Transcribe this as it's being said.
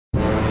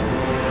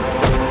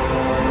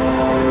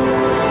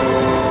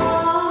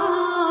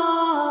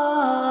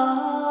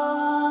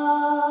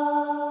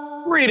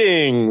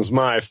Greetings,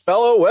 my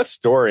fellow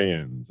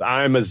Westorians.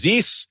 I'm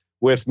Aziz.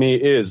 With me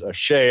is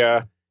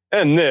Ashea,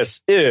 and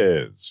this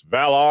is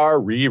Valar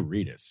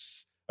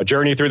Rereadus, a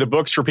journey through the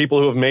books for people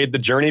who have made the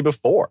journey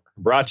before,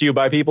 brought to you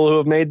by people who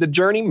have made the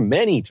journey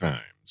many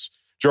times.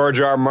 George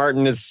R.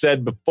 Martin has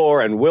said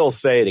before and will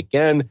say it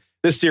again,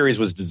 this series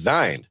was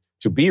designed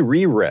to be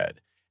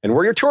reread, and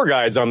we're your tour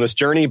guides on this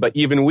journey, but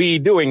even we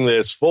doing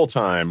this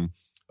full-time,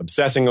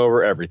 obsessing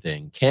over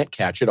everything, can't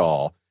catch it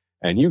all.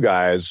 And you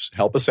guys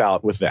help us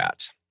out with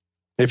that.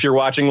 If you're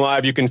watching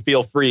live, you can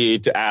feel free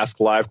to ask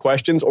live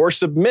questions or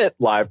submit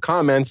live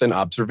comments and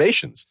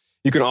observations.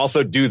 You can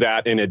also do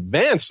that in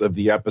advance of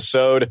the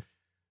episode,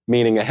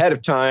 meaning ahead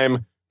of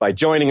time, by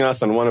joining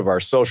us on one of our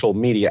social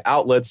media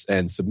outlets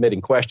and submitting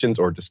questions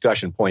or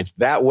discussion points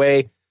that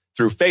way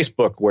through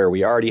Facebook, where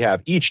we already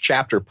have each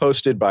chapter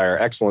posted by our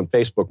excellent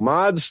Facebook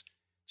mods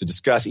to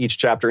discuss each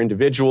chapter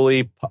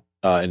individually,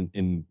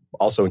 and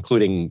also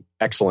including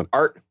excellent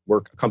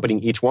artwork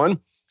accompanying each one.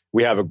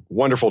 We have a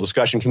wonderful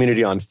discussion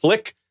community on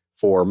Flick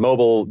for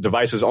mobile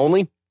devices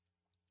only.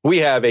 We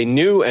have a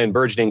new and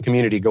burgeoning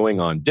community going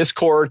on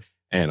Discord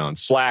and on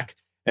Slack.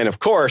 And of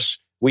course,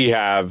 we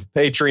have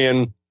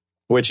Patreon,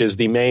 which is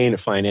the main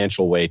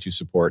financial way to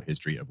support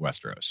History of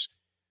Westeros.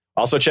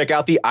 Also, check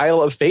out the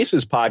Isle of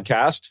Faces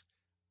podcast,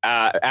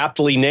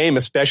 aptly named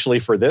especially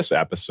for this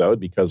episode,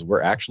 because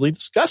we're actually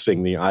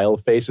discussing the Isle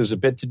of Faces a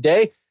bit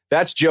today.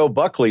 That's Joe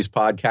Buckley's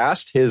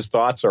podcast. His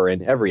thoughts are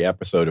in every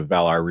episode of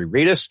Valar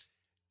Rereadus.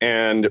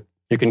 And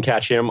you can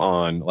catch him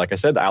on, like I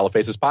said, the Isle of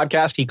Faces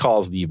podcast. He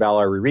calls the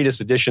Valar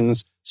Rereadus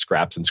editions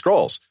Scraps and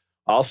Scrolls.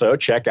 Also,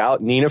 check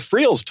out Nina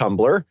Friel's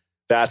Tumblr.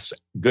 That's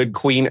Good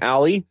Queen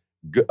Alley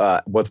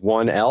with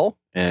one L.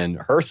 And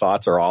her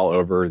thoughts are all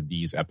over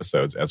these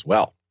episodes as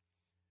well.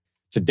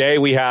 Today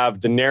we have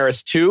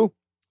Daenerys 2,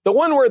 the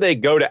one where they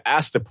go to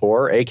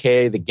Astapor,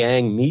 a.k.a. the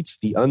gang meets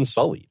the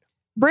Unsullied.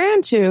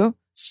 Bran 2.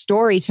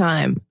 Story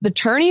time. The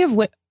tourney of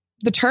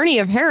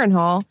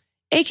Harrenhal,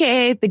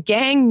 a.k.a. the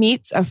gang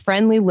meets a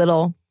friendly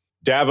little.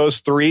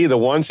 Davos 3, the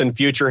once and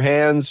future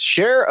hands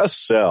share a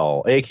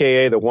cell,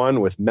 a.k.a. the one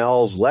with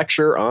Mel's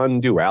lecture on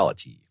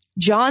duality.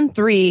 Jon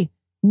 3,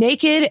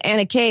 naked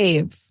and a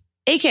cave,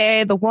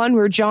 a.k.a. the one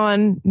where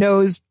Jon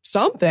knows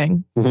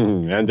something.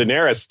 And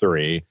Daenerys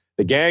 3,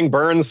 the gang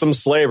burns some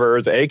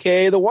slavers,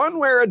 a.k.a. the one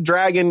where a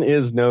dragon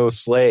is no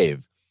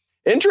slave.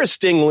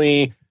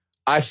 Interestingly,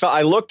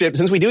 I looked at,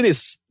 since we do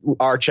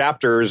our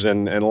chapters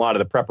and a lot of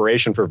the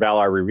preparation for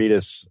Valar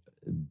Rereadus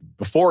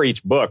before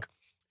each book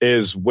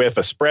is with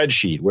a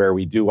spreadsheet where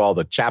we do all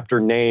the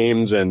chapter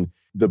names and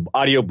the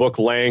audiobook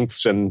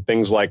lengths and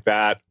things like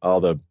that.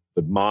 All the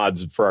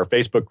mods for our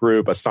Facebook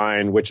group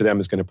assign which of them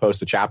is going to post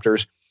the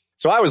chapters.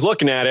 So I was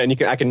looking at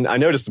it and I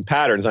noticed some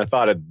patterns. And I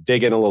thought I'd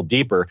dig in a little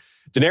deeper.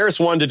 Daenerys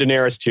 1 to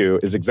Daenerys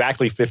 2 is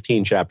exactly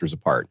 15 chapters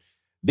apart.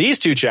 These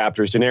two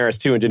chapters, Daenerys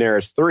 2 and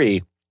Daenerys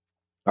 3,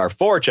 are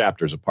 4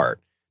 chapters apart.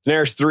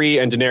 Daenerys 3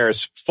 and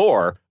Daenerys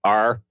 4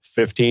 are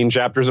 15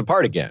 chapters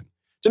apart again.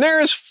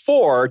 Daenerys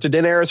 4 to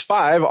Daenerys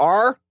 5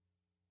 are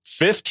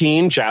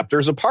 15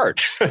 chapters apart.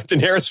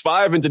 Daenerys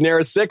 5 and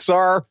Daenerys 6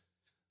 are,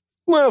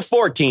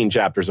 14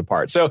 chapters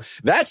apart. So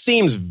that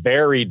seems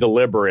very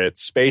deliberate,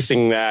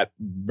 spacing that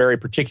very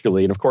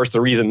particularly. And of course,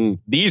 the reason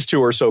these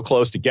two are so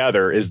close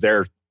together is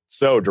they're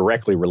so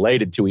directly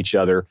related to each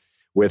other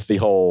with the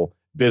whole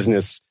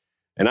business,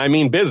 and I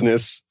mean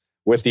business,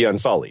 with the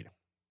Unsullied.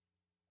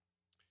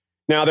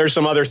 Now, there's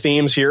some other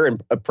themes here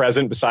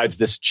present besides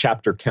this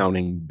chapter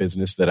counting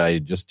business that I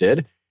just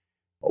did.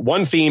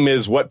 One theme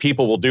is what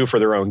people will do for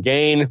their own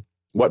gain,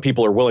 what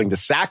people are willing to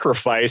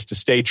sacrifice to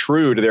stay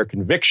true to their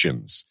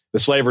convictions. The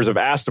slavers of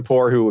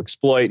Astapor who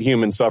exploit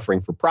human suffering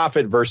for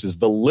profit versus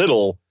the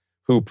little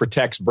who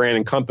protects Bran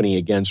and company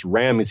against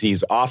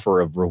Ramsay's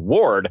offer of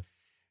reward.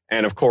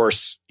 And of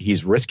course,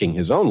 he's risking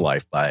his own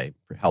life by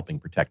helping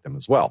protect them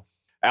as well.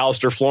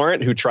 Alistair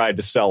Florent, who tried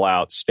to sell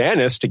out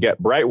Stannis to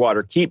get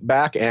Brightwater Keep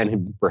back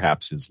and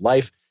perhaps his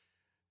life,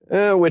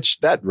 which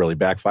that really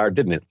backfired,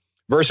 didn't it?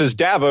 Versus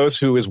Davos,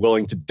 who is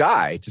willing to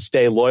die to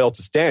stay loyal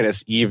to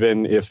Stannis,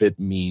 even if it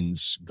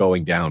means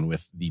going down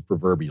with the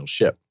proverbial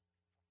ship.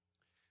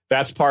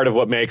 That's part of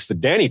what makes the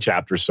Dany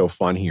chapter so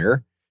fun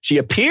here. She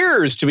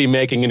appears to be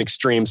making an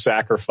extreme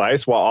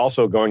sacrifice while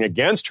also going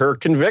against her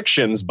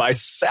convictions by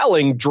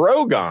selling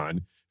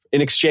Drogon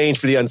in exchange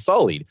for the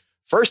Unsullied.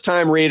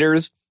 First-time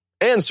readers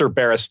and Sir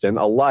Barristan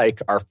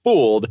alike are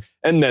fooled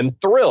and then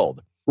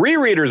thrilled.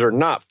 Rereaders are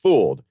not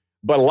fooled,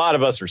 but a lot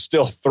of us are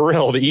still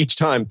thrilled each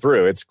time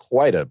through. It's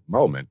quite a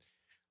moment.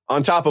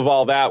 On top of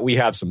all that, we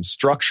have some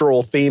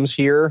structural themes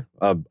here,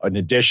 in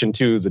addition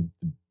to the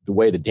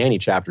way the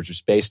Dany chapters are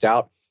spaced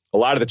out. A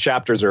lot of the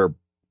chapters are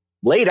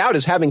laid out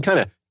as having kind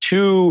of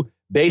two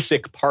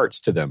basic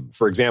parts to them.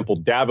 For example,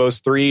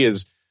 Davos 3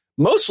 is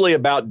mostly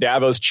about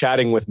Davos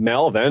chatting with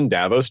Mel, then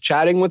Davos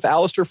chatting with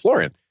Alistair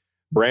Florent.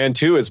 Bran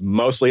 2 is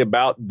mostly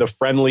about the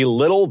friendly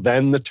little,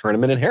 then the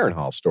tournament in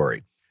Harrenhal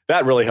story.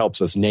 That really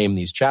helps us name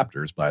these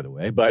chapters, by the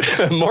way.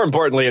 But more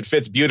importantly, it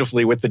fits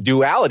beautifully with the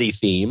duality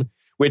theme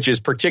which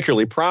is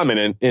particularly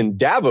prominent in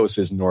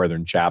Davos's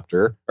northern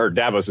chapter, or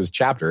Davos's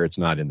chapter, it's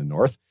not in the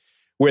north,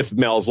 with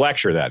Mel's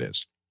lecture, that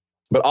is.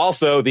 But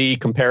also the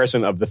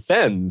comparison of the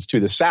Thenns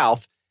to the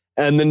south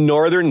and the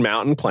northern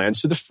mountain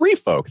clans to the free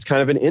folk. It's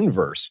kind of an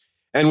inverse.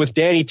 And with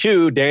Dany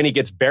too, Dany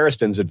gets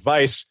Barristan's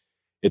advice.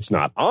 It's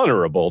not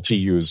honorable to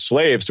use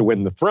slaves to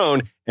win the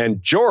throne,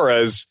 and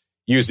Jorah's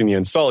using the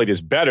Unsullied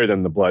is better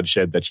than the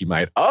bloodshed that she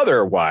might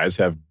otherwise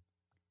have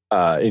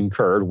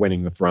incurred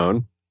winning the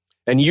throne,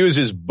 and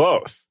uses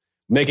both,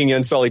 making the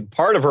Unsullied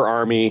part of her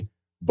army,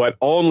 but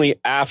only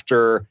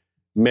after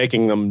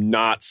making them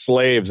not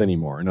slaves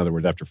anymore. In other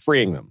words, after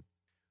freeing them.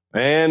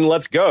 And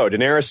let's go.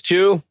 Daenerys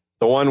 2,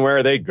 the one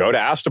where they go to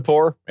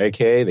Astapor,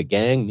 a.k.a. the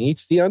gang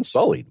meets the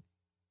Unsullied.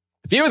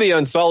 A few of the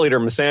Unsullied are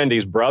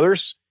Missandei's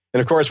brothers, and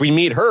of course we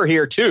meet her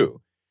here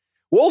too.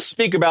 We'll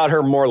speak about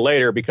her more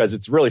later because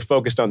it's really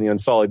focused on the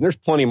Unsullied, and there's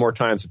plenty more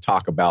times to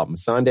talk about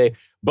Missandei,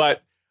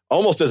 but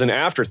almost as an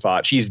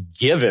afterthought, she's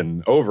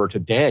given over to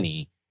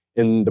Dany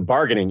in the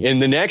bargaining in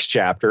the next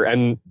chapter,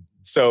 and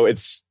so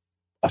it's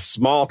a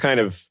small kind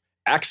of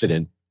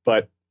accident,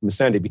 but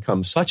Missandei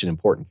becomes such an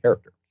important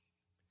character.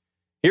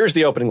 Here's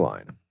the opening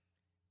line.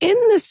 In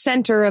the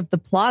center of the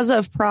Plaza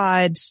of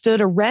Pride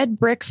stood a red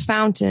brick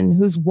fountain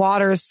whose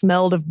water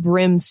smelled of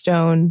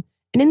brimstone,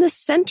 and in the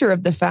center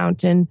of the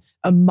fountain,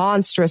 a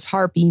monstrous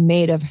harpy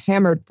made of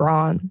hammered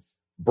bronze.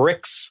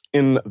 Bricks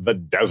in the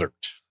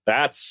desert.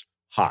 That's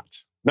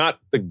hot. Not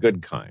the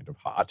good kind of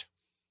hot.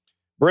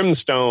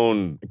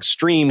 Brimstone,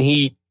 extreme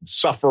heat,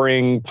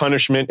 suffering,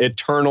 punishment,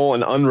 eternal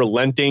and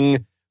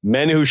unrelenting,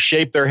 men who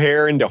shape their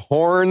hair into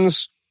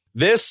horns.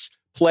 This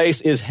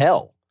place is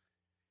hell.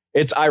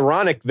 It's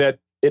ironic that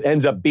it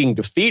ends up being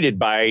defeated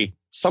by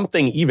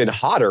something even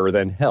hotter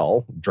than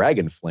hell,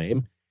 dragon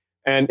flame,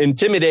 and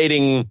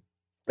intimidating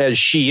as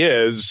she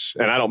is,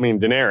 and I don't mean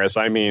Daenerys,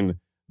 I mean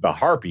the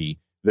harpy,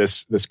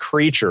 this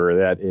creature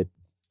that it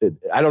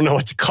I don't know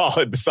what to call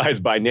it besides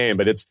by name,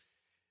 but it's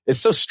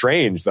so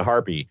strange, the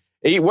harpy.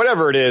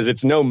 Whatever it is,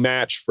 it's no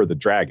match for the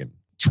dragon.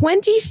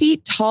 20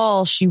 feet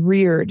tall, she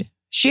reared.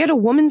 She had a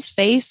woman's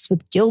face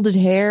with gilded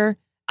hair,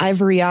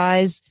 ivory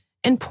eyes,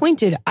 and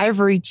pointed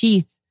ivory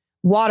teeth.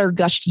 Water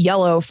gushed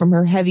yellow from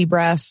her heavy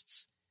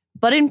breasts.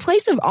 But in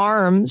place of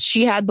arms,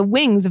 she had the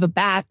wings of a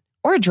bat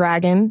or a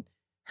dragon.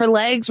 Her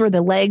legs were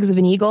the legs of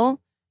an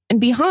eagle.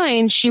 And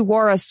behind, she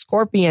wore a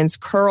scorpion's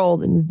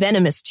curled and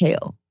venomous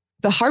tail.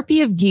 The Harpy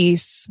of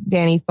Geese,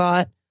 Dany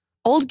thought.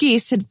 Old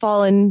Geese had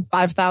fallen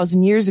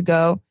 5,000 years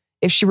ago,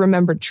 if she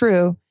remembered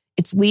true.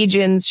 Its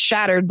legions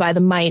shattered by the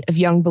might of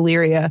young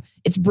Valyria,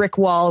 its brick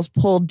walls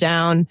pulled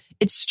down,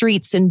 its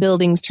streets and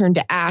buildings turned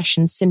to ash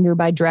and cinder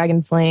by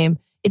dragon flame,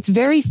 its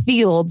very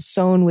fields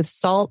sown with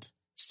salt,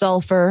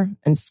 sulfur,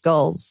 and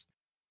skulls.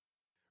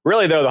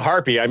 Really, though, the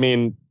Harpy, I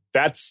mean,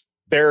 that's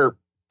their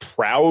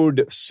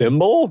proud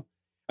symbol.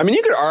 I mean,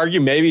 you could argue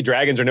maybe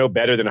dragons are no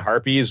better than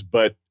harpies,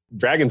 but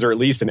dragons are at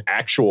least an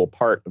actual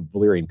part of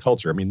Valyrian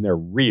culture. I mean, they're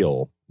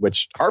real,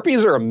 which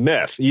harpies are a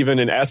myth, even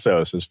in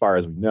Essos, as far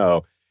as we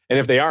know. And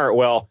if they aren't,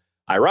 well,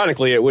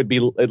 ironically,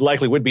 it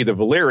likely would be the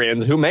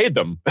Valyrians who made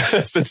them,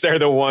 since they're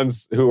the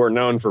ones who are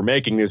known for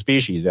making new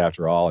species,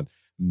 after all,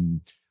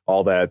 and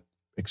all that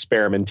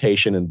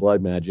experimentation and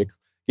blood magic.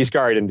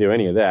 Giscari didn't do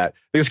any of that.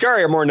 The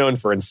Giscari are more known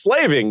for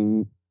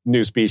enslaving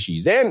new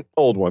species and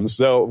old ones.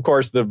 So, of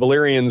course, the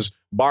Valyrians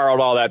borrowed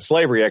all that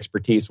slavery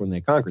expertise when they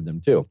conquered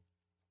them, too.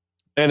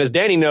 And as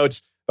Dany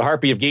notes, the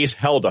Harpy of Geese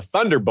held a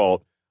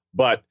thunderbolt,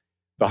 but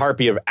the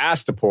Harpy of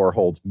Astapor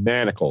holds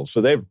manacles.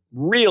 So they've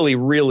really,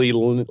 really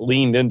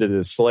leaned into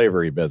this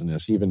slavery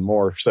business, even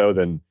more so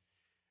than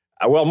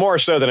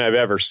I've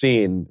ever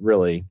seen,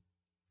 really.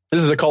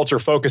 This is a culture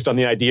focused on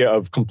the idea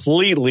of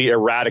completely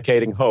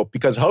eradicating hope,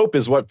 because hope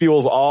is what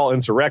fuels all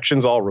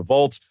insurrections, all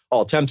revolts,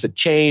 all attempts at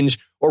change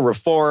or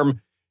reform.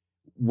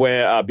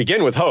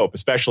 Begin with hope,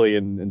 especially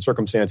in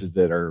circumstances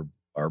that are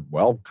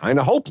well, kind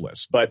of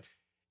hopeless. But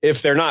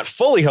if they're not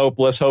fully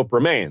hopeless, hope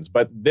remains.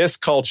 But this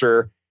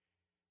culture,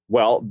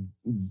 well,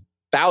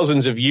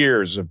 thousands of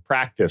years of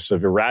practice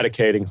of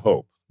eradicating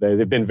hope.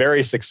 They've been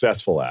very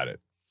successful at it.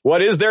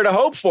 What is there to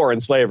hope for in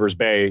Slaver's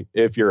Bay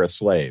if you're a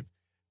slave?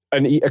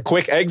 A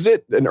quick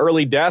exit, an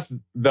early death.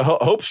 The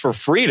hopes for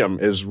freedom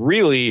is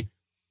really,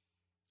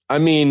 I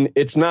mean,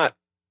 it's not,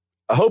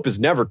 hope is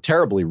never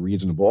terribly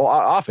reasonable,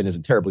 often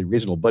isn't terribly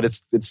reasonable, but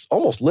it's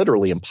almost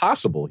literally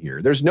impossible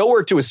here. There's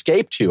nowhere to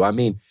escape to. I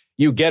mean,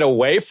 you get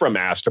away from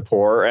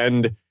Astapor,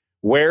 and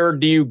where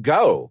do you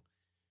go?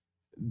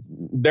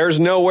 There's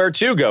nowhere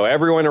to go.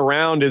 Everyone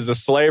around is a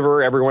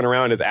slaver. Everyone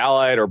around is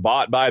allied or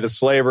bought by the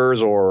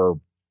slavers, or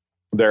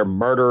they're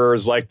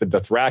murderers like the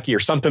Dothraki or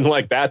something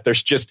like that.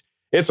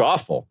 It's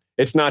awful.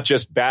 It's not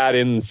just bad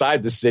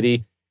inside the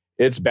city.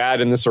 It's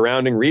bad in the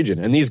surrounding region.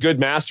 And these good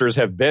masters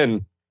have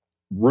been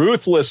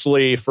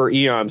ruthlessly for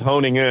eons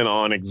honing in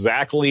on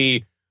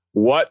exactly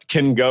what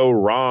can go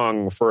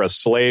wrong for a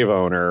slave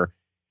owner.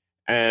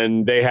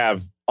 And they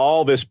have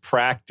all this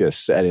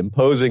practice at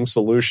imposing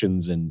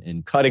solutions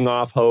and cutting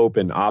off hope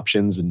and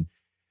options and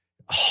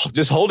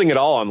just holding it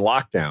all on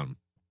lockdown.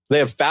 They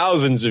have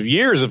thousands of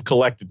years of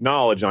collected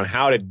knowledge on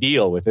how to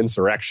deal with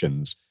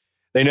insurrections.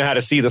 They know how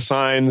to see the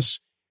signs.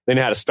 They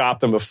know how to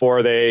stop them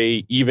before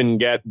they even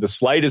get the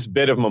slightest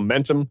bit of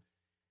momentum.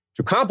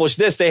 To accomplish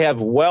this, they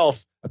have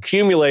wealth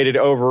accumulated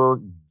over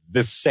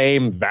this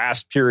same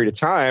vast period of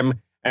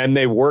time, and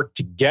they work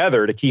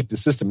together to keep the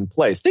system in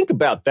place. Think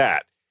about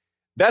that.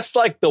 That's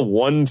like the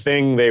one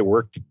thing they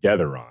work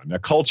together on, a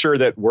culture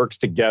that works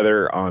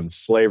together on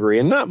slavery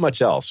and not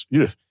much else.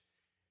 Ugh.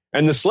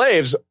 And the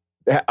slaves,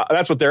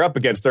 that's what they're up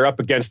against. They're up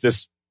against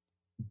this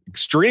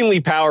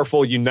extremely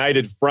powerful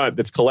united front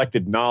that's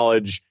collected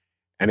knowledge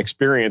and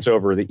experience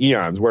over the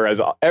eons, whereas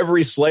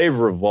every slave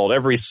revolt,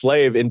 every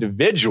slave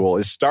individual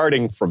is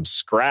starting from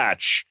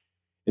scratch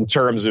in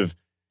terms of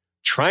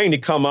trying to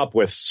come up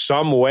with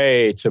some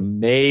way to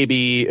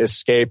maybe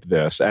escape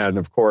this. And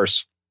of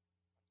course,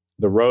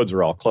 the roads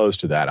are all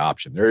closed to that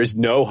option. There is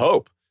no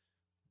hope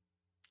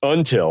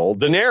until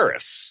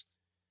Daenerys.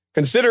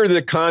 Consider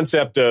the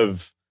concept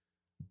of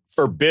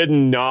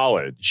forbidden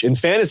knowledge. In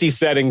fantasy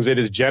settings, it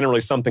is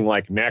generally something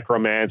like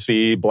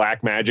necromancy,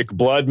 black magic,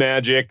 blood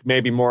magic,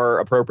 maybe more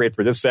appropriate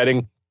for this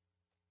setting.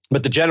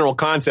 But the general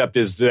concept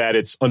is that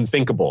it's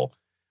unthinkable,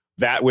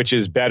 that which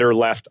is better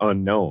left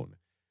unknown.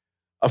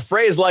 A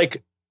phrase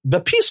like, the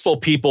peaceful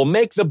people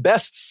make the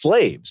best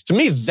slaves. To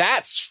me,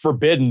 that's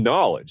forbidden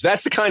knowledge.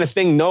 That's the kind of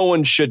thing no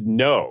one should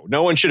know.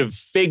 No one should have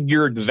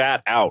figured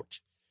that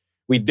out.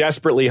 We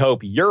desperately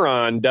hope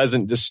Euron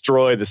doesn't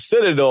destroy the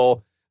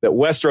Citadel, that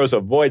Westeros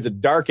avoids a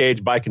dark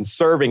age by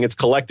conserving its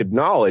collected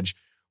knowledge.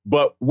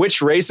 But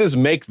which races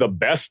make the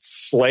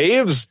best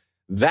slaves?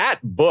 That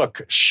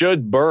book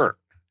should burn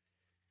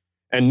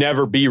and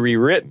never be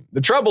rewritten. The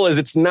trouble is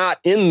it's not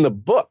in the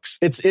books.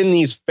 It's in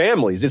these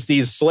families. It's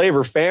these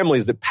slaver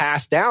families that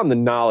pass down the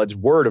knowledge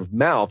word of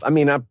mouth. I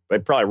mean, I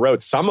probably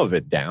wrote some of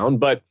it down,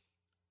 but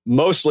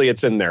mostly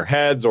it's in their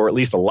heads, or at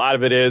least a lot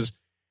of it is.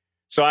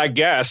 So I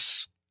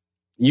guess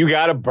you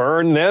got to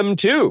burn them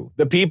too.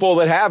 The people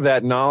that have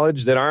that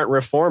knowledge that aren't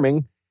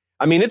reforming.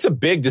 I mean, it's a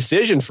big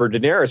decision for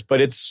Daenerys, but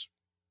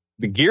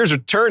the gears are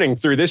turning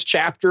through this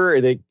chapter,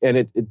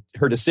 and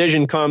her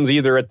decision comes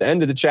either at the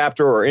end of the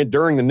chapter or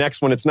during the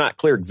next one. It's not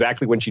clear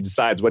exactly when she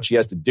decides what she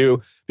has to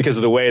do because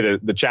of the way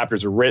the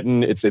chapters are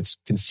written. It's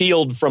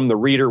concealed from the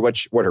reader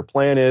what her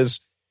plan is.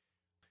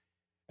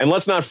 And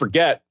let's not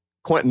forget,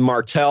 Quentin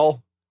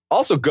Martell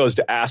also goes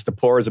to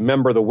Astapor as a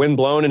member of the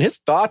Windblown, and his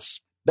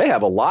thoughts, they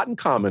have a lot in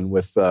common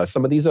with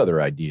some of these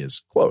other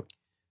ideas. Quote,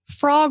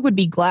 Frog would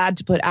be glad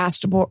to put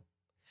Astapor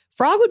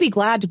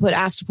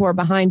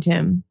behind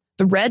him.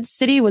 The Red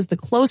City was the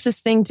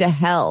closest thing to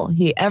hell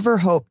he ever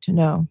hoped to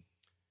know.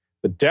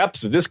 The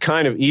depths of this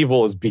kind of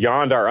evil is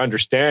beyond our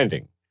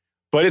understanding.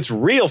 But it's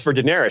real for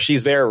Daenerys.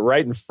 She's there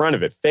right in front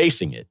of it,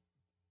 facing it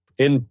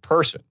in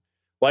person.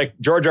 Like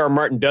George R. R.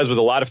 Martin does with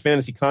a lot of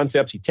fantasy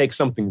concepts, he takes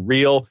something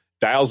real,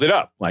 dials it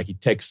up. Like he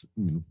takes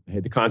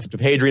the concept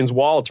of Hadrian's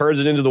Wall, turns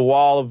it into the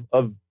wall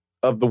of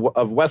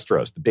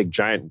Westeros, the big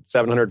giant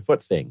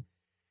 700-foot thing.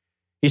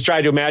 He's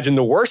tried to imagine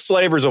the worst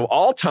slavers of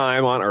all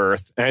time on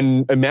Earth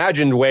and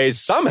imagined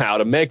ways somehow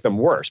to make them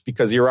worse,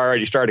 because you're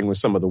already starting with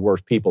some of the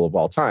worst people of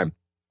all time.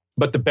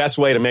 But the best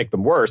way to make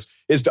them worse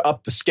is to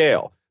up the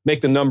scale,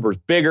 make the numbers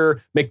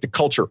bigger, make the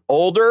culture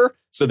older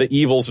so the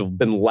evils have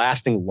been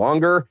lasting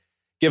longer,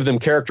 give them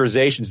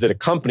characterizations that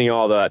accompany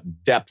all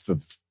that depth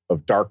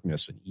of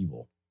darkness and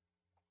evil.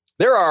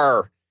 There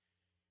are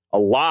a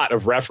lot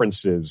of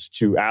references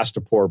to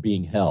Astapor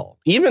being hell.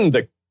 Even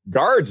the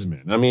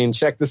guardsmen. I mean,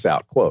 check this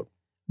out. Quote,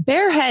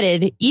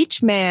 Bareheaded,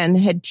 each man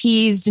had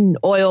teased and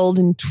oiled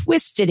and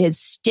twisted his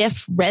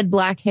stiff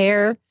red-black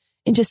hair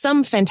into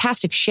some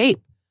fantastic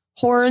shape,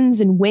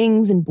 horns and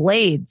wings and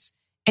blades,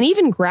 and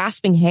even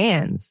grasping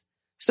hands.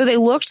 So they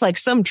looked like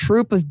some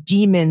troop of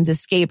demons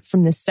escaped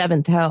from the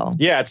seventh hell.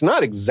 Yeah, it's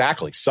not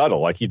exactly subtle.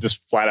 Like he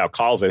just flat out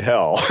calls it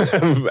hell.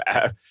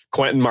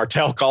 Quentin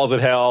Martell calls it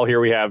hell. Here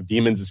we have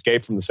demons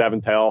escape from the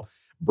seventh hell.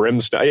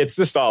 Brimstone. It's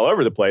just all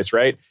over the place,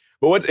 right?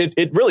 But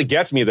it really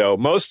gets me, though.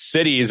 Most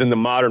cities in the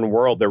modern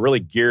world, they're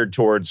really geared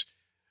towards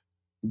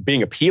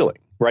being appealing,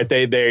 right?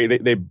 They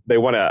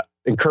want to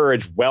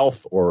encourage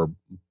wealth or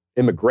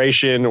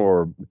immigration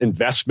or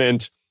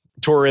investment,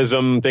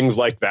 tourism, things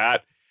like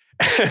that.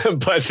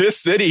 But this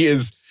city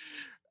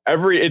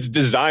it's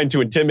designed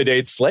to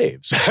intimidate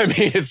slaves. I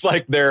mean, it's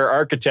like their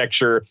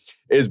architecture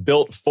is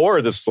built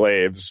for the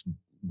slaves,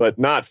 but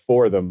not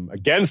for them,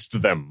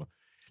 against them.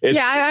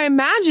 I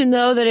imagine,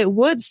 though, that it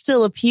would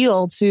still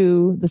appeal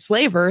to the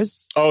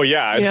slavers. Oh,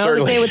 yeah,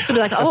 certainly. They would still be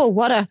like, oh,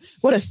 what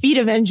a feat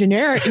of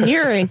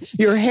engineering.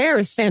 Your hair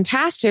is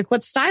fantastic.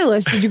 What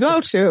stylist did you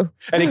go to?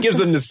 And it gives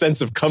them the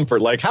sense of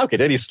comfort. Like, how could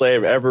any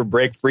slave ever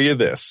break free of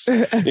this?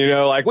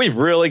 Like, we've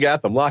really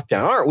got them locked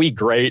down. Aren't we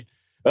great?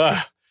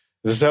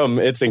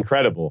 It's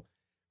incredible.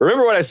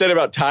 Remember what I said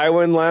about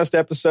Tywin last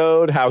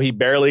episode? How he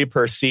barely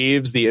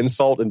perceives the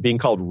insult in being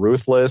called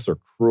ruthless or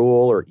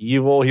cruel or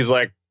evil? He's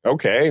like,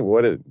 okay,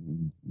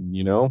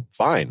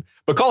 fine.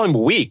 But call him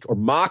weak or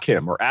mock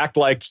him or act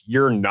like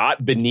you're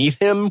not beneath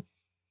him.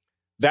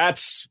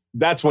 That's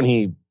when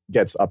he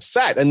gets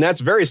upset. And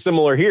that's very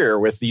similar here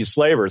with these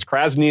slavers.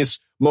 Krasnius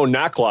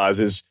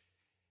Monaklas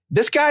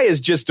this guy is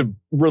just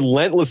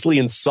relentlessly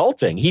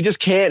insulting. He just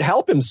can't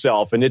help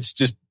himself. And it's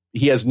just,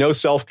 he has no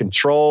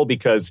self-control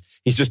because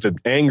he's just an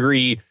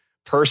angry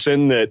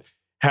person that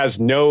has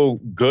no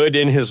good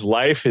in his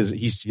life.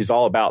 He's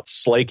all about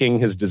slaking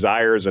his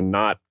desires and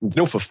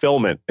no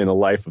fulfillment in a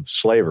life of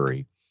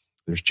slavery.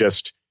 There's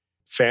just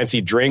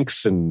fancy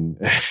drinks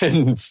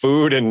and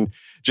food and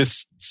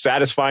just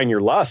satisfying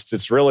your lusts.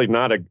 It's really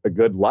not a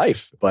good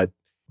life. But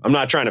I'm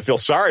not trying to feel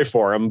sorry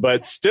for him,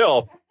 but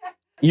still,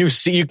 you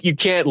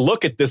can't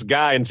look at this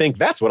guy and think,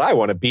 that's what I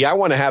want to be. I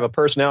want to have a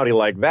personality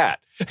like that.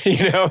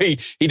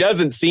 He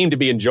doesn't seem to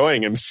be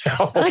enjoying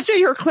himself. I thought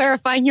you were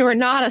clarifying you were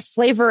not a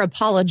slaver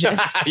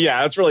apologist.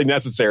 Yeah, that's really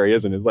necessary,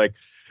 isn't it? It's like,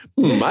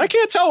 I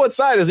can't tell what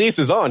side Aziz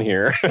is on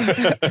here.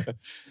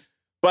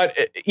 But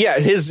yeah,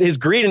 his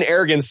greed and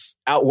arrogance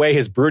outweigh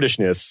his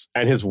brutishness,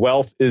 and his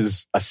wealth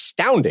is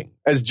astounding.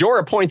 As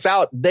Jorah points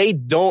out, they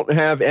don't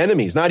have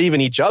enemies, not even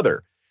each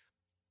other.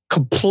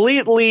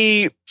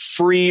 Completely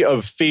free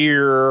of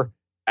fear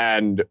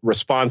and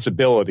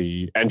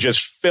responsibility and just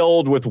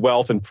filled with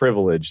wealth and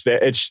privilege.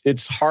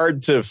 It's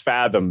hard to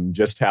fathom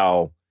just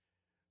how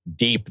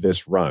deep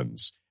this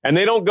runs. And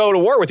they don't go to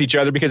war with each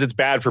other because it's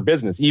bad for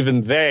business.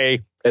 Even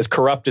they, as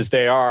corrupt as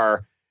they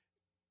are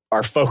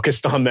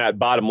focused on that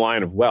bottom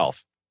line of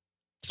wealth.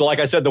 So like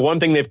I said, the one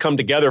thing they've come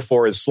together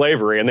for is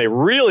slavery, and they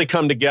really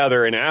come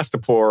together in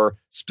Astapor,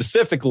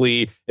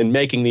 specifically in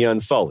making the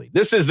Unsullied.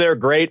 This is their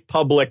great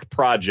public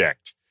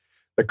project.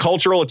 The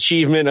cultural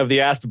achievement of the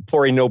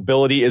Astapori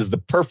nobility is the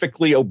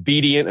perfectly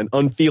obedient and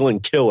unfeeling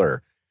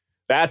killer.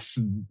 That's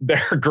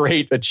their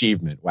great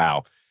achievement.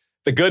 Wow.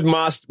 The good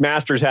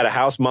masters had a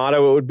house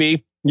motto, it would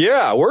be,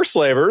 yeah, we're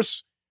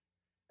slavers.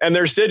 And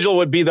their sigil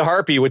would be the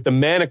harpy with the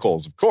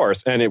manacles, of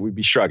course, and it would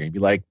be shrugging. It'd be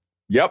like,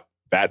 yep,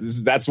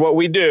 that's what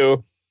we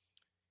do.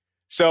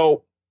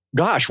 So,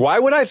 gosh, why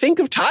would I think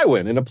of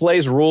Tywin in a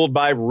place ruled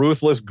by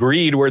ruthless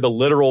greed where the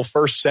literal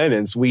first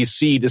sentence we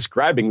see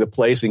describing the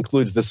place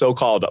includes the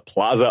so-called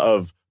Plaza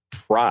of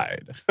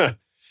Pride?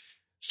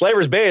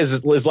 Slaver's Bay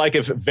is like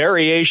if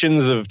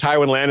variations of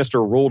Tywin Lannister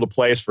ruled a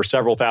place for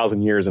several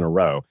thousand years in a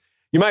row.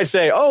 You might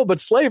say, oh, but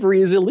slavery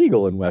is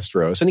illegal in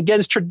Westeros and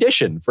against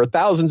tradition for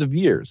thousands of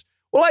years.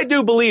 Well, I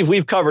do believe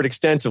we've covered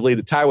extensively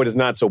that Tywin is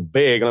not so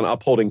big on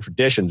upholding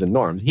traditions and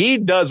norms. He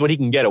does what he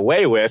can get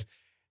away with.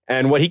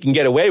 And what he can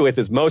get away with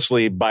is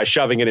mostly by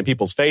shoving it in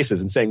people's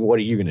faces and saying, what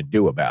are you going to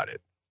do about it?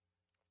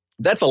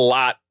 That's a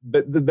lot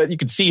that you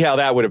could see how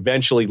that would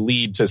eventually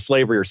lead to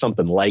slavery or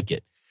something like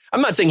it.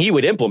 I'm not saying he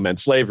would implement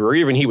slavery or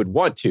even he would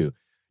want to,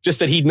 just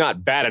that he'd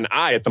not bat an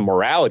eye at the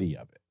morality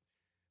of it.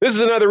 This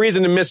is another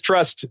reason to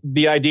mistrust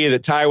the idea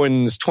that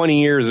Tywin's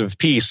 20 years of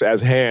peace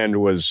as Hand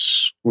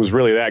was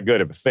really that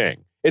good of a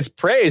thing. It's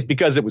praised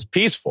because it was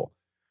peaceful,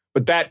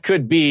 but that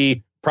could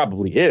be,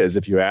 probably is,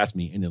 if you ask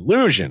me, an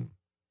illusion.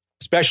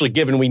 Especially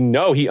given we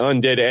know he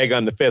undid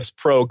Aegon V's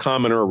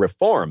pro-commoner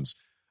reforms.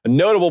 A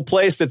notable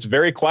place that's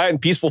very quiet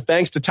and peaceful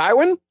thanks to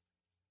Tywin?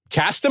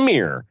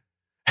 Castamere.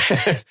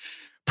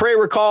 Pray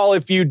recall,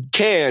 if you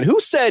can, who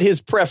said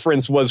his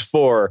preference was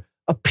for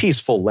a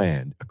peaceful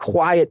land, a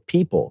quiet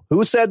people?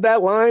 Who said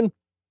that line?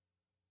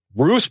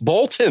 Roose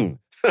Bolton.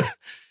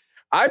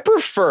 I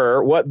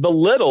prefer what the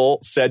Little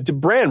said to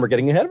Bran. We're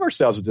getting ahead of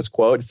ourselves with this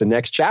quote. It's the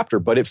next chapter,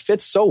 but it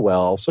fits so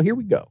well. So here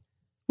we go.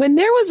 When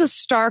there was a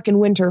Stark in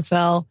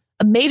Winterfell,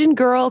 a maiden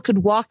girl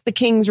could walk the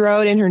King's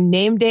Road in her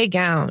name-day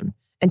gown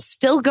and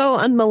still go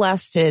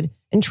unmolested,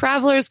 and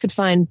travelers could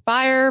find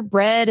fire,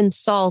 bread, and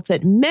salt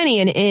at many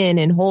an inn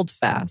in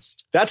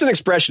Holdfast. That's an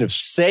expression of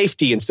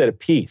safety instead of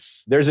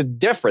peace. There's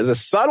a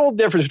subtle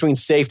difference between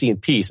safety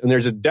and peace, and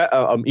there's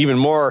even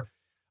more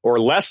or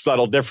less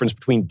subtle difference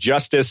between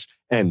justice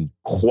and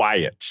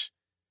quiet.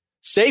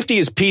 Safety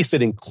is peace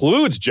that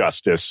includes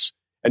justice,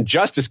 and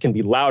justice can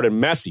be loud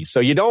and messy. So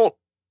you don't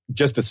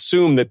just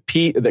assume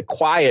that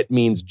quiet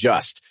means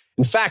just.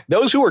 In fact,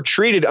 those who are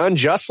treated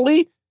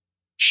unjustly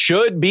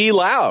should be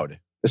loud,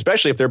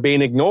 especially if they're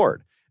being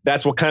ignored.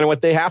 That's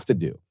what they have to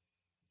do.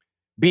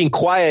 Being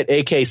quiet,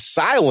 aka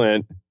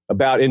silent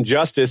about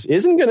injustice,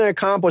 isn't going to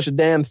accomplish a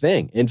damn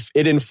thing.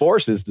 It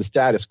enforces the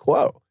status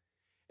quo.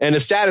 And the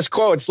status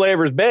quo at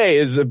Slaver's Bay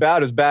is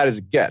about as bad as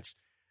it gets.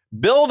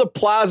 Build a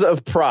Plaza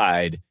of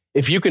Pride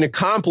if you can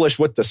accomplish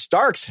what the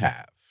Starks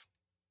have.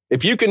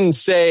 If you can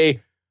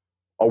say,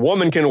 a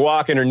woman can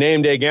walk in her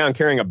name day gown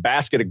carrying a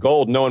basket of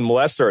gold, no one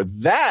molests her.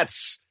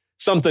 That's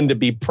something to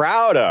be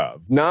proud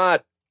of,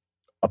 not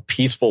a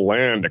peaceful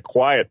land, a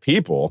quiet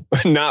people,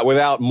 not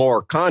without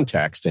more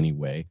context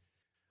anyway.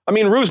 I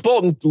mean, Roose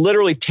Bolton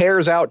literally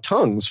tears out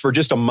tongues for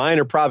just a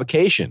minor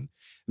provocation.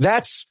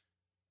 That's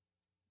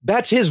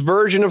his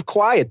version of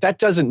quiet. That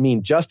doesn't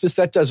mean justice.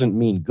 That doesn't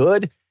mean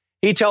good.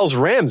 He tells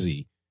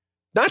Ramsay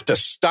not to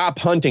stop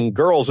hunting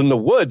girls in the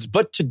woods,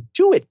 but to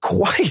do it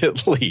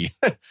quietly.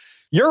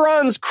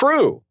 Euron's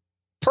crew,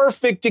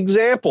 perfect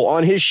example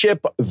on his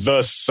ship,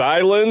 the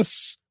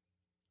Silence,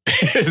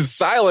 is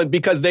silent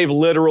because they've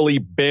literally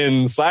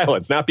been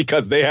silenced, not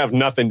because they have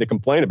nothing to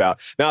complain about,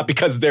 not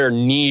because their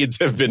needs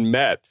have been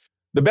met.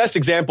 The best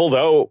example,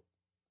 though,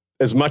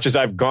 as much as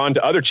I've gone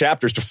to other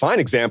chapters to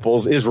find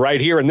examples, is right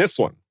here in this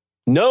one.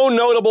 No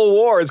notable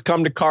war has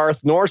come to Qarth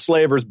nor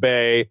Slaver's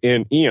Bay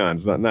in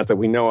eons, not that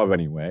we know of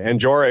anyway. And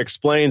Jorah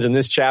explains in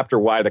this chapter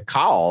why the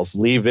Khals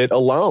leave it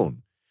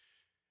alone.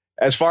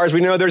 As far as we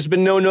know, there's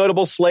been no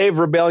notable slave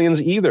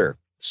rebellions either.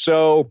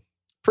 So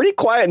pretty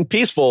quiet and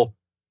peaceful.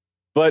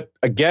 But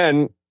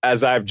again,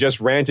 as I've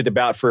just ranted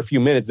about for a few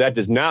minutes, that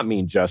does not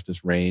mean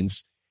justice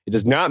reigns. It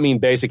does not mean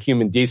basic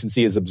human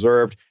decency is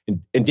observed.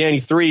 In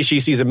Dany 3, she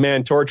sees a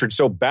man tortured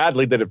so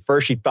badly that at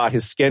first she thought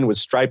his skin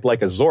was striped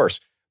like a Zorse,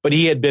 but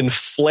he had been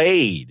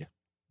flayed.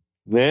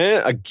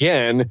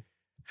 Again,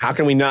 how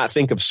can we not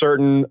think of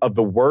certain of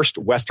the worst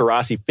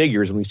Westerosi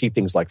figures when we see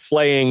things like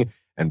flaying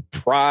and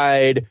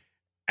pride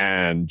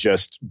and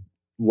just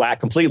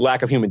complete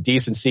lack of human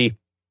decency?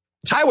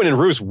 Tywin and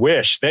Roose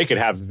wish they could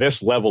have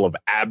this level of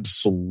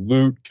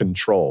absolute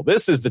control.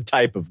 This is the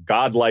type of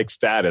godlike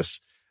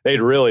status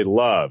they'd really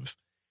love.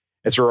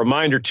 It's a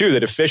reminder, too,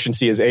 that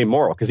efficiency is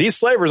amoral, because these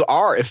slavers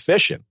are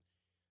efficient.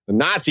 The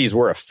Nazis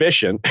were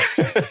efficient.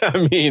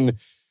 I mean,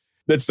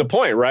 that's the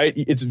point, right?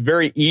 It's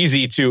very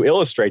easy to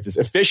illustrate this.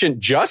 Efficient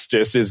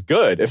justice is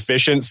good.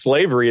 Efficient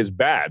slavery is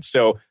bad.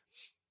 So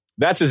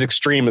that's as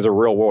extreme as a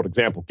real-world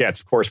example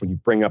gets. Of course, when you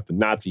bring up the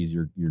Nazis,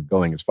 you're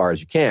going as far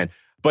as you can.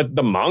 But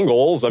the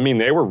Mongols, I mean,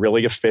 they were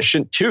really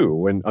efficient,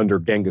 too, under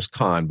Genghis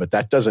Khan, but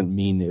that doesn't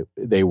mean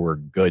they were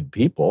good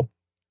people.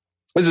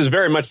 This is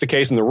very much the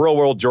case in the real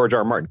world. George R.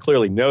 R. Martin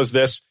clearly knows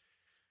this.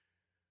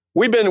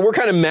 We're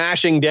kind of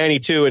mashing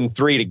Dany 2 and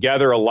 3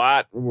 together a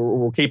lot.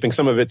 We're keeping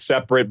some of it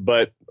separate,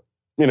 but,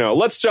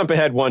 let's jump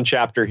ahead one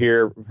chapter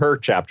here, her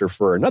chapter,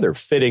 for another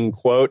fitting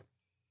quote.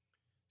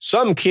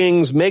 Some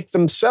kings make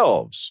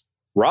themselves.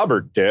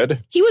 Robert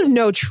did. He was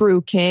no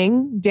true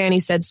king,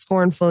 Dany said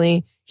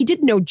scornfully. He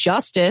did no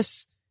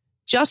justice.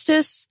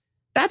 Justice,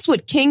 that's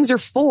what kings are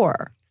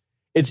for.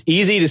 It's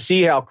easy to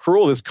see how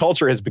cruel this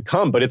culture has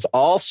become, but it's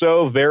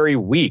also very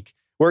weak.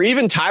 Where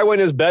even Tywin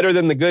is better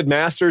than the good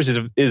masters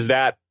is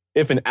that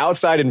if an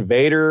outside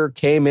invader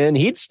came in,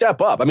 he'd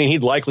step up. I mean,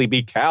 he'd likely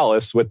be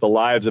callous with the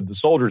lives of the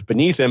soldiers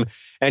beneath him,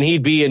 and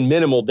he'd be in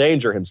minimal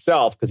danger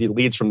himself because he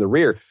leads from the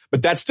rear.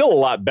 But that's still a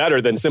lot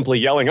better than simply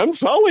yelling,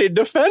 "Unsullied,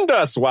 defend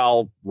us,"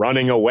 while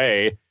running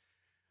away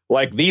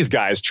like these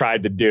guys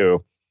tried to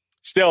do.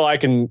 Still, I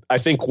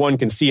think one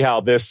can see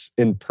how this,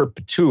 in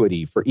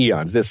perpetuity for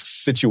eons, this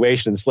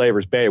situation in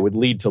Slaver's Bay would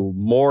lead to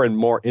more and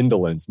more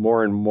indolence,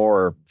 more and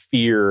more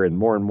fear, and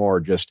more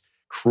just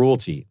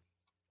cruelty.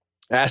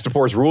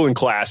 Astapor's ruling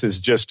class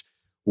is just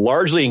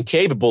largely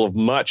incapable of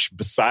much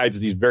besides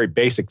these very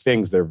basic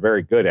things they're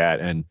very good at,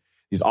 and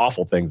these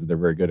awful things that they're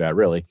very good at,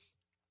 really.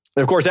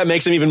 And of course, that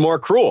makes them even more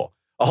cruel.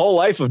 A whole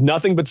life of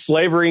nothing but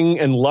slavering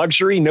and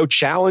luxury, no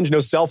challenge, no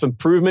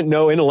self-improvement,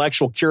 no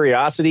intellectual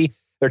curiosity.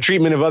 Their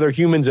treatment of other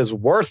humans as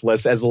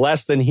worthless, as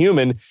less than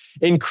human,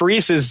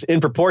 increases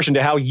in proportion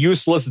to how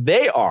useless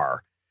they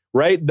are,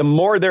 right? The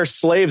more their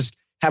slaves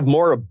have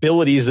more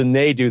abilities than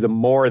they do, the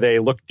more they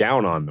look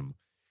down on them.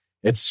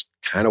 It's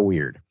kind of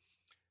weird.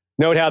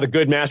 Note how the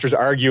good masters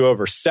argue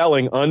over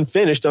selling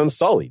unfinished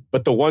Unsullied,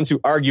 but the ones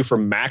who argue for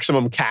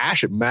maximum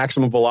cash at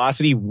maximum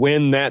velocity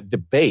win that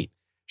debate.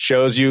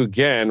 Shows you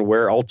again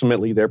where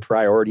ultimately their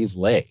priorities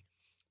lay.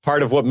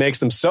 Part of what makes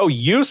them so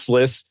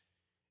useless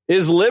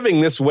is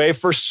living this way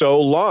for so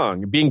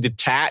long, being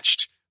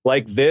detached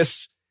like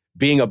this,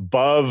 being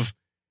above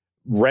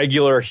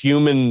regular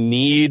human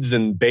needs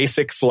and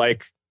basics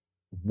like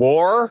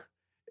war.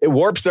 It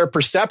warps their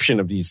perception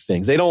of these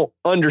things. They don't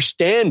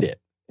understand it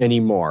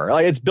anymore.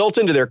 Like, it's built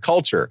into their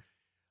culture.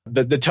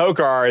 The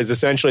tokar is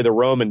essentially the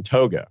Roman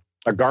toga,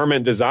 a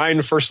garment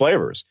designed for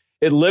slavers.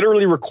 It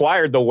literally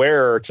required the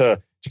wearer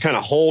to kind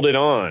of hold it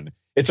on.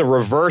 It's a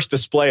reverse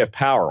display of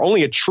power.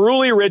 Only a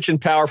truly rich and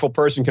powerful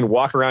person can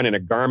walk around in a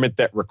garment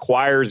that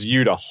requires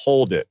you to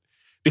hold it.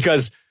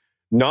 Because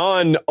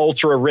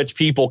non-ultra rich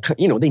people,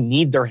 they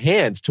need their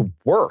hands to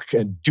work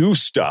and do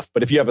stuff.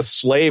 But if you have a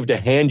slave to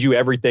hand you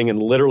everything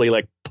and literally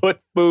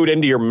put food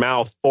into your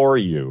mouth for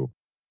you,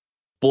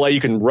 boy, you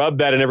can rub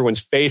that in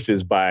everyone's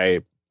faces by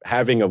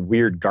having a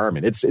weird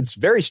garment. It's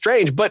very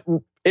strange, but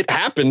it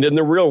happened in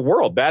the real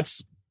world.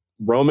 That's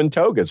Roman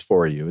togas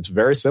for you. It's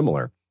very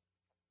similar.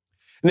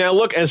 Now,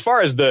 look, as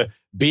far as the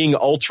being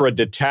ultra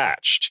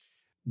detached,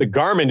 the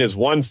garment is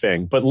one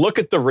thing, but look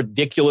at the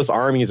ridiculous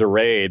armies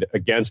arrayed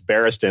against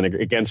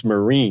Barristan, against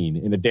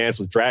Meereen in A Dance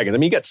with Dragons. I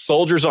mean, you got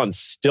soldiers on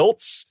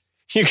stilts.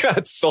 You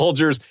got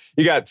slavers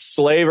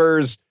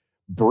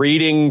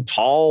breeding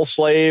tall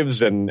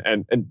slaves and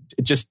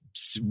just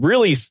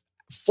really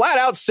flat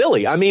out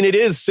silly. I mean, it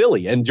is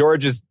silly, and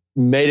George has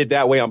made it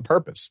that way on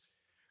purpose.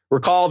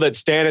 Recall that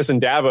Stannis and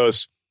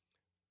Davos,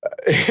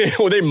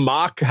 they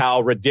mock how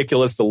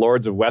ridiculous the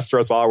lords of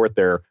Westeros are with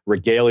their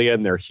regalia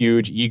and their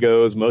huge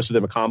egos, most of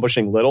them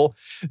accomplishing little.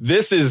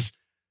 This is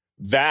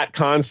that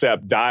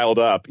concept dialed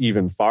up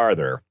even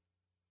farther.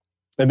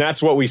 And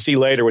that's what we see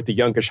later with the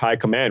Yunkish High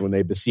Command when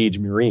they besiege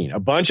Meereen. A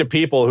bunch of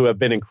people who have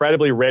been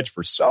incredibly rich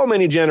for so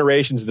many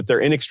generations that they're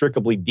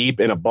inextricably deep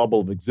in a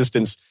bubble of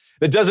existence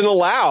that doesn't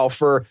allow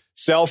for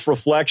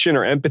self-reflection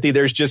or empathy.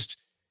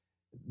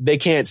 They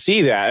can't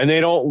see that.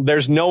 And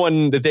there's no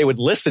one that they would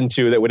listen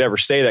to that would ever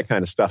say that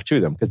kind of stuff to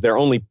them, because their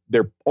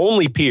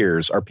only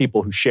peers are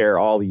people who share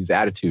all these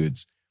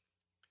attitudes.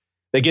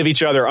 They give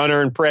each other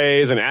unearned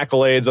praise and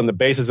accolades on the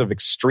basis of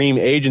extreme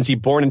agency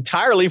born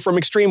entirely from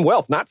extreme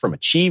wealth, not from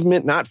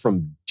achievement, not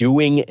from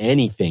doing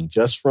anything,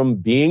 just from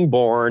being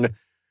born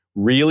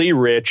really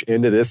rich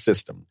into this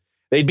system.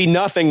 They'd be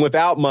nothing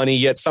without money,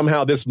 yet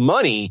somehow this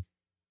money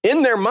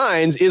in their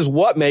minds is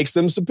what makes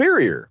them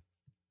superior.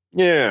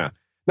 Yeah.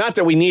 Not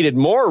that we needed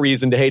more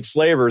reason to hate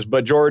slavers,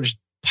 but George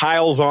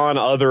piles on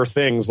other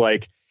things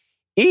like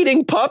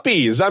eating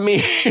puppies. I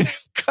mean,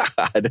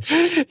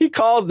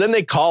 God, then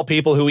they call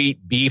people who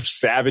eat beef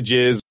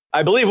savages.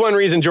 I believe one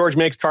reason George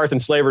makes Qarth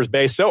and Slaver's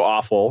Bay so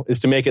awful is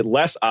to make it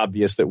less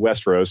obvious that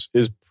Westeros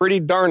is pretty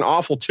darn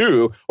awful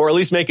too, or at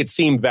least make it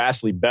seem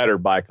vastly better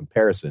by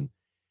comparison.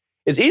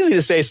 It's easy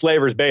to say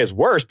Slaver's Bay is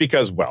worse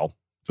because, well,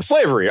 the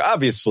slavery,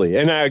 obviously,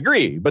 and I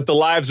agree, but the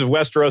lives of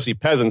Westerosi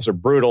peasants are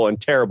brutal and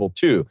terrible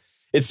too.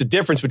 It's the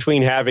difference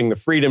between having the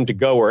freedom to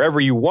go wherever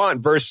you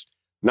want versus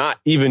not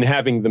even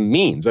having the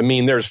means. I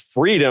mean, there's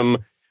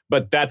freedom,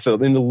 but that's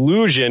an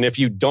illusion if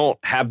you don't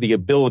have the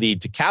ability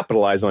to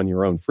capitalize on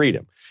your own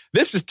freedom.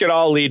 This could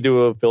all lead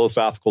to a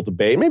philosophical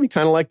debate, maybe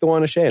kind of like the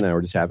one Shay and I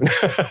were just having,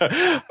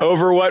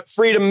 over what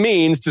freedom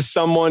means to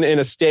someone in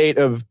a state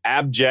of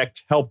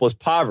abject, helpless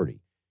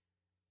poverty.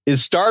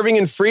 Is starving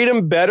in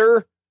freedom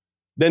better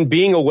than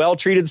being a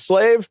well-treated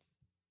slave?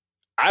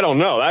 I don't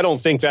know. I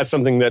don't think that's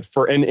something that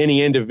for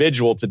any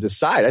individual to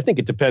decide. I think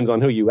it depends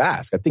on who you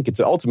ask. I think it's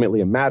ultimately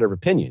a matter of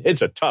opinion.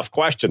 It's a tough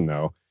question,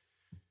 though.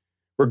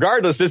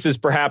 Regardless, this is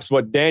perhaps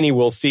what Dany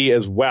will see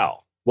as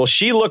well. Will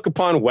she look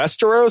upon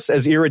Westeros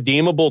as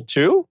irredeemable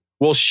too?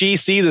 Will she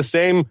see the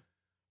same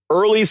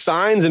early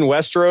signs in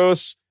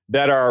Westeros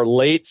that are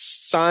late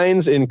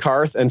signs in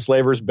Qarth and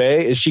Slaver's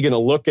Bay? Is she going to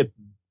look at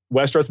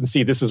Westeros and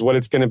see this is what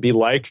it's going to be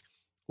like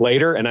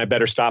later, and I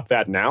better stop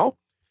that now?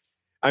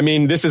 I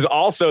mean, this is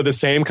also the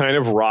same kind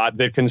of rot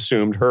that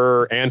consumed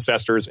her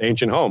ancestors'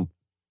 ancient home,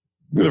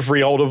 the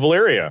freehold of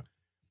Valyria.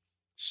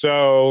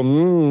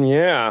 So,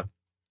 yeah.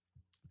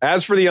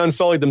 As for the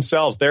Unsullied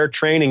themselves, their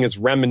training is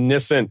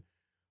reminiscent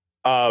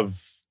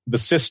of the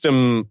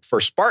system for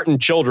Spartan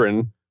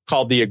children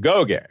called the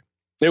Agoge.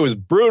 It was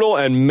brutal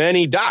and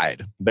many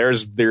died.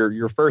 There's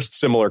your first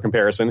similar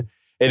comparison.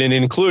 And it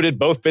included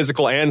both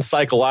physical and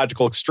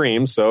psychological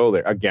extremes. So,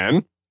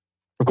 again,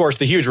 of course,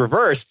 the huge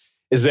reverse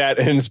is that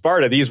in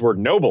Sparta, these were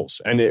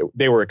nobles, and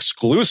they were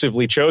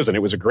exclusively chosen.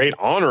 It was a great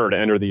honor to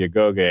enter the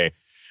Agoge.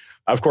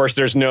 Of course,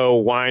 there's no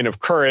wine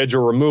of courage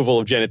or removal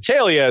of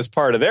genitalia as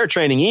part of their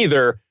training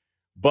either,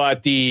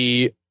 but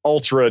the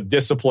ultra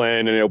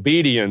discipline and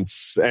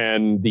obedience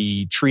and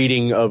the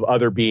treating of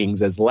other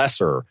beings as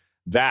lesser,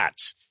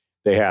 that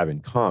they have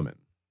in common.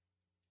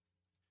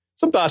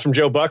 Some thoughts from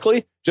Joe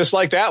Buckley. Just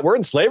like that, we're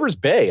in Slaver's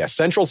Bay, a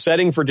central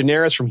setting for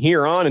Daenerys from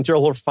here on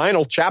until her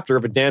final chapter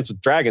of A Dance with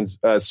Dragons.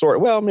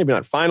 Well, maybe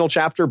not final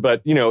chapter,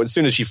 but, as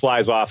soon as she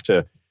flies off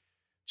to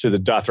the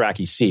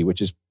Dothraki Sea,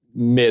 which is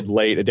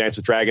mid-late A Dance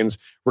with Dragons.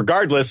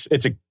 Regardless,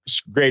 it's a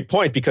great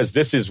point because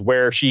this is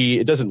where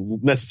it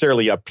doesn't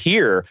necessarily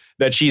appear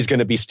that she's going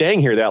to be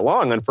staying here that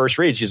long on first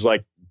read. She's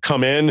like,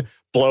 come in,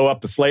 blow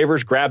up the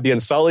slavers, grab the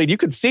Unsullied. You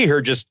could see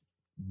her just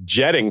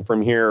jetting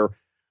from here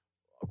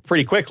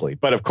pretty quickly.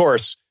 But of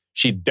course,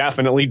 she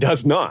definitely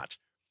does not.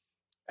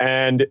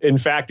 And in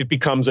fact, it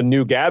becomes a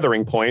new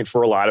gathering point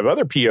for a lot of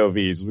other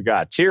POVs. We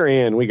got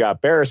Tyrion, we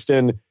got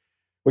Barristan,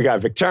 we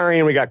got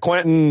Victarion, we got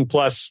Quentin,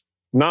 plus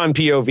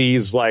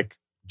non-POVs like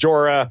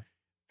Jorah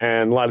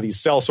and a lot of these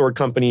sellsword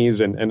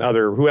companies and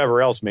other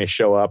whoever else may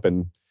show up.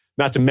 And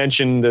not to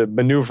mention the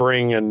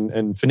maneuvering and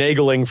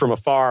finagling from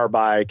afar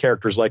by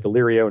characters like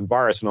Illyrio and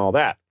Varys and all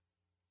that.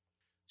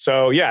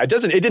 So yeah, it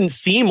didn't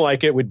seem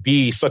like it would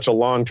be such a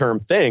long-term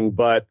thing,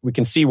 but we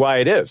can see why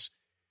it is.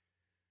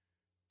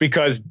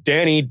 Because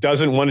Dany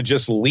doesn't want to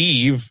just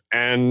leave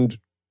and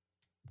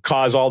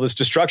cause all this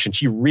destruction.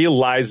 She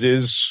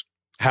realizes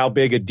how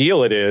big a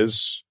deal it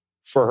is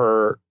for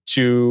her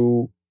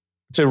to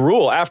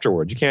rule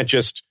afterwards. You can't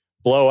just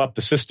blow up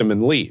the system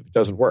and leave. It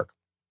doesn't work.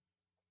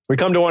 We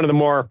come to one of the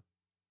more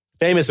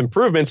famous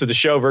improvements of the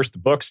show versus the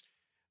books,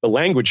 the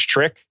language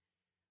trick.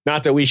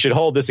 Not that we should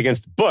hold this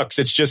against the books.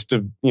 It's just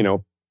a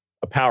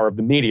power of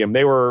the medium.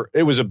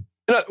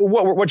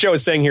 What Joe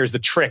is saying here is the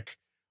trick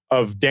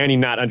of Dany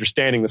not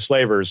understanding the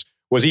slavers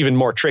was even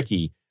more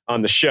tricky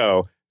on the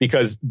show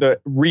because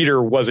the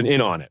reader wasn't in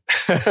on it.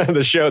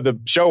 The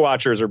show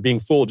watchers are being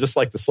fooled just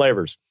like the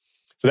slavers.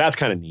 So that's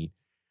kind of neat.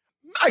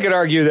 I could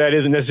argue that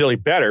isn't necessarily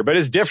better, but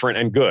it's different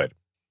and good.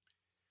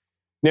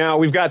 Now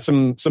we've got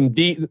some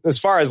as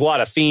far as a lot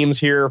of themes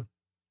here.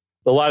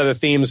 A lot of the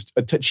themes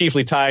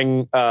chiefly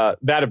tying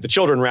that of the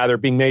children, rather,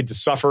 being made to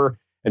suffer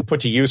and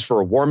put to use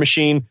for a war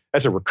machine.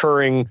 That's a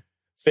recurring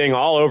thing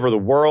all over the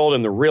world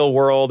and the real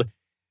world.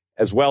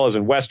 as well as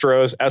in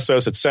Westeros,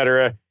 Essos,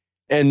 etc.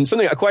 And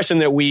a question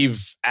that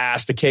we've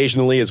asked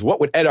occasionally is, what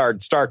would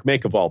Eddard Stark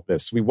make of all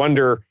this? We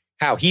wonder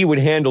how he would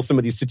handle some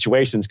of these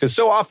situations, because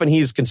so often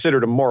he's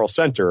considered a moral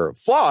center,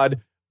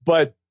 flawed,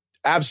 but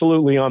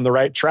absolutely on the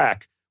right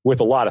track with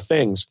a lot of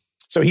things.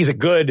 So he's a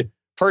good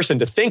person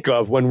to think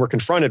of when we're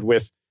confronted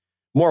with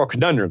moral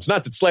conundrums.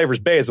 Not that Slaver's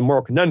Bay is a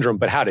moral conundrum,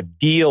 but how to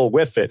deal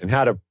with it and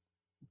how to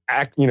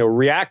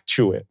react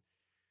to it.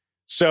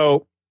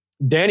 So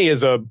Dany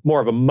is more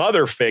of a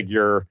mother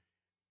figure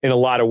in a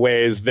lot of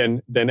ways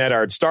than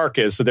Eddard Stark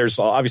is. So there's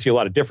obviously a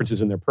lot of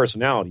differences in their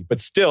personality,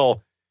 but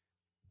still,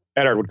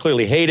 Eddard would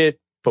clearly hate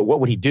it. But what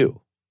would he do?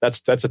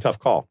 That's a tough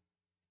call.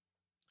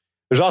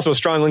 There's also a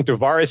strong link to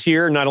Varys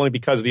here, not only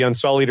because the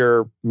Unsullied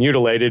are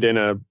mutilated in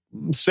a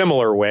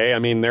similar way. I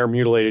mean, they're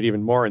mutilated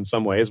even more in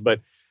some ways, but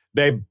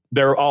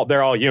they're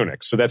all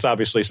eunuchs, so that's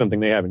obviously something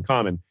they have in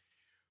common.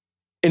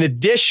 In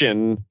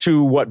addition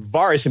to what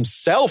Varys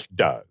himself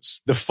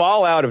does, the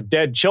fallout of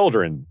dead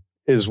children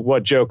is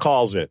what Joe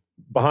calls it,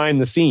 behind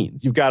the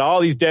scenes. You've got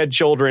all these dead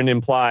children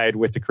implied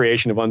with the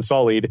creation of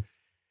Unsullied,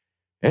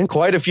 and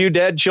quite a few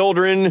dead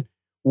children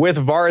with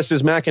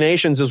Varys's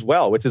machinations as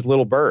well, with his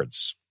little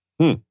birds.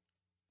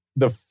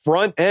 The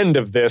front end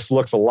of this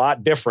looks a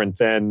lot different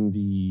than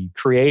the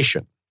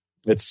creation.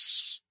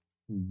 It's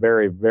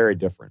very, very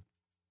different.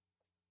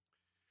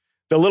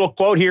 The little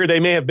quote here, "They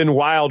may have been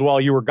wild while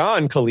you were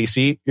gone,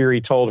 Khaleesi,"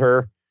 Irri told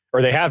her,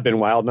 or they have been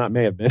wild, not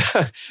may have been.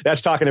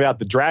 That's talking about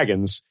the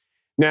dragons.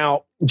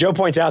 Now, Joe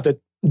points out that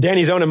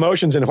Dany's own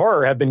emotions and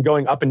horror have been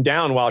going up and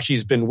down while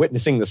she's been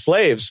witnessing the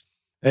slaves.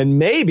 And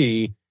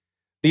maybe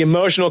the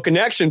emotional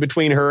connection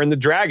between her and the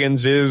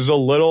dragons is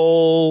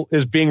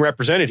being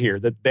represented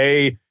here.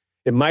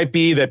 It might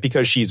be that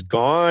because she's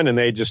gone and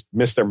they just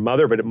miss their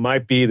mother, but it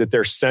might be that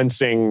they're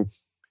sensing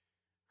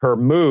her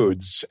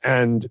moods.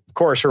 And of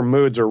course, her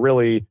moods are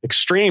really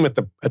extreme at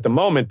the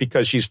moment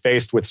because she's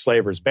faced with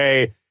Slaver's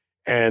Bay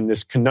and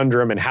this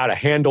conundrum and how to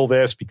handle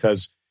this,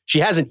 because she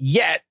hasn't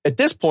yet, at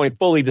this point,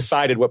 fully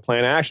decided what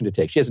plan of action to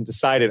take. She hasn't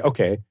decided,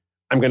 okay,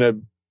 I'm going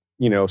to,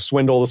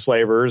 swindle the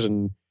slavers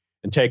and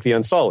take the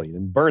Unsullied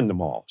and burn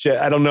them all.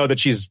 I don't know that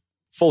she's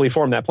fully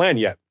formed that plan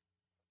yet.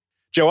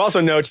 Joe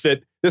also notes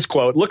that this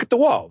quote, "Look at the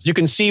walls. You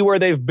can see where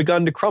they've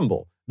begun to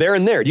crumble. There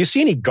and there. Do you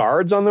see any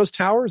guards on those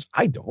towers?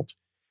 I don't."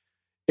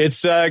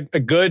 It's a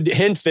good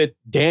hint that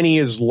Dany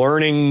is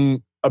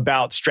learning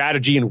about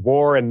strategy and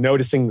war and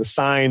noticing the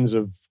signs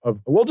of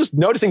just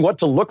noticing what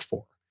to look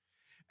for.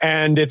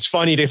 And it's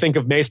funny to think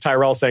of Mace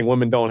Tyrell saying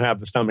women don't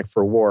have the stomach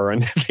for war.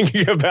 And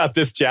thinking about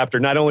this chapter,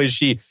 not only is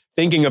she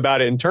thinking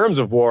about it in terms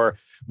of war,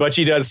 but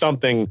she does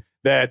something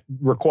that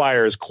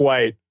requires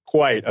quite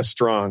a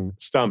strong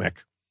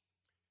stomach.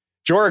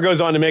 Jorah goes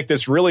on to make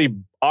this really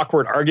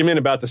awkward argument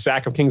about the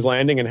sack of King's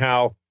Landing and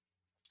how,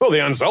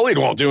 the Unsullied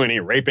won't do any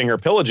raping or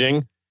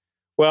pillaging.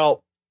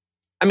 Well,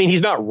 I mean,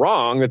 he's not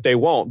wrong that they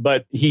won't,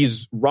 but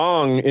he's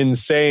wrong in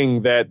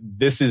saying that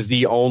this is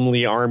the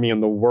only army in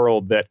the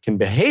world that can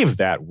behave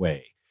that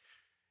way.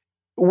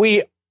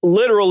 We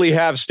literally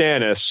have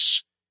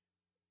Stannis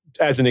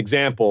as an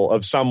example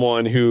of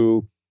someone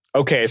who,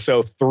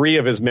 so 3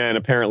 of his men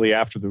apparently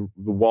after the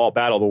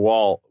Battle of the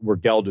Wall were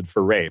gelded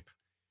for rape.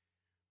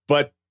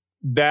 But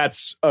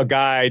that's a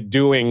guy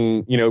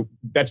doing,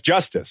 that's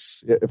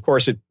justice. Of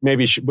course, it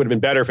maybe would have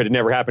been better if it had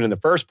never happened in the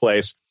first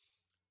place.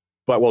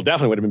 But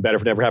definitely would have been better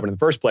if it never happened in the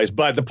first place.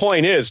 But the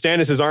point is,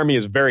 Stannis' army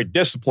is very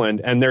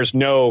disciplined, and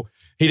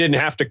he didn't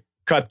have to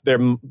cut their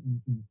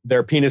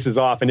penises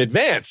off in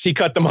advance. He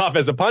cut them off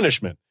as a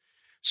punishment.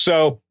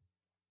 So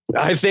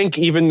I think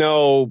even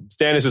though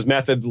Stannis'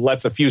 method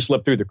lets a few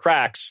slip through the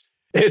cracks,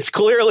 it's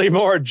clearly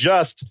more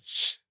just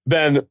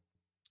than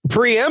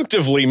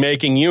preemptively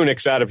making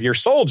eunuchs out of your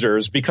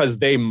soldiers, because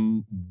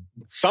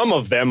some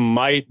of them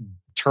might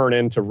turn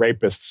into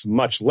rapists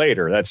much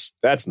later.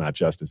 That's not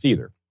justice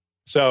either.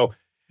 So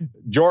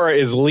Jorah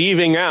is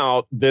leaving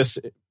out this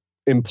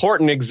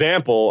important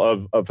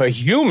example of a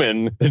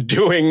human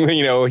doing,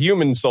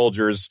 human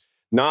soldiers,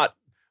 not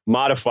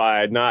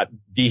modified, not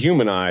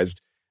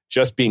dehumanized,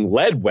 just being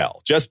led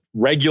well, just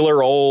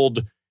regular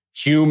old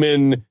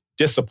human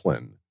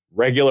discipline,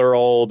 regular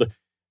old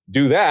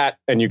do that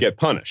and you get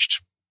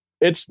punished.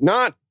 It's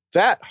not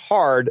that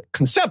hard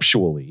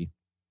conceptually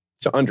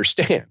to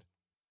understand.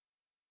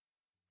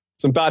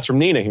 Some thoughts from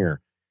Nina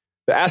here.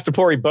 The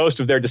Astapori boast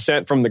of their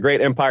descent from the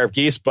great empire of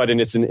geese, but in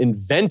its an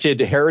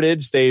invented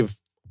heritage, they've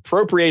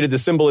appropriated the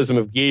symbolism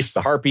of geese,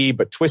 the harpy,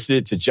 but twisted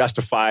it to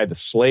justify the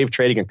slave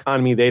trading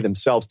economy they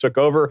themselves took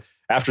over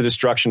after the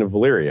destruction of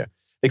Valyria.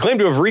 They claim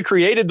to have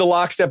recreated the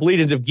lockstep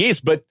legions of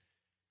geese, but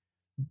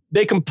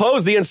they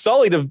composed the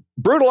Unsullied of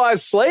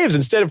brutalized slaves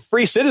instead of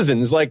free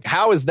citizens. Like,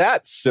 how is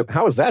that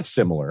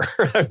similar?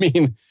 I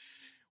mean,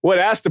 what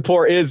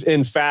Astapor is,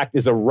 in fact,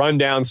 is a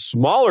rundown,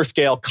 smaller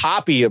scale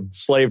copy of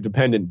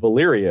slave-dependent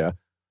Valyria,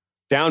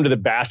 down to the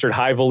bastard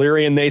High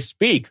Valyrian they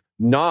speak,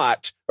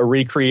 not a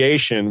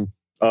recreation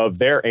of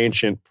their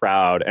ancient,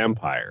 proud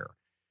empire.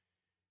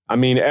 I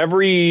mean,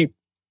 every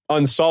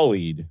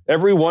Unsullied.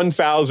 Every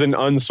 1,000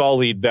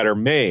 Unsullied that are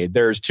made,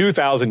 there's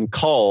 2,000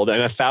 culled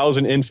and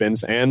 1,000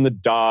 infants and the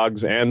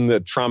dogs and the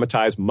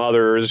traumatized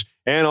mothers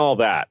and all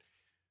that.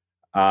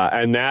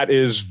 And that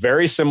is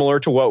very similar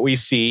to what we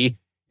see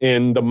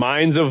in the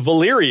mines of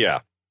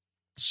Valyria.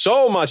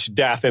 So much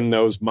death in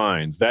those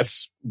mines.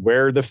 That's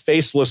where the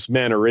faceless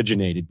men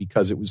originated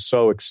because it was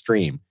so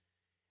extreme.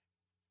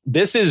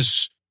 This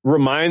is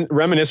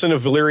reminiscent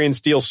of Valyrian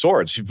steel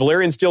swords.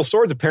 Valyrian steel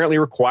swords apparently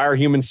require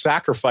human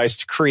sacrifice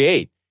to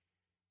create.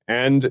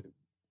 And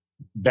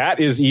that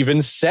is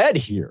even said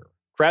here.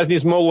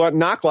 Krasny's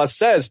Nakla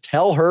says,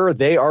 tell her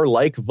they are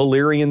like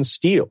Valyrian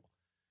steel.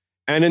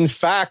 And in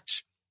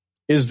fact,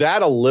 is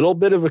that a little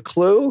bit of a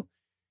clue?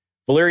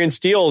 Valyrian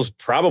steel is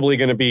probably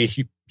going to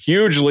be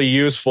hugely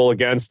useful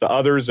against the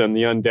others and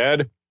the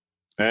undead.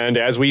 And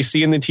as we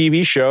see in the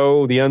TV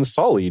show, the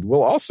Unsullied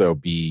will also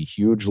be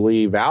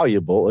hugely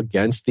valuable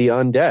against the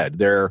undead.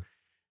 Their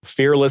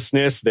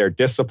fearlessness, their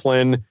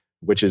discipline,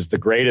 which is the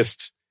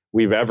greatest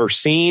we've ever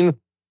seen,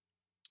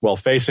 while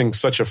facing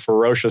such a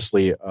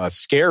ferociously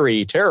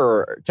scary,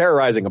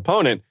 terrorizing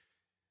opponent,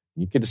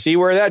 you could see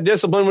where that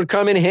discipline would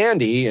come in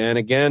handy. And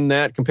again,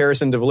 that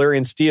comparison to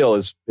Valyrian steel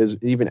is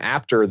even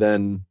apter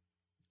than...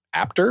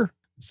 Apter?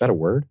 Is that a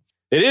word?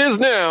 It is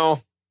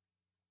now.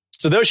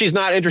 So though she's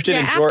not interested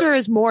in... Apter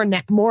is more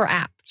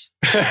apt.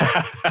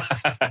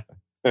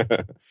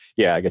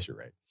 Yeah, I guess you're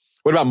right.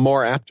 What about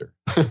more apter?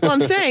 Well,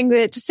 I'm saying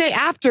that to say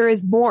apter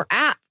is more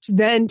apt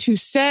than to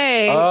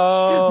say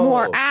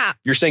more apt.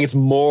 You're saying it's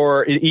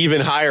more, even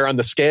higher on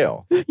the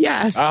scale.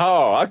 Yes.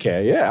 Oh,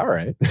 okay. Yeah, all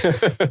right.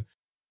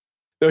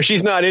 Though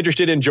she's not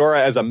interested in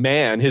Jorah as a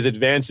man, his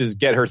advances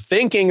get her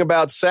thinking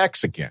about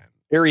sex again.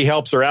 Irri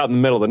helps her out in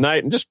the middle of the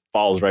night and just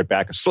falls right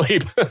back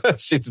asleep.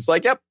 She's just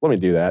like, yep, let me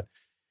do that.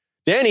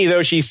 Dany,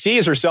 though she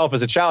sees herself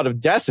as a child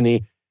of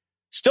destiny,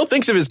 still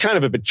thinks of it as kind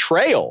of a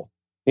betrayal,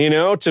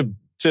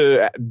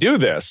 to do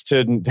this,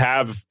 to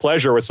have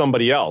pleasure with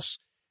somebody else,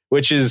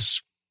 which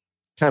is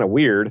kind of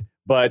weird,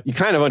 but you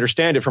kind of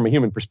understand it from a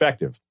human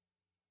perspective.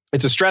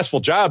 It's a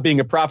stressful job being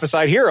a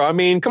prophesied hero. I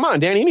mean, come on,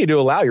 Dany, you need to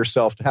allow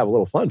yourself to have a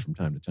little fun from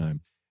time to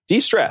time.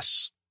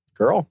 De-stress,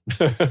 girl.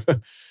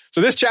 So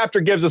this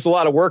chapter gives us a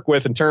lot of work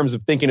with in terms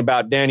of thinking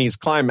about Dany's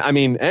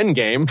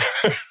endgame.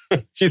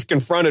 She's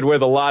confronted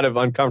with a lot of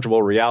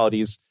uncomfortable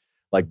realities,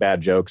 like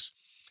bad jokes.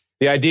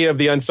 The idea of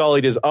the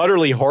Unsullied is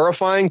utterly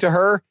horrifying to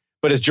her,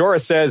 but as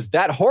Jorah says,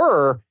 that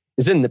horror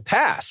is in the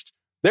past.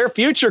 Their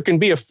future can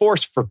be a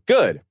force for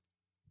good.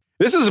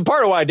 This is a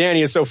part of why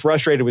Dany is so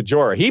frustrated with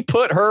Jorah. He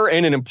put her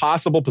in an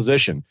impossible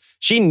position.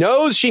 She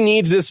knows she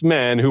needs this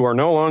men who are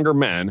no longer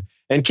men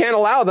and can't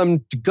allow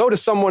them to go to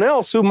someone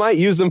else who might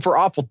use them for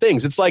awful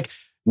things. It's like,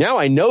 now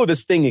I know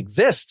this thing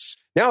exists.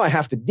 Now I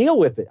have to deal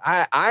with it.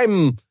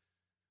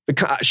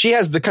 She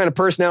has the kind of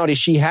personality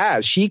she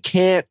has. She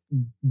can't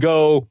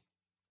go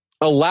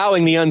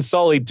allowing the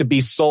Unsullied to be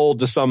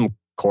sold to some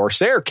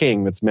Corsair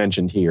king that's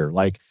mentioned here.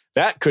 Like,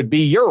 that could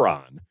be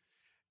Euron.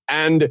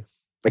 And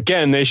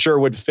again, they sure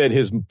would fit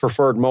his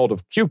preferred mold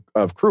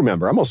of crew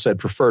member. I almost said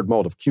preferred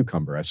mold of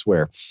cucumber, I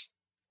swear.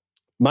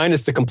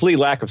 Minus the complete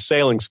lack of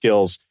sailing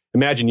skills.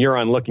 Imagine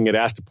Euron looking at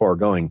Astapor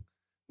going,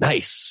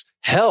 nice,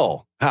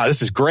 hell,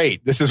 this is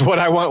great. This is what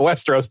I want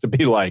Westeros to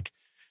be like.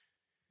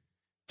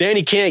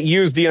 Dany can't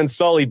use the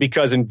Unsullied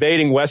because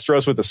invading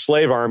Westeros with a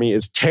slave army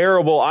is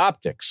terrible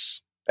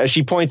optics. As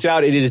she points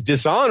out, it is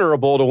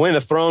dishonorable to win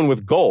a throne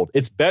with gold.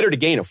 It's better to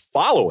gain a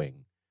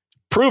following,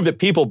 prove that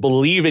people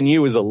believe in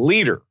you as a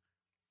leader.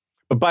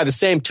 But by the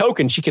same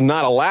token, she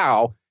cannot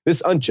allow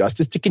this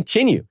injustice to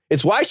continue.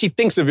 It's why she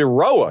thinks of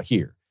Iroha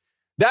here.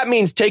 That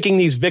means taking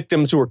these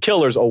victims who are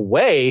killers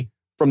away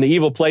from the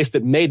evil place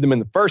that made them in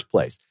the first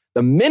place.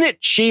 The minute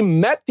she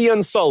met the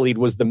Unsullied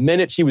was the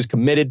minute she was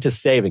committed to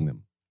saving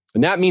them.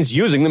 And that means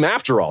using them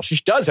after all. She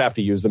does have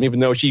to use them, even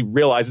though she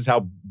realizes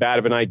how bad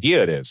of an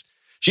idea it is.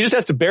 She just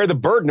has to bear the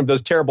burden of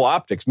those terrible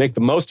optics, make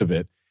the most of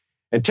it.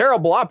 And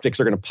terrible optics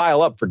are going to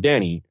pile up for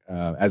Dany,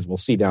 as we'll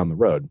see down the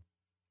road.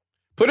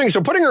 Putting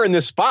her in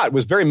this spot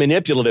was very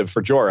manipulative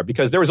for Jorah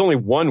because there was only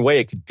one way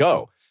it could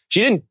go.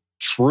 She didn't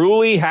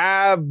truly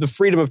have the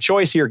freedom of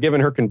choice here,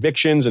 given her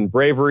convictions and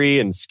bravery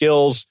and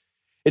skills.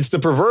 It's the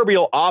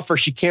proverbial offer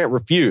she can't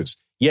refuse.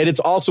 Yet it's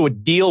also a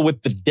deal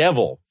with the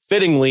devil,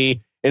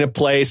 fittingly in a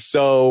place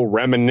so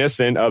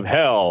reminiscent of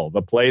hell,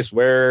 the place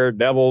where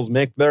devils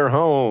make their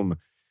home.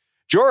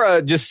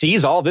 Jorah just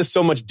sees all this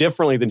so much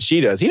differently than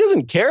she does. He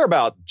doesn't care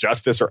about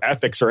justice or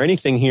ethics or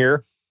anything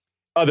here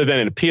other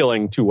than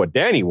appealing to what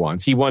Dany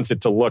wants. He wants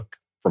it to look,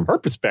 from her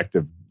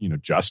perspective,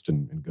 just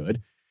and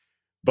good.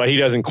 But he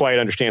doesn't quite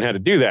understand how to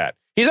do that.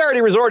 He's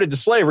already resorted to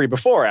slavery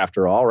before,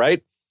 after all,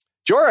 right?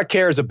 Jorah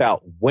cares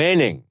about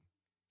winning.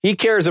 He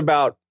cares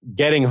about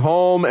getting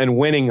home and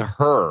winning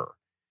her.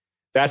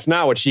 That's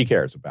not what she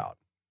cares about.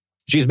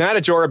 She's mad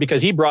at Jorah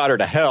because he brought her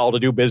to hell to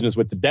do business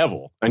with the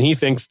devil, and he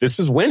thinks this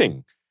is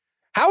winning.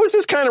 How is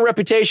this kind of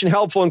reputation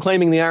helpful in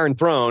claiming the Iron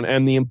Throne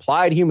and the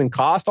implied human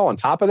cost all on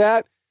top of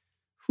that?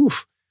 Whew.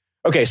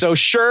 Okay, so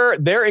sure,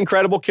 they're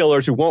incredible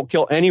killers who won't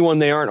kill anyone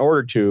they aren't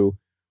ordered to,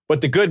 but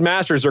the good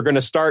masters are going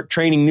to start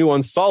training new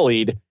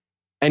Unsullied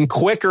and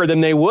quicker than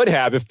they would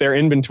have if their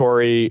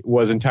inventory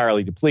was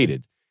entirely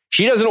depleted.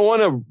 She doesn't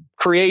want to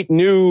create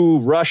new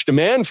rush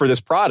demand for this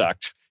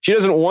product. She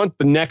doesn't want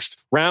the next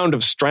round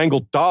of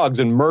strangled dogs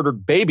and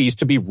murdered babies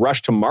to be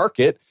rushed to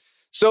market.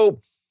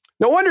 So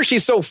no wonder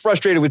she's so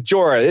frustrated with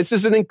Jorah. This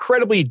is an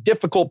incredibly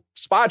difficult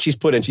spot she's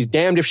put in. She's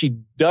damned if she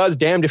does,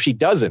 damned if she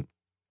doesn't.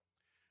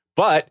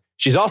 But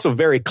she's also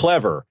very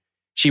clever.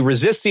 She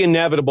resists the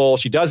inevitable.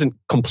 She doesn't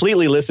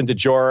completely listen to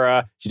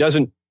Jorah.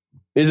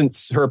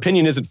 Her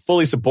opinion isn't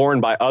fully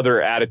suborned by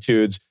other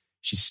attitudes.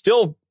 She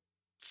still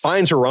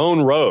finds her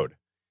own road.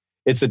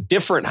 It's a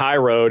different high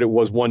road. It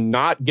was one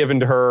not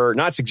given to her,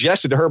 not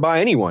suggested to her by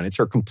anyone. It's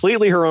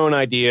completely her own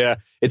idea.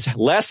 It's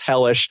less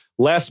hellish,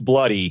 less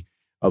bloody,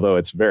 although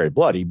it's very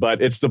bloody,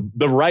 but it's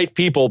the right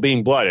people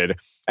being blooded,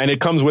 and it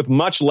comes with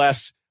much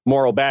less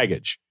moral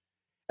baggage.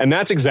 And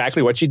that's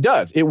exactly what she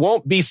does. It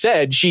won't be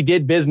said she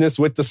did business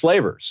with the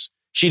slavers.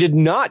 She did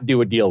not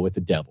do a deal with the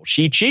devil.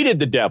 She cheated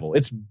the devil.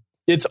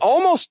 It's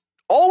almost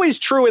always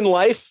true in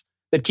life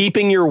that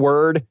keeping your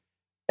word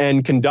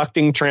and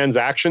conducting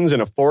transactions in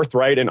a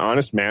forthright and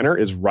honest manner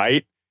is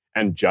right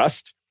and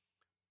just.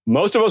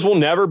 Most of us will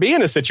never be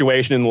in a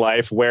situation in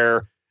life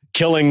where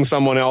killing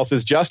someone else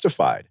is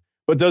justified.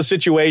 But those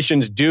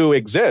situations do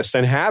exist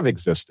and have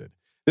existed.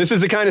 This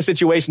is the kind of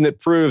situation that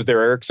proves there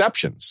are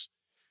exceptions.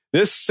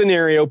 This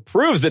scenario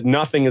proves that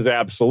nothing is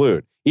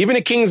absolute. Even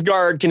a king's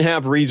guard can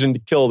have reason to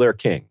kill their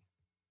king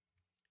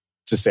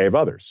to save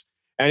others.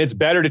 And it's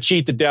better to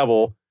cheat the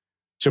devil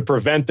to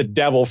prevent the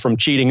devil from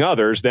cheating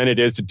others than it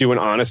is to do an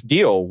honest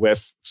deal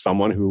with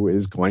someone who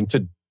is going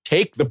to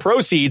take the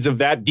proceeds of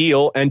that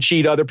deal and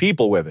cheat other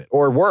people with it,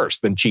 or worse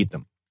than cheat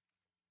them.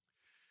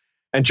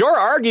 And Jorah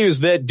argues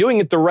that doing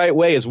it the right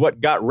way is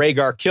what got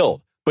Rhaegar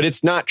killed. But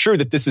it's not true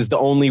that this is the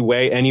only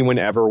way anyone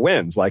ever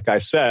wins. Like I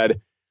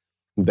said,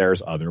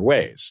 there's other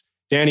ways.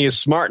 Dany is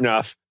smart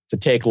enough to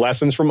take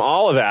lessons from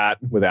all of that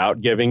without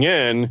giving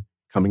in,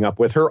 coming up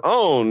with her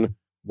own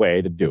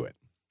way to do it.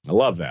 I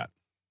love that.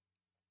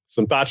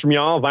 Some thoughts from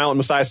y'all. Violent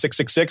Messiah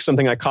 666,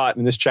 something I caught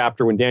in this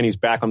chapter when Dany's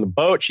back on the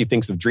boat. She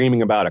thinks of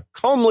dreaming about a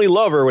comely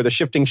lover with a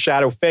shifting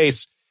shadow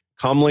face.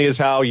 Comely is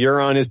how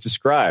Euron is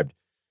described.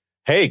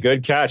 Hey,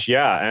 good catch.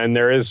 Yeah. And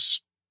there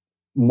is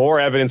more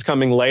evidence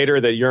coming later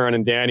that Euron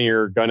and Dany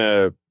are going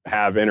to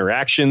have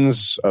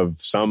interactions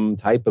of some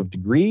type of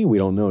degree. We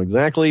don't know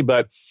exactly,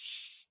 but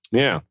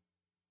yeah.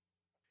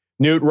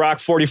 Newt Rock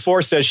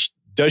 44 says,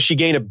 does she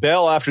gain a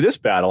bell after this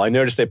battle? I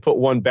noticed they put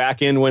one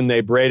back in when they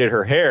braided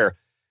her hair.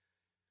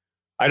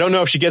 I don't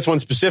know if she gets one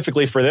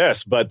specifically for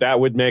this, but that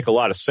would make a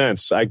lot of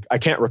sense. I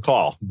can't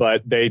recall,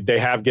 but they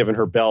have given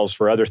her bells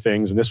for other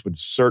things, and this would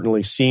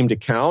certainly seem to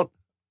count.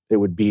 It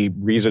would be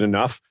reason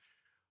enough,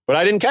 but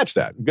I didn't catch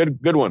that.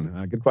 Good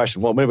one. Good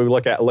question. Well, maybe we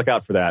look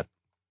out for that.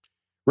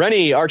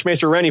 Rennie,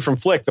 Archmaester Rennie from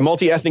Flick. The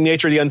multi-ethnic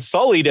nature of the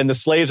Unsullied and the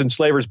slaves in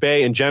Slaver's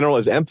Bay in general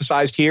is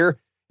emphasized here.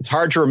 It's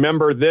hard to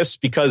remember this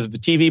because of the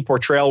TV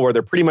portrayal where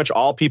they're pretty much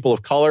all people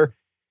of color.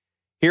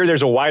 Here,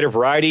 there's a wider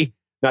variety,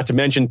 not to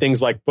mention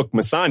things like Book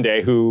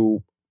Missandei,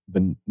 who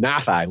the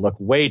Nathai look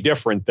way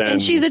different than...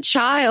 And she's a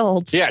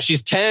child. Yeah,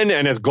 she's 10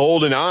 and has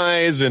golden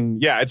eyes,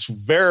 and yeah, it's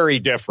very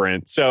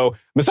different. So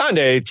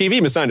Missandei, TV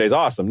Missandei is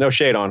awesome. No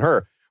shade on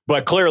her.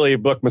 But clearly,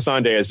 Book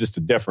Missandei is just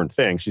a different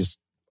thing. She's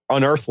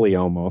unearthly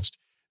almost.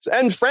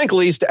 And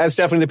frankly, as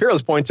Stephanie the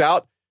Peerless points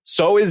out,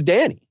 so is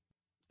Dany.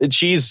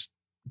 She's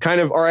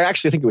kind of, or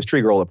actually I think it was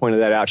Tree Girl that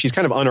pointed that out. She's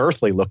kind of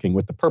unearthly looking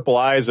with the purple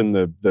eyes and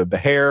the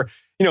hair.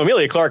 You know,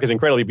 Emilia Clarke is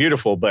incredibly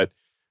beautiful, but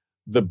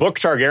the book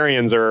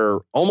Targaryens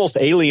are almost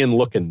alien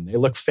looking. They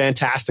look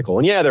fantastical.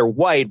 And yeah, they're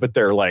white, but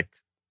they're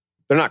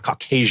not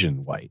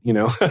Caucasian white, you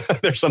know?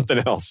 They're something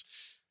else.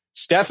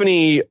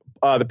 Stephanie,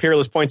 the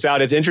Peerless, points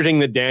out it's interesting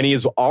that Dany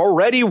is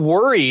already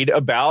worried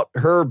about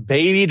her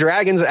baby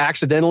dragons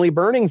accidentally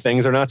burning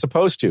things they're not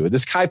supposed to.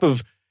 This type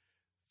of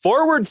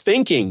forward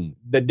thinking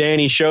that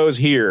Dany shows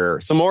here,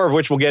 some more of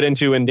which we'll get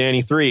into in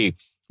Dany 3,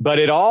 but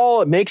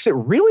it makes it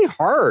really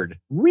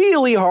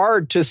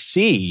hard to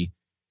see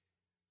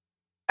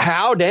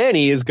how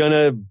Dany is going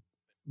to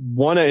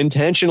want to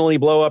intentionally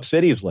blow up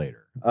cities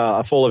later,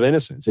 full of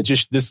innocents. It's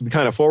just this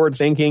kind of forward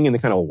thinking and the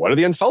kind of, what are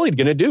the Unsullied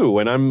going to do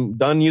when I'm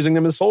done using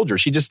them as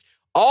soldiers?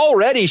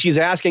 She's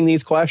asking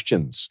these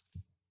questions.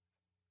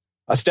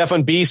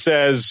 Stefan B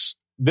says,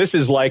 this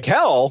is like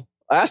hell,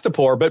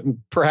 Astapor, but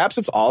perhaps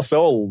it's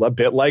also a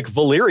bit like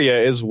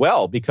Valyria as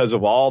well, because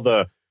of all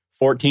the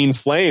 14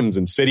 flames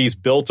and cities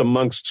built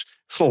amongst,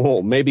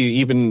 maybe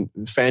even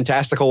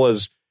fantastical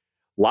as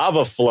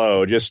lava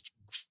flow, just,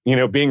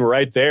 being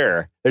right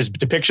there. There's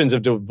depictions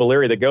of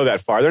Valyria that go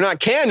that far. They're not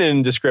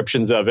canon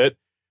descriptions of it.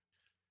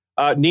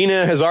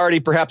 Nina has already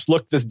perhaps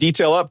looked this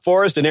detail up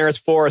for us.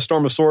 Daenerys 4, A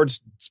Storm of Swords,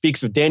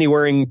 speaks of Dany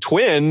wearing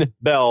twin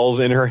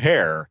bells in her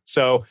hair.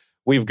 So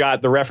we've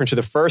got the reference to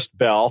the first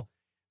bell.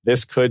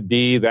 This could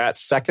be that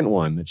second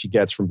one that she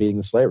gets from beating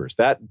the slavers.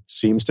 That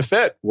seems to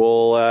fit.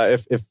 We'll,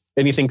 if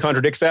anything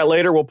contradicts that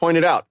later, we'll point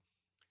it out.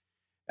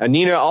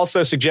 Nina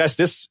also suggests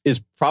this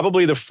is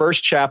probably the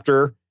first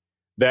chapter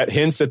that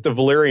hints at the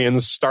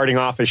Valyrians starting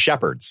off as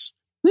shepherds.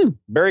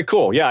 Very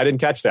cool. Yeah, I didn't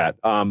catch that.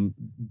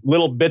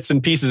 Little bits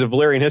and pieces of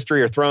Valyrian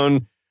history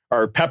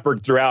are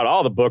peppered throughout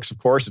all the books, of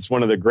course. It's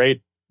one of the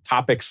great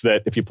topics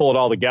that if you pull it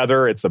all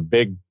together, it's a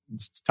big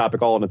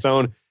topic all on its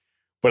own.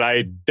 But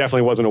I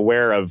definitely wasn't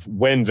aware of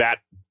when that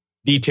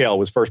detail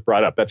was first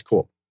brought up. That's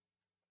cool.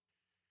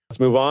 Let's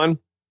move on.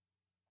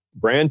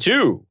 Bran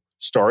 2,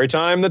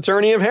 Storytime, the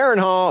Tourney of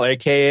Harrenhal,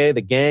 a.k.a.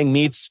 the gang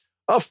meets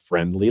a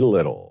friendly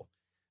little.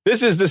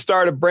 This is the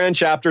start of Bran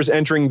chapters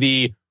entering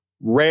the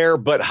rare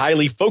but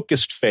highly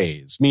focused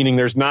phase, meaning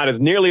there's not as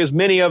nearly as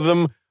many of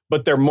them,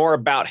 but they're more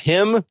about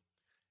him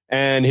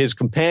and his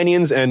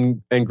companions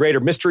and greater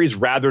mysteries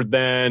rather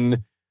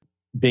than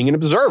being an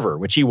observer,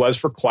 which he was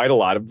for quite a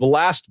lot of the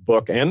last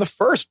book and the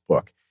first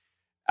book.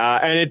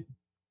 And it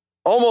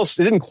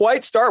didn't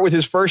quite start with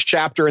his first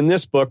chapter in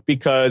this book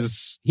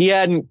because he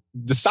hadn't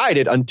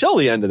decided until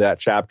the end of that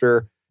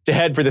chapter to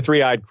head for the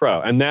Three-Eyed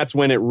Crow. And that's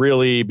when it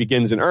really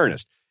begins in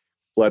earnest.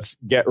 Let's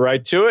get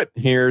right to it.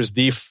 Here's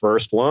the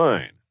first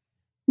line.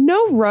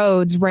 No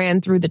roads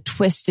ran through the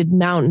twisted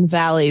mountain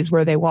valleys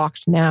where they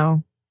walked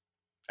now.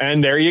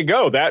 And there you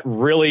go. That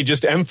really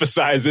just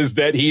emphasizes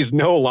that he's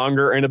no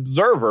longer an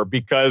observer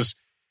because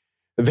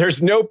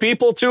there's no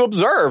people to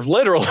observe,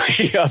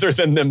 literally, other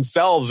than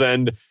themselves.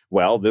 And,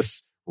 well,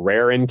 this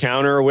rare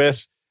encounter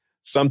with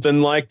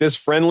something like this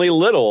friendly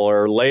little,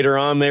 or later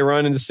on they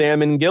run into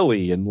Sam and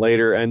Gilly, and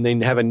they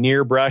have a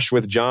near brush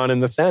with Jon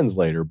and the Thenns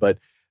later. But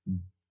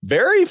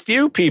very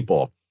few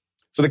people.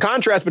 So the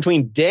contrast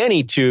between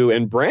Dany 2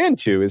 and Bran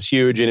 2 is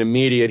huge and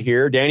immediate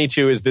here. Dany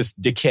 2 is this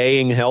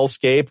decaying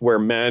hellscape where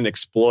men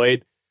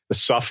exploit the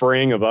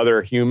suffering of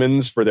other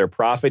humans for their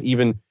profit,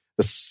 even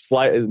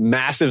the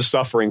massive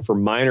suffering for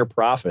minor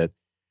profit.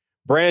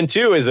 Bran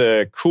 2 is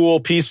a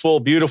cool, peaceful,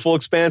 beautiful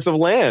expanse of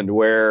land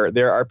where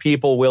there are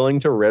people willing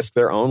to risk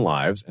their own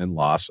lives and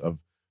loss of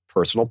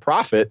personal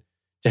profit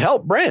to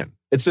help Bran.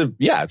 It's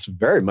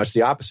very much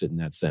the opposite in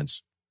that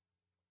sense.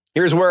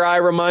 Here's where I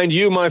remind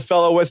you, my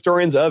fellow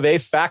Westorians, of a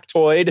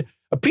factoid,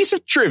 a piece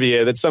of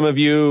trivia that some of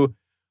you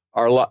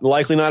are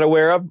likely not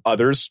aware of.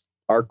 Others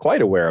are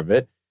quite aware of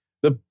it.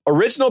 The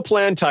original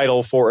planned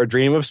title for A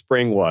Dream of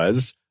Spring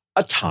was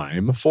A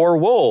Time for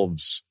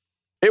Wolves.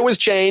 It was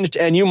changed,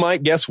 and you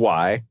might guess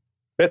why.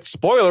 Bit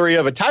spoilery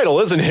of a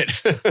title, isn't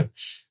it?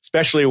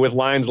 Especially with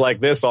lines like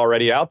this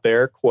already out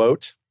there.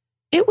 Quote,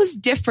 "It was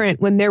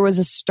different when there was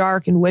a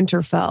Stark in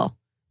Winterfell.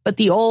 But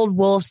the old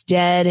wolf's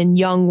dead and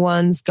young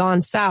one's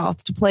gone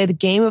south to play the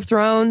Game of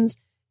Thrones,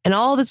 and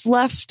all that's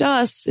left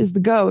us is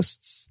the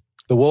ghosts."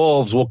 "The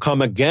wolves will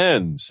come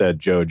again," said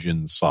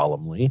Jojen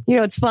solemnly. You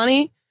know, it's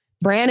funny.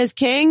 Bran is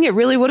king. It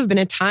really would have been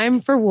a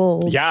time for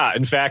wolves. Yeah,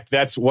 in fact,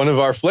 that's one of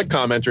our Flick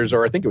commenters,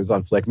 or I think it was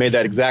on Flick, made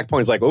that exact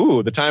point. It's like,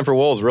 ooh, the time for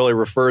wolves really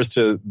refers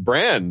to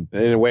Bran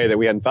in a way that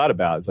we hadn't thought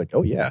about. It's like,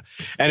 oh, yeah.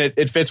 And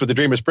it fits with the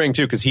Dream of Spring,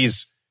 too, because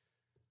he's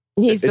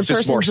the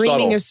person dreaming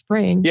subtle. of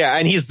spring. Yeah,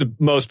 and he's the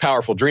most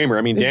powerful dreamer.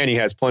 I mean, Dany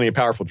has plenty of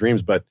powerful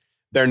dreams, but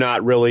they're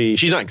not really,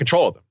 she's not in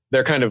control of them.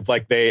 They're kind of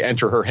like they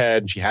enter her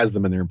head, she has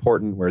them and they're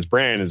important, whereas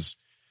Bran is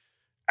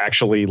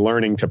actually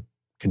learning to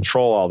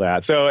control all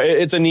that. So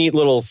it's a neat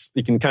little,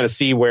 you can kind of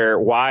see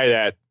why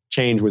that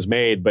change was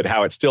made, but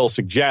how it still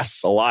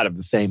suggests a lot of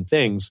the same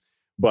things,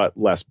 but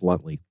less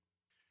bluntly.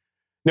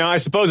 Now, I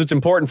suppose it's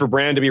important for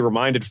Bran to be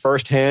reminded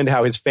firsthand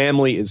how his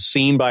family is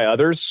seen by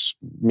others,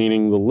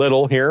 meaning the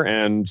little here,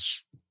 and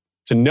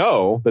to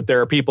know that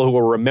there are people who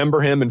will remember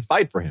him and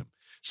fight for him.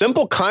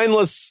 Simple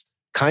kindness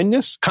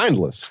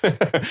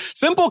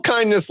Simple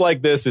kindness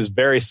like this is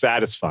very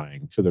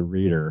satisfying to the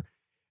reader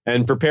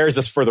and prepares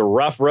us for the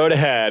rough road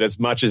ahead as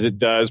much as it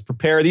does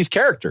prepare these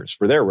characters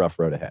for their rough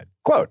road ahead.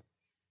 Quote,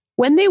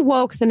 "When they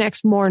woke the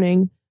next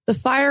morning, the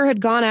fire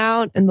had gone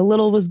out and the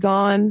little was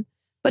gone.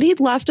 But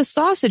he'd left a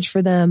sausage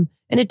for them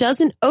and a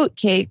dozen oat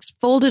cakes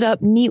folded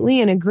up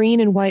neatly in a green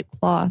and white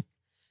cloth.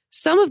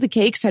 Some of the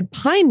cakes had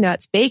pine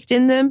nuts baked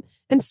in them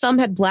and some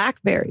had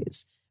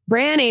blackberries.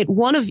 Bran ate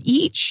one of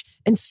each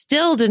and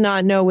still did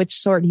not know which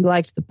sort he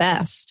liked the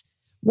best.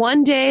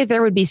 One day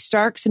there would be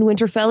Starks in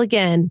Winterfell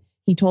again,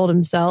 he told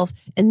himself,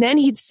 and then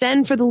he'd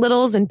send for the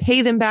littles and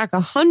pay them back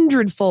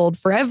 100-fold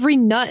for every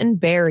nut and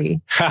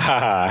berry."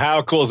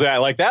 How cool is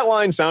that? Like, that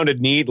line sounded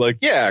neat. Like,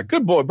 yeah,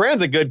 good boy.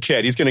 Bran's a good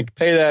kid. He's going to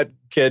pay that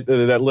kid,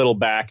 that little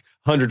back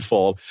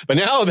 100-fold. But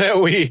now that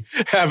we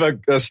have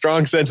a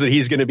strong sense that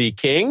he's going to be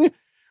king,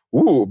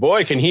 ooh,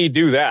 boy, can he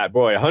do that.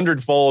 Boy,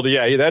 100-fold.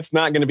 Yeah, that's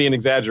not going to be an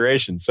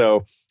exaggeration.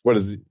 So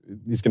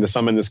he's going to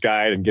summon this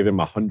guy and give him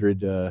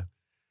 100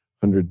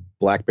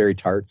 blackberry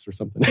tarts or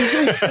something.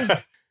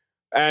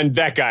 And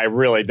that guy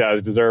really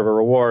does deserve a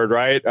reward,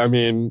 right? I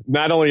mean,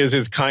 not only is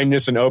his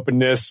kindness and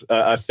openness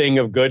a thing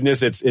of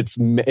goodness, it's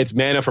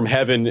manna from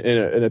heaven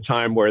in a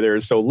time where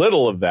there's so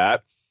little of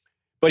that,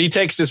 but he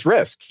takes this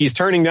risk. He's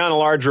turning down a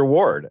large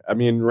reward. I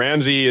mean,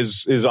 Ramsay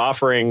is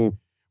offering,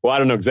 well, I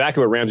don't know exactly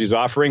what Ramsay's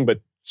offering,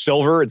 but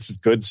silver, it's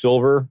good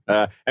silver.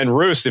 And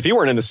Roose, if he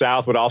weren't in the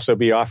South, would also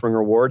be offering a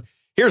reward.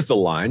 Here's the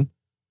line.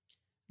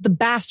 "The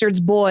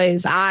bastard's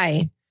boys,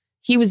 aye.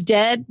 He was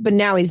dead, but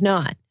now he's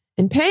not.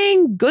 and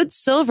paying good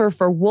silver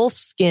for wolf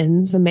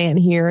skins, a man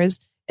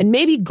hears, and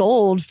maybe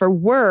gold for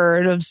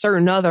word of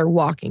certain other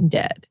walking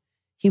dead.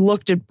 He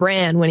looked at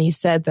Bran when he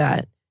said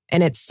that,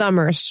 and its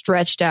summer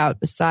stretched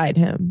out beside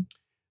him.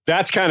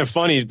 That's kind of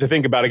funny to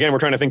think about. Again, we're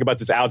trying to think about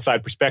this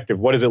outside perspective.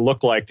 What does it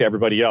look like to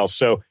everybody else?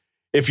 So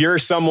if you're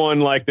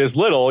someone like this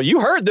Little, you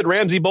heard that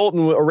Ramsay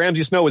Bolton or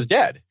Ramsay Snow was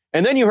dead.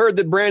 And then you heard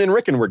that Bran and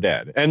Rickon were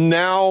dead. And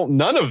now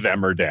none of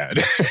them are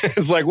dead.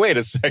 It's like, wait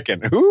a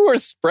second. Who are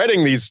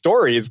spreading these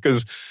stories?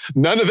 Because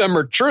none of them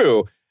are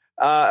true.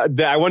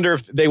 I wonder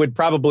if they would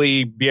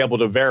probably be able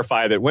to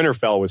verify that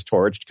Winterfell was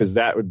torched, because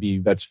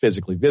that's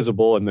physically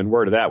visible, and then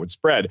word of that would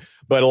spread.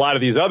 But a lot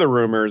of these other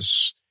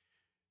rumors,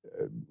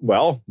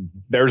 well,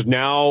 there's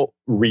now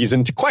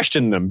reason to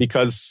question them,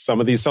 because so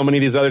many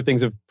of these other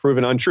things have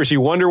proven untrue. So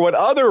you wonder what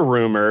other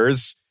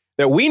rumors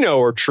that we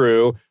know are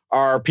true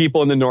are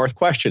people in the North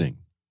questioning.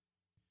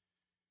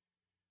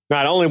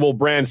 Not only will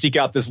Bran seek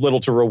out this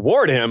Little to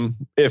reward him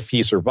if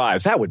he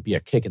survives. That would be a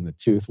kick in the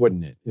tooth,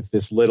 wouldn't it? If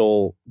this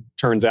Little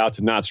turns out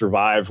to not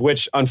survive,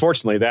 which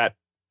unfortunately that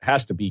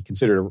has to be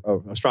considered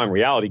a strong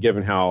reality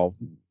given how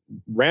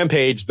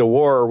rampaged the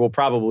war will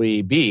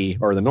probably be,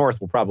 or the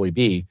North will probably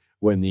be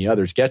when the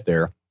others get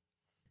there.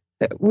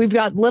 We've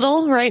got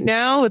Little right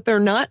now with their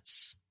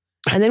nuts.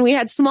 And then we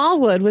had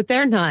Smallwood with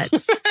their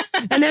nuts.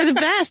 And they're the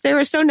best. They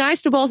were so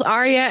nice to both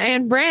Arya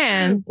and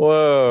Bran.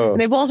 Whoa. And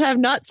they both have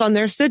nuts on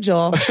their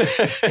sigil.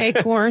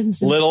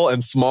 Acorns. Little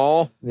and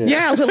small.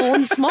 Yeah, little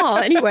and small.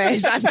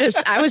 Anyways,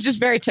 I was just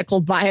very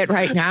tickled by it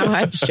right now.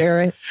 I had to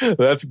share it.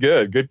 That's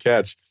good. Good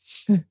catch.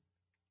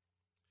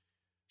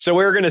 So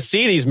we're going to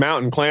see these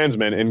mountain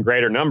clansmen in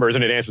greater numbers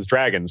in A Dance with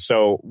Dragons.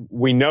 So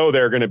we know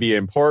they're going to be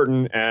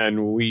important,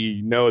 and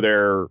we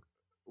know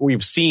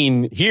we've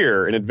seen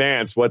here in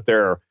advance what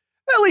they're,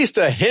 at least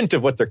a hint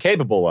of what they're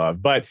capable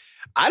of. But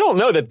I don't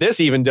know that this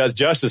even does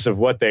justice of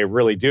what they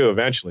really do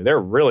eventually. They're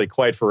really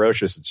quite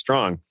ferocious and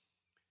strong.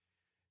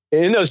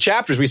 In those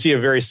chapters, we see a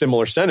very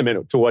similar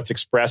sentiment to what's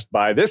expressed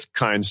by this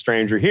kind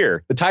stranger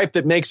here, the type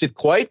that makes it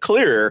quite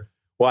clear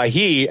why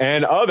he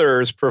and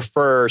others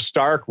prefer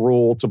Stark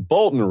rule to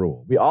Bolton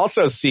rule. We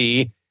also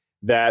see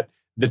that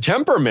the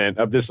temperament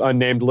of this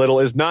unnamed Little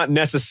is not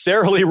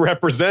necessarily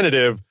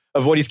representative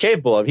of what he's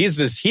capable of. He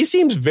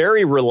seems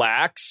very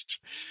relaxed,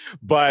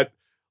 but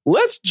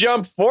let's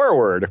jump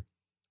forward.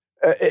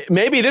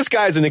 Maybe this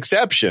guy's an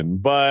exception,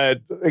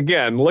 but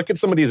again, look at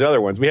some of these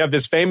other ones. We have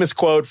this famous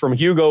quote from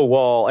Hugo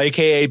Wall,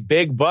 aka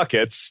Big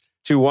Buckets,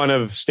 to one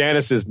of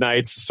Stannis'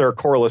 knights, Sir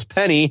Corlys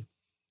Penny.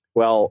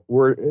 Well,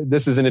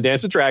 this is in A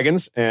Dance with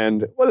Dragons,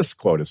 and this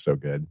quote is so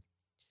good.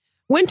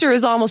 Winter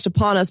is almost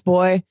upon us,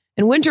 boy,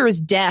 and winter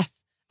is death.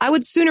 I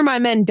would sooner my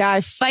men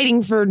die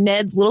fighting for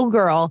Ned's little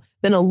girl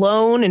than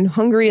alone and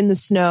hungry in the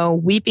snow,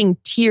 weeping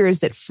tears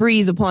that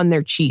freeze upon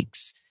their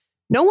cheeks.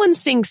 No one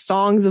sings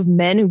songs of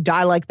men who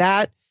die like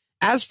that.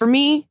 As for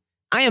me,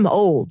 I am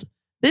old.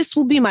 This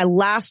will be my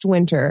last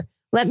winter.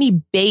 Let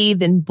me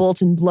bathe in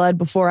Bolton blood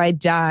before I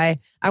die.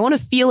 I want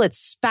to feel it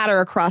spatter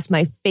across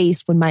my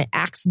face when my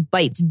axe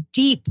bites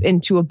deep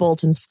into a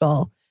Bolton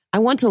skull. I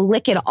want to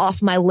lick it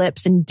off my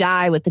lips and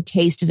die with the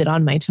taste of it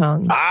on my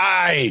tongue.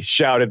 Aye,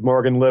 shouted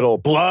Morgan Little.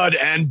 Blood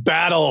and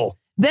battle.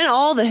 Then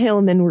all the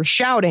hillmen were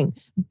shouting,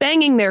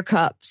 banging their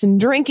cups and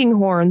drinking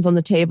horns on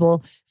the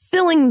table,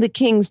 filling the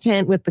king's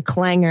tent with the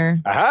clangor.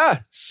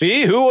 Aha!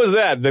 See, who was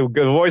that? The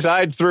voice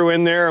I threw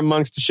in there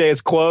amongst Shay's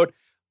quote.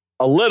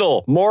 A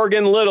Little,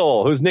 Morgan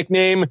Little, whose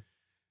nickname,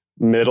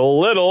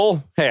 Middle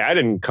Little. Hey, I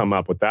didn't come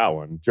up with that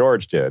one.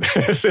 George did.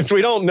 Since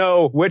we don't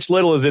know which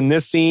Little is in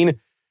this scene,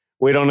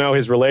 we don't know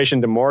his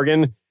relation to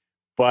Morgan,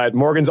 but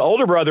Morgan's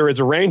older brother is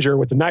a ranger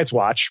with the Night's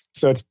Watch,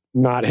 so it's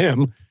not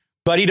him.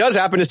 But he does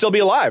happen to still be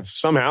alive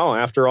somehow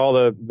after all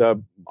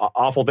the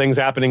awful things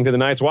happening to the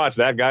Night's Watch.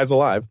 That guy's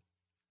alive.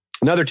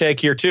 Another take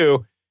here,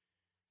 too.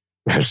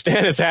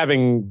 Stannis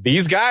having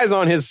these guys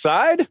on his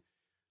side?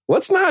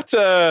 Let's not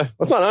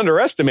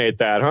underestimate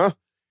that, huh?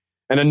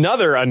 And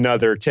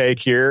another take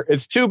here.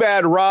 It's too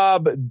bad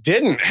Robb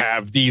didn't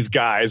have these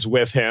guys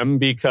with him,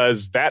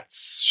 because that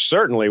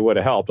certainly would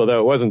have helped,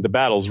 although it wasn't the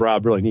battles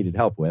Robb really needed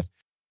help with.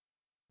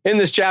 In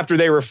this chapter,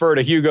 they refer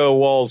to Hugo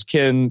Wall's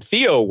kin,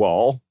 Theo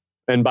Wall,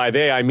 and by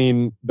they, I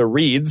mean the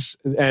Reeds,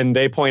 and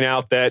they point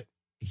out that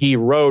he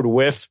rode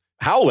with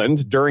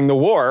Howland during the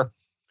war,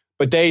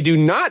 but they do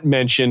not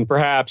mention,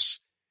 perhaps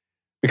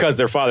because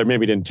their father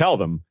maybe didn't tell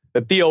them,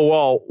 that Theo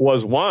Wall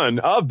was one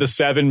of the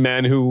 7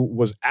 men who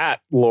was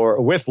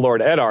with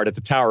Lord Eddard at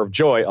the Tower of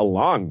Joy,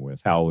 along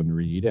with Howland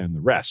Reed and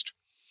the rest.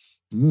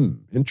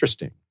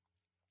 Interesting.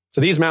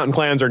 So these mountain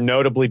clans are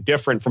notably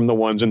different from the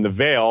ones in the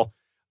Vale,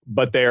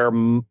 but they are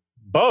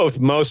both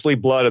mostly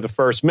blood of the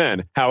first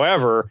men.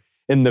 However,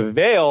 in the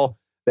Vale,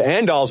 the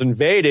Andals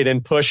invaded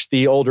and pushed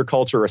the older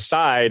culture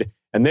aside,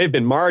 and they've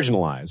been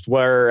marginalized.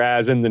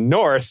 Whereas in the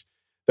North,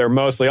 they're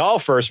mostly all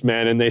first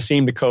men, and they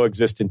seem to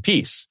coexist in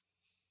peace.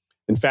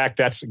 In fact,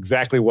 that's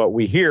exactly what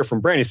we hear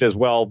from Bran. He says,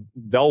 well,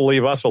 they'll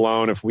leave us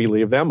alone if we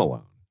leave them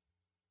alone.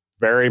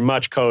 Very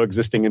much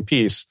coexisting in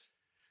peace.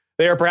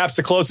 They are perhaps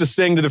the closest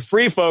thing to the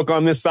free folk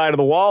on this side of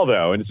the wall,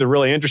 though. And it's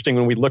really interesting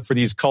when we look for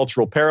these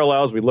cultural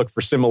parallels, we look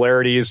for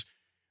similarities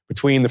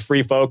between the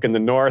free folk and the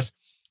North.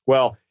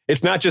 Well,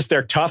 it's not just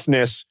their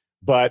toughness,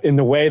 but in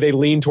the way they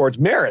lean towards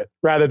merit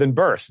rather than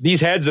birth. These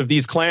heads of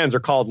these clans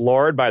are called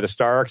Lord by the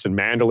Starks and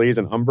Manderleys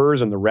and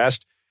Umbers and the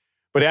rest.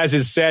 But as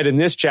is said in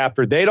this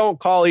chapter, they don't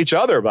call each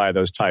other by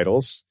those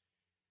titles.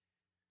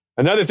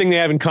 Another thing they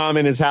have in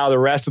common is how the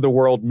rest of the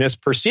world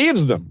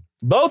misperceives them.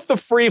 Both the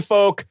free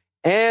folk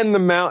and the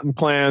mountain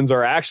clans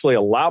are actually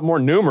a lot more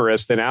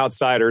numerous than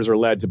outsiders are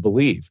led to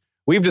believe.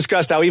 We've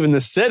discussed how even the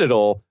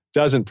Citadel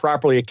doesn't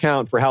properly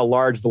account for how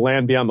large the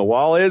land beyond the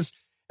wall is.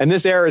 And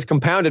this error is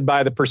compounded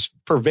by the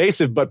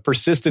pervasive but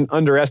persistent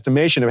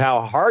underestimation of how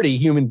hardy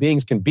human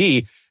beings can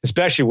be,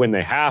 especially when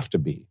they have to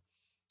be.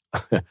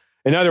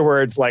 In other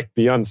words, like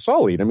the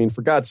Unsullied. I mean,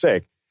 for God's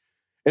sake.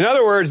 In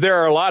other words, there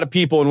are a lot of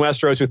people in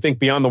Westeros who think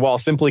Beyond the Wall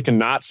simply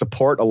cannot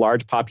support a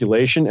large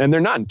population. And they're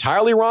not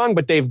entirely wrong,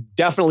 but they've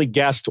definitely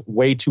guessed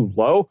way too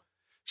low.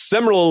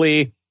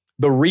 Similarly,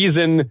 the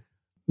reason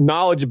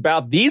knowledge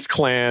about these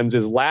clans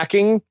is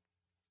lacking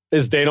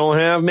is they don't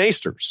have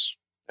maesters.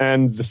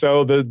 And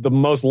so the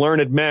most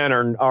learned men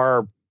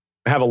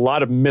have a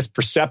lot of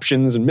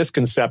misperceptions and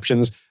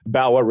misconceptions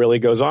about what really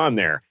goes on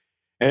there.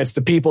 And it's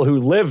the people who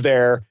live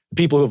there, the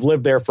people who've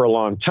lived there for a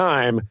long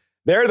time,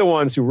 they're the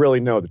ones who really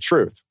know the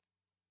truth.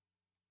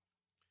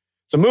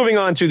 So moving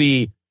on to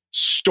the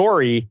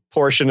story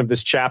portion of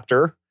this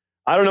chapter,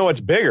 I don't know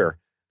what's bigger,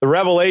 the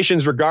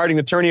revelations regarding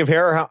the tourney of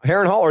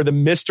Harrenhal or the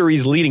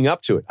mysteries leading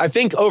up to it. I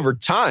think over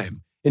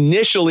time,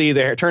 initially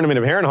the tournament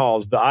of Harrenhal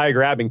is the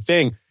eye-grabbing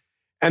thing,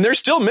 and there's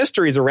still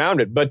mysteries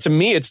around it. But to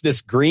me, it's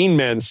this Green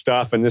Men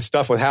stuff and this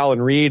stuff with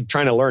Howland Reed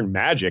trying to learn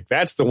magic.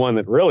 That's the one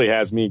that really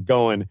has me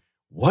going,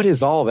 what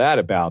is all that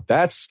about?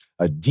 That's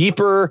a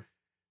deeper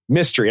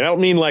mystery. And I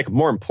don't mean like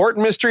more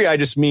important mystery. I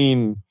just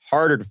mean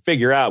harder to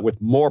figure out with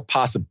more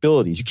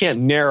possibilities. You can't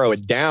narrow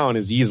it down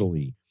as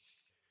easily.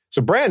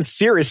 So Bran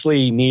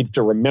seriously needs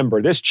to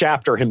remember this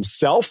chapter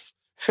himself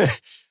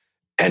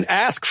and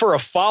ask for a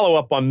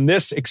follow-up on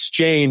this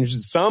exchange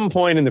at some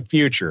point in the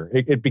future.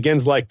 It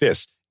begins like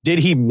this. Did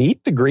he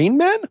meet the Green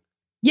Men?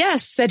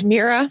 Yes, said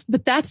Mira,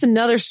 but that's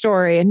another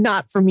story and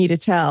not for me to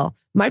tell.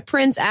 My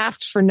prince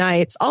asked for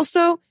knights.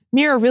 Also,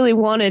 Mira really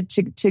wanted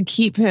to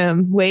keep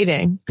him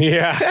waiting.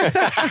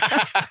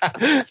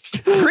 Yeah.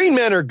 Green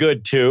Men are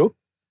good too.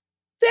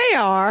 They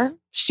are,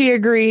 she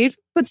agreed,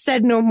 but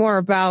said no more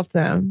about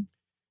them.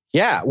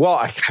 Yeah, well,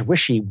 I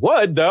wish he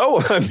would, though.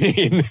 I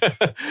mean,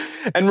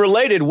 and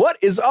related, what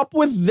is up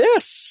with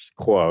this?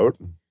 Quote.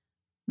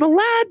 The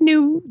lad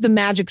knew the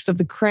magics of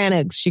the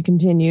Crannogs, she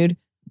continued,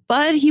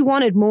 but he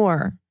wanted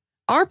more.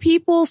 Our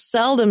people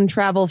seldom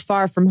travel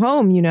far from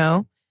home, you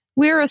know.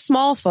 We're a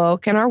small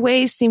folk, and our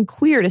ways seem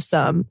queer to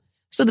some,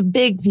 so the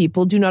big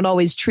people do not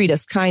always treat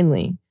us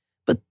kindly.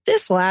 But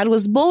this lad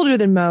was bolder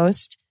than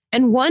most,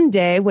 and one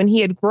day, when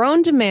he had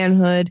grown to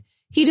manhood,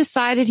 he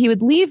decided he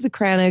would leave the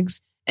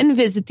Crannogs and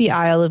visit the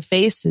Isle of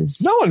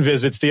Faces. No one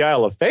visits the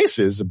Isle of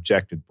Faces,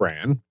 objected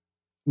Bran.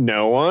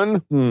 No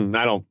one?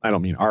 I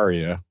don't mean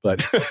Arya,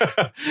 but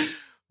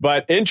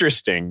but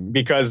interesting,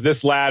 because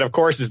this lad, of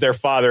course, is their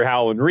father,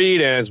 Howland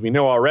Reed, and as we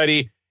know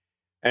already,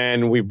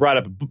 and we've brought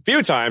up a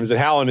few times that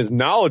Howland is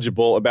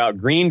knowledgeable about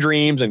green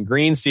dreams and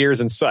green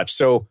seers and such.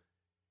 So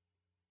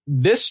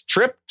this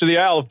trip to the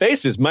Isle of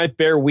Faces might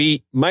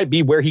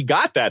be where he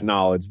got that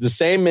knowledge. The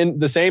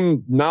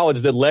same knowledge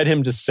that led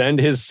him to send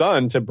his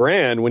son to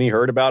Bran when he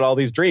heard about all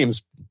these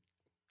dreams.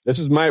 This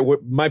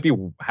might be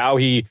how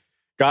he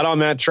got on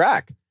that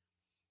track.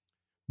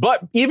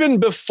 But even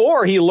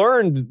before he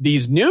learned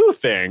these new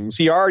things,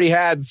 he already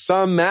had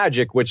some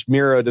magic, which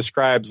Mira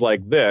describes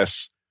like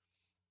this.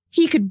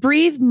 He could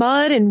breathe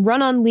mud and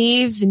run on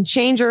leaves and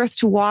change earth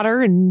to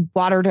water and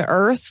water to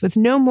earth with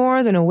no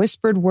more than a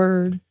whispered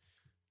word.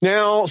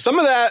 Now, some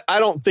of that I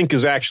don't think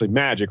is actually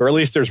magic, or at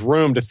least there's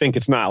room to think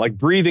it's not. Like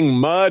breathing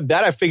mud,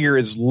 that I figure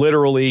is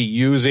literally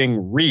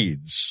using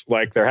reeds,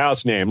 like their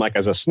house name, like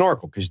as a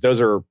snorkel, because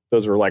those are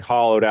like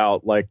hollowed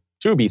out, like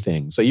tubey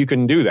things. So you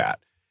can do that.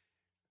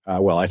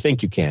 Well, I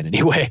think you can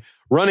anyway.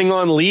 Running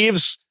on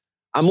leaves,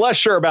 I'm less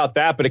sure about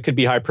that, but it could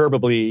be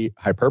hyperbole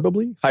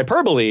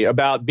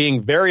about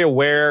being very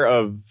aware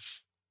of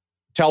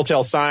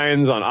telltale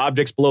signs on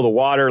objects below the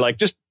water, like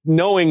just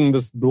knowing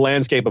the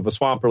landscape of a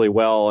swamp really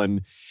well.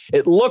 And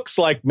it looks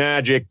like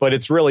magic, but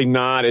it's really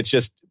not. It's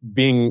just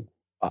being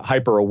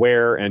hyper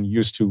aware and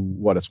used to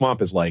what a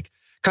swamp is like.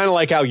 Kind of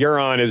like how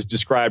Euron is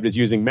described as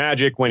using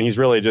magic when he's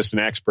really just an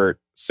expert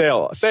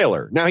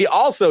sailor. Now, he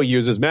also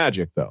uses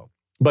magic, though.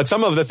 But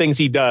some of the things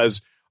he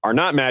does are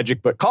not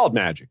magic, but called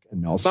magic.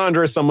 And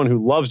Melisandre is someone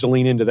who loves to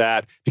lean into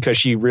that because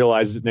she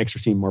realizes it makes her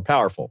seem more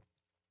powerful.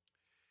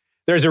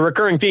 There's a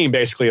recurring theme,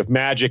 basically, of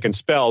magic and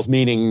spells,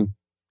 meaning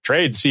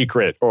trade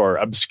secret or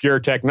obscure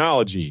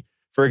technology.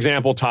 For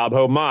example,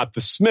 Tobho Mott,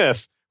 the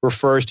smith,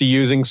 refers to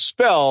using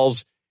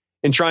spells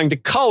in trying to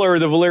color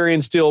the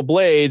Valyrian steel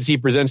blades he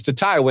presents to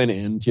Tywin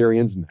in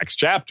Tyrion's next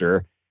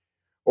chapter,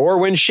 Or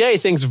when Shay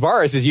thinks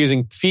Varys is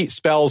using feat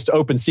spells to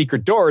open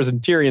secret doors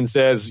and Tyrion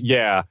says,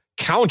 yeah,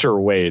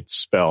 counterweight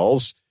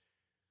spells.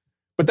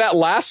 But that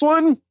last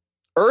one,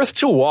 earth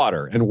to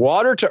water and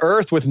water to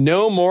earth with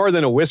no more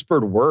than a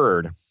whispered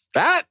word.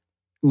 That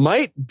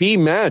might be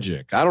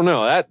magic. I don't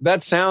know.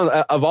 That sound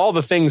of all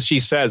the things she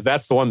says,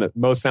 that's the one that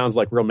most sounds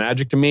like real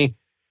magic to me.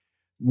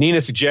 Nina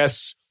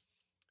suggests,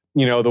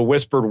 the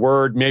whispered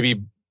word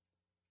maybe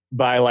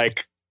by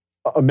like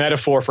a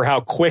metaphor for how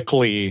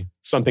quickly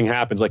something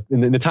happens. Like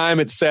in the time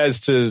it says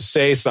to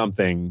say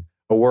something,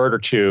 a word or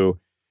two,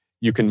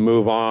 you can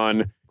move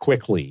on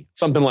quickly,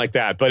 something like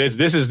that. But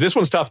this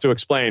one's tough to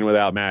explain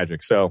without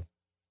magic. So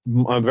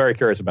I'm very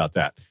curious about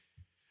that.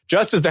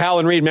 Just as the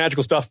Howland Reed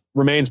magical stuff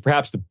remains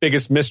perhaps the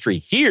biggest mystery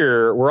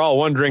here, we're all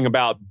wondering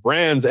about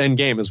Bran's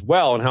endgame as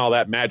well and how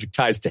that magic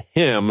ties to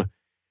him.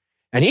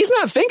 And he's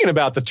not thinking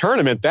about the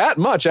tournament that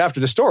much after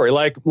the story.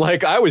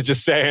 Like I was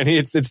just saying,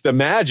 it's the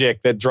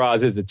magic that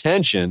draws his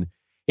attention.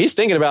 He's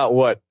thinking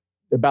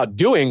about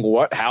doing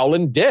what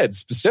Howland did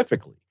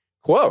specifically.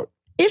 Quote,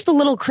 if the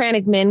little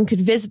Crannock men could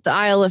visit the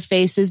Isle of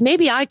Faces,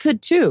 maybe I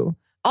could too.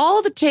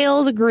 All the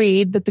tales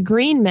agreed that the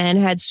green men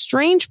had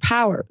strange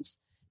powers.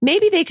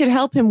 Maybe they could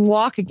help him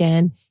walk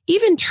again,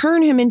 even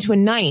turn him into a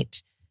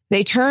knight.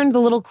 They turned the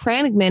little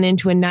Crannock men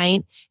into a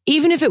knight,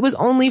 even if it was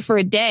only for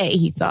a day,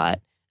 he thought.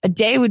 A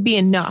day would be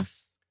enough.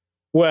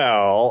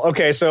 Well,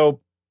 okay, so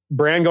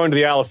Bran going to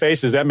the Isle of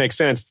Faces, that makes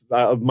sense.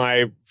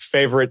 My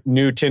favorite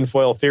new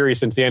tinfoil theory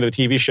since the end of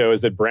the TV show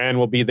is that Bran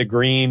will be the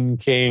green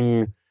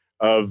king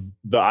of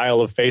the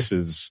Isle of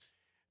Faces.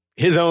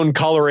 His own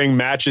coloring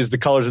matches the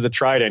colors of the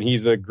trident.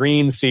 He's a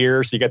green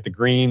seer, so you get the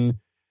green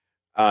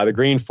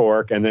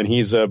fork, and then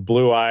he's a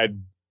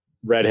blue-eyed,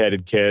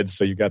 redheaded kid,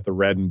 so you got the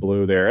red and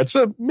blue there. It's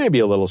maybe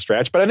a little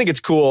stretch, but I think it's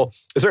cool.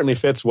 It certainly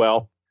fits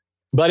well.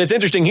 But it's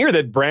interesting here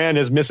that Bran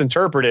has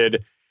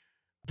misinterpreted,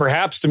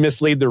 perhaps to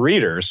mislead the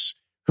readers,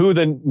 who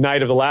the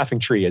Knight of the Laughing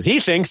Tree is. He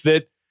thinks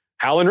that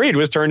Howland Reed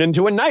was turned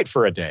into a knight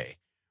for a day.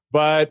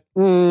 But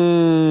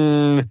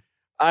I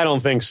don't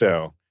think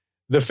so.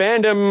 The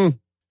fandom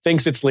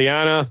thinks it's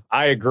Lyanna.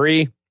 I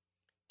agree.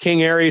 King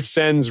Aerys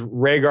sends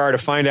Rhaegar to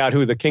find out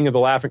who the Knight of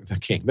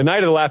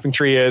the Laughing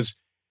Tree is.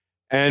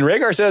 And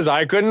Rhaegar says,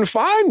 I couldn't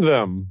find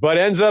them, but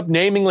ends up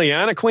naming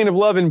Lyanna Queen of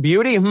Love and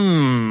Beauty.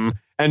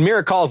 And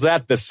Mira calls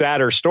that the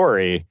sadder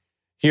story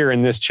here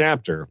in this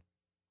chapter.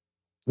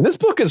 And this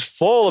book is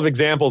full of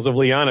examples of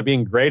Lyanna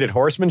being great at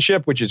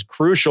horsemanship, which is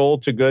crucial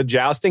to good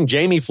jousting.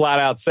 Jaime flat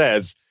out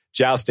says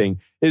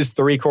jousting is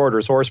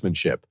 3/4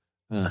 horsemanship.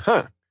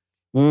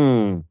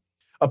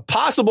 A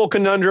possible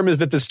conundrum is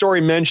that the story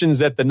mentions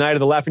that the Knight of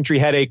the Laughing Tree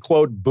had a,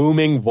 quote,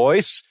 booming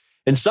voice.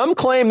 And some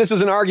claim this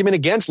is an argument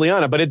against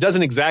Lyanna, but it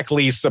doesn't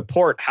exactly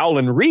support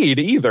Howland Reed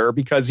either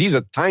because he's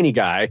a tiny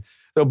guy.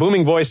 So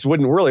booming voice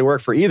wouldn't really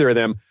work for either of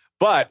them.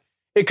 But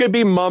it could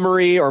be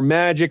mummery or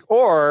magic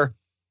or,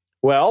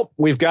 well,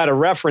 we've got a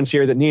reference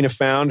here that Nina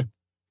found.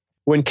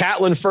 When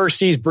Catelyn first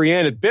sees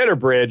Brienne at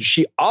Bitterbridge,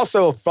 she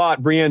also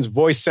thought Brienne's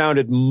voice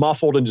sounded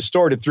muffled and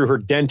distorted through her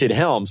dented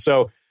helm.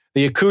 So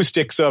the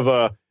acoustics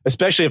of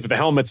especially if the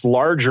helmet's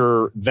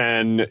larger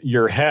than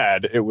your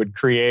head, it would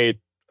create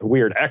a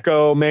weird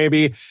echo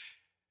maybe.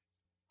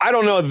 I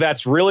don't know if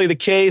that's really the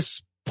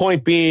case.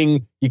 Point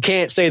being, you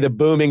can't say the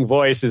booming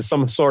voice is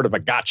some sort of a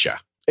gotcha.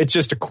 It's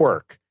just a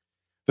quirk.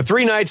 The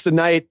 3 knights the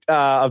Knight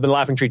of the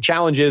Laughing Tree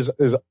challenges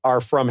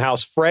are from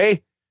House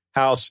Frey,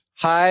 House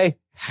Hay,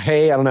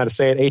 I don't know how to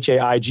say it,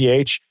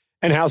 Haigh,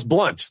 and House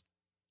Blunt.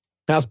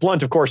 House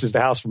Blunt, of course, is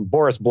the house from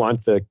Boris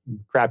Blunt, the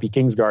crappy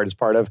Kingsguard is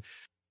part of.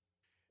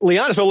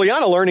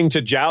 Lyanna learning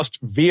to joust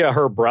via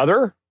her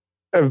brother,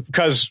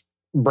 because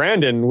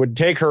Brandon would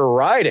take her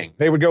riding.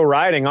 They would go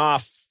riding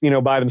off,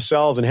 by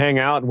themselves and hang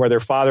out where their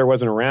father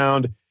wasn't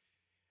around.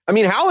 I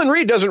mean, Howland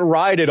Reed doesn't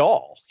ride at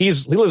all. He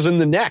lives in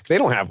the Neck. They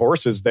don't have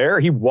horses there.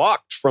 He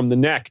walked from the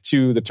Neck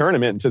to the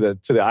tournament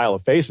and to the Isle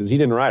of Faces. He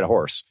didn't ride a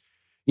horse,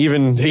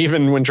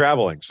 even when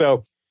traveling.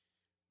 So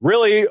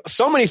really,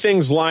 so many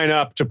things line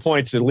up to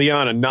point to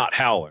Lyanna, not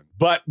Howland.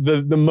 But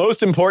the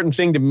most important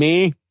thing to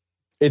me,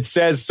 it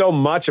says so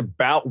much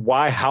about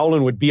why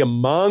Howland would be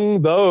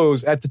among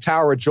those at the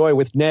Tower of Joy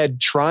with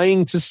Ned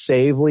trying to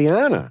save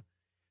Lyanna.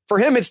 For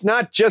him, it's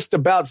not just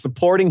about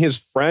supporting his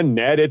friend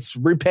Ned. It's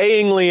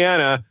repaying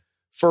Lyanna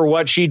for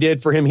what she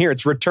did for him here.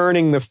 It's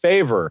returning the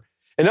favor.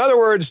 In other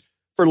words,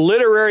 for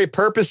literary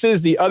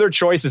purposes, the other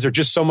choices are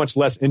just so much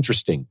less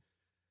interesting.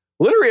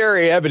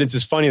 Literary evidence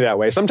is funny that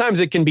way.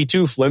 Sometimes it can be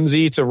too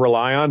flimsy to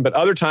rely on, but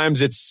other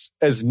times it's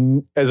as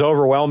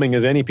overwhelming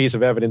as any piece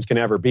of evidence can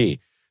ever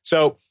be.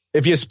 So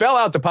if you spell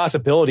out the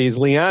possibilities,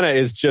 Lyanna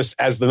is just,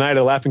 as the Knight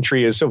of the Laughing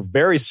Tree, is so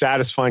very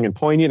satisfying and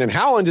poignant. And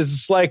Howland is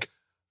just like,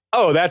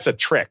 oh, that's a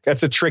trick.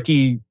 That's a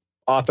tricky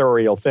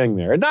authorial thing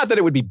there. Not that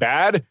it would be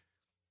bad,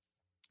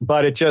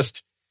 but it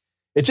just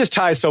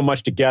ties so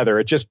much together.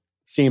 It just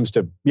seems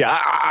to,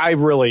 I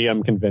really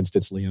am convinced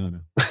it's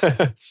Lyanna.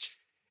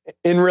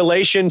 In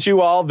relation to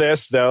all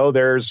this, though,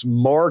 there's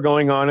more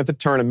going on at the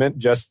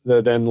tournament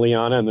than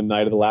Lyanna and the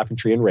Knight of the Laughing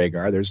Tree and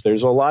Rhaegar.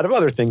 There's a lot of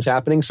other things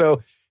happening.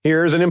 So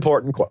here's an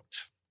important quote.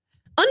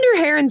 Under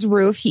Heron's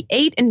roof, he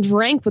ate and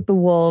drank with the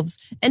wolves,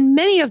 and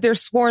many of their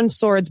sworn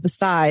swords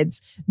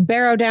besides,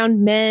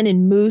 barrow-down men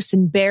and moose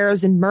and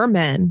bears and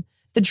mermen.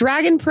 The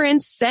dragon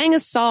prince sang a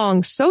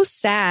song so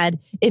sad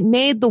it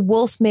made the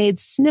wolf maid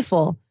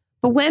sniffle,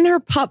 but when her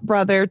pup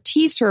brother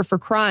teased her for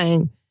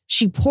crying,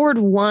 she poured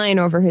wine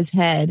over his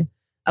head.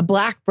 A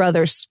black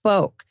brother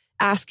spoke,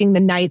 asking the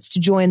knights to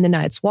join the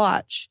Night's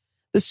Watch.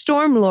 The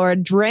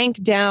Stormlord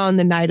drank down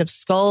the Night of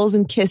Skulls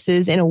and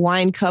Kisses in a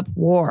wine cup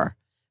war.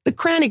 The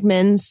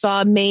Crannogmen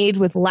saw a maid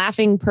with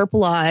laughing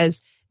purple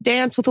eyes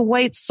dance with a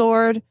white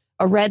sword,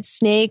 a red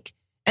snake,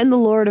 and the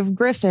Lord of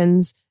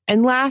Griffins,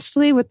 and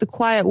lastly with the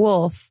Quiet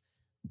Wolf,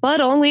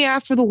 but only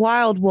after the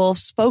Wild Wolf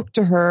spoke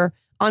to her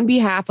on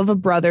behalf of a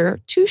brother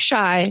too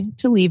shy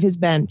to leave his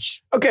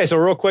bench. Okay, so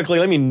real quickly,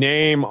 let me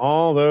name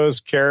all those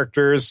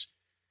characters.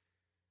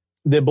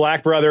 The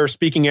Black Brother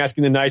speaking,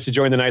 asking the Knights to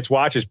join the Night's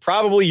Watch is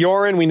probably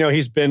Yoren. We know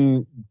he's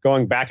been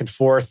going back and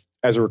forth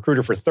as a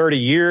recruiter for 30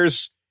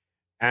 years.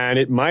 And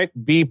it might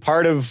be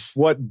part of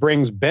what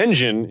brings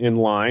Benjen in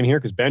line here,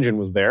 because Benjen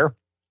was there.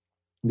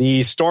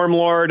 The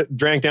Stormlord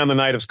drank down the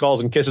Night of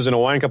Skulls and Kisses in a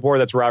wine cup war.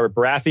 That's Robert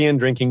Baratheon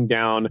drinking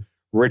down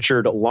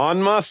Richard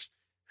Lonmouth,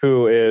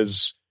 who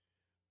is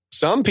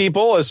some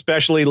people,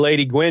 especially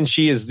Lady Gwyn.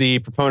 She is the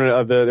proponent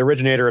of the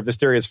originator of this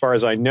theory, as far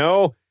as I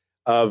know,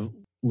 of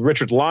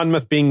Richard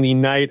Lonmouth being the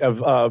knight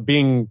of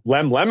being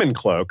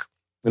Lemoncloak.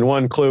 And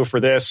one clue for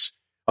this,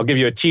 I'll give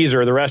you a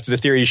teaser. The rest of the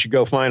theory you should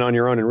go find on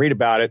your own and read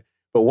about it.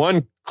 But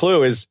one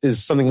clue is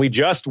something we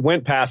just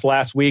went past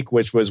last week,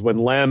 which was when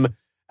Lem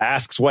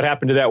asks what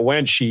happened to that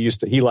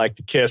wench he liked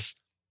to kiss,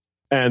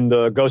 and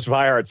the Ghost of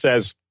Highheart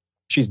says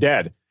she's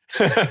dead.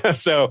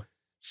 So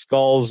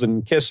skulls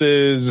and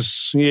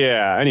kisses,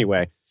 yeah.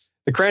 Anyway,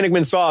 the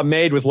Crannogmen saw a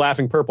maid with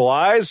laughing purple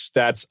eyes.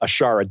 That's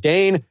Ashara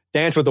Dane.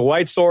 Danced with a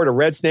white sword, a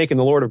red snake, and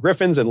the Lord of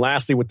Griffins, and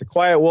lastly with the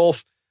Quiet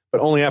Wolf, but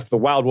only after the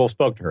Wild Wolf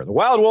spoke to her. The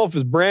Wild Wolf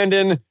is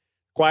Brandon.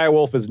 Quiet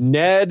Wolf is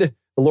Ned.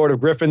 The Lord of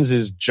Griffins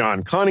is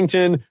John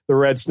Connington. The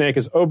Red Snake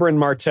is Oberyn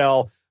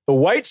Martell. The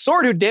White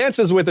Sword who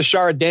dances with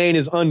Ashara Dane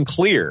is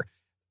unclear.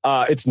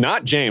 It's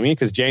not Jaime,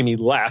 because Jaime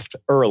left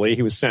early.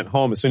 He was sent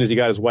home as soon as he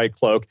got his white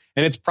cloak.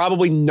 And it's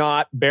probably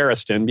not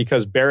Barristan,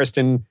 because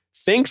Barristan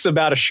thinks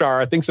about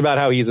Ashara, thinks about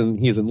how he's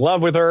in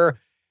love with her.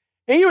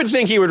 And you would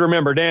think he would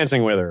remember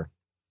dancing with her.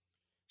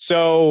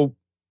 So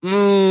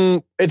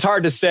it's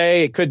hard to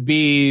say. It could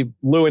be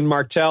Lewin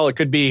Martell. It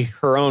could be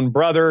her own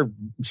brother.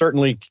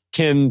 Certainly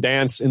kin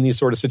dance in these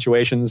sort of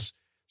situations.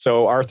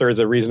 So Arthur is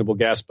a reasonable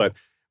guess, but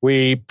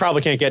we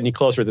probably can't get any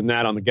closer than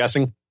that on the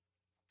guessing.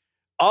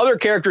 Other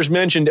characters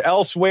mentioned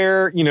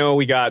elsewhere,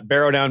 we got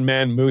Barrow-down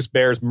men, moose,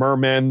 bears,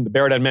 mermen. The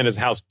Barrow-down men is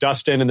House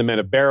Dustin and the men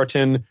of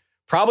Barrowton.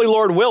 Probably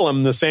Lord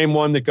Willem, the same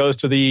one that goes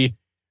to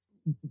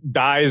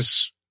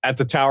dies at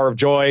the Tower of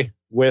Joy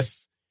with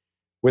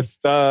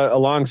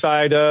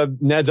alongside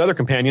Ned's other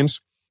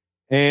companions.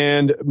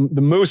 And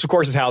the moose, of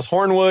course, is House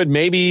Hornwood.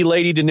 Maybe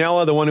Lady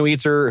Danella, the one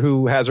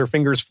who has her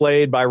fingers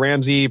flayed by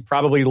Ramsay.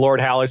 Probably Lord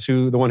Hallis,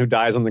 the one who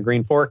dies on the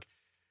Green Fork.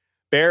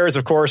 Bears,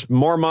 of course,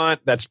 Mormont.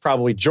 That's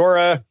probably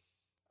Jorah.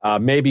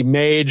 Maybe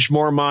Mage,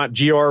 Mormont.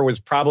 Gior was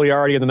probably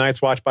already in the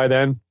Night's Watch by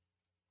then.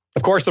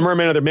 Of course, the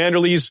mermen are the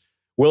Manderleys.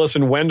 Willis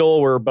and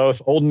Wendell were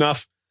both old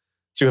enough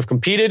to have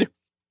competed.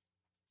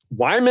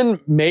 Wyman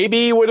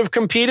maybe would have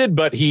competed,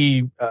 but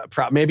he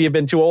maybe had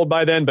been too old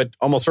by then, but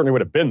almost certainly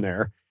would have been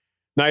there.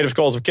 Knight of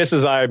Skulls of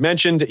Kisses, I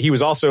mentioned. He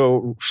was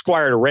also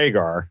Squire to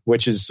Rhaegar,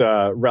 which is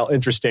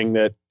interesting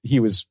that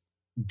he was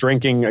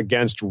drinking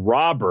against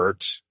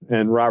Robert,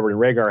 and Robert and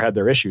Rhaegar had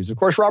their issues. Of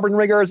course, Robert and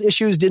Rhaegar's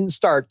issues didn't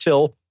start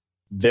till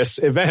this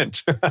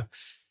event.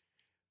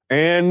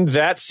 And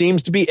that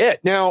seems to be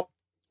it. Now,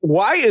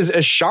 why is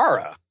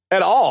Ashara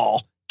at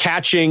all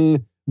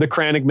catching the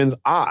Crannogmen's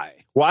eye?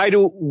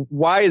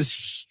 Why is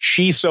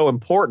she so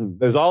important?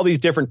 There's all these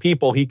different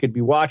people he could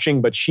be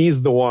watching, but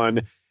she's the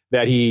one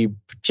that he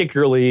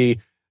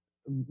particularly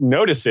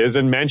notices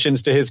and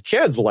mentions to his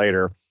kids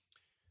later.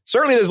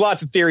 Certainly there's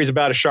lots of theories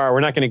about Ashara.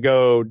 We're not going to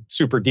go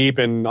super deep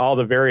in all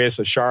the various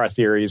Ashara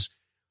theories,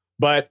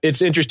 but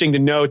it's interesting to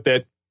note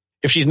that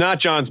if she's not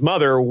Jon's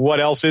mother, what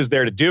else is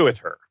there to do with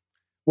her?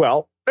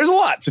 Well, there's a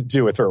lot to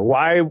do with her.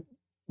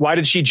 Why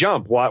did she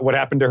jump? What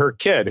happened to her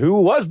kid? Who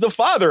was the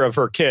father of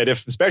her kid,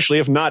 especially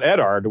if not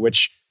Eddard,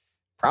 which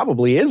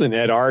probably isn't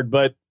Eddard,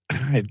 but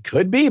it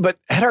could be. But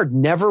Eddard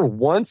never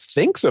once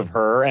thinks of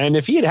her. And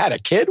if he had had a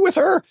kid with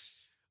her,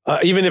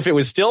 even if it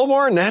was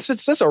stillborn, it's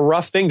just a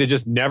rough thing to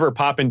just never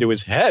pop into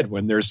his head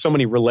when there's so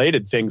many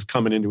related things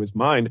coming into his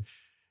mind.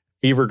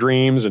 Fever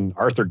dreams and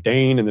Arthur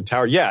Dane and the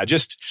Tower. Yeah,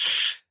 just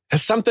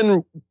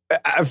something.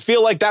 I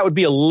feel like that would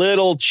be a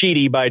little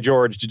cheaty by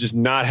George to just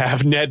not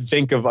have Ned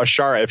think of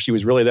Ashara if she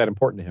was really that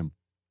important to him.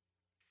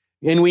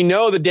 And we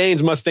know the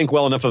Danes must think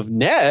well enough of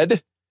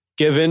Ned,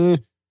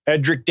 given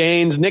Edric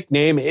Dane's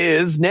nickname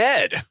is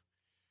Ned.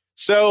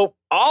 So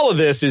all of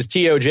this is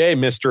TOJ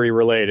mystery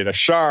related.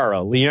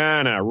 Ashara,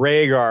 Lyanna,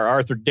 Rhaegar,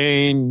 Arthur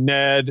Dane,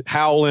 Ned,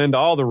 Howland,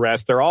 all the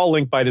rest. They're all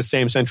linked by the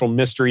same central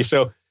mystery.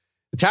 So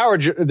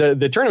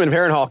the Tournament of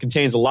Harrenhal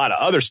contains a lot of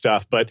other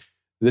stuff, but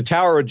The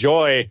Tower of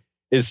Joy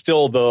is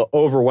still the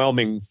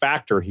overwhelming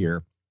factor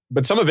here,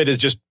 but some of it is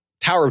just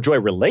Tower of Joy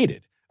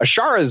related.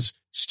 Ashara's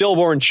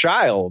stillborn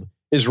child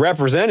is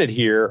represented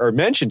here or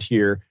mentioned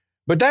here,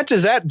 but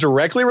does that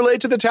directly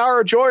relate to the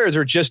Tower of Joy, or does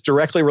it just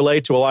directly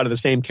relate to a lot of the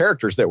same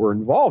characters that were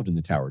involved in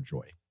the Tower of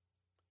Joy?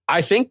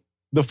 I think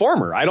the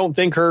former. I don't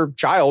think her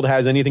child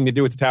has anything to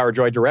do with the Tower of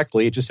Joy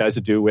directly. It just has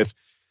to do with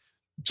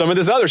some of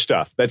this other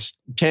stuff that's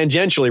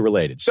tangentially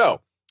related.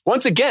 So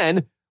once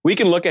again, we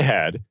can look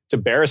ahead to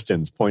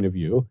Barristan's point of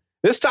view,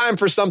 this time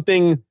for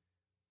something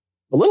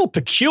a little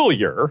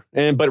peculiar,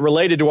 but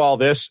related to all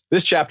this.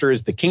 This chapter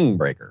is the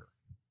Kingbreaker.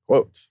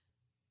 Quote.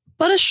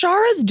 But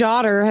Ashara's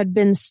daughter had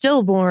been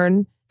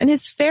stillborn, and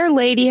his fair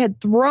lady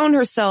had thrown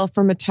herself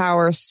from a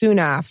tower soon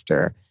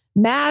after,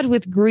 mad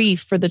with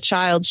grief for the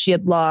child she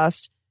had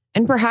lost,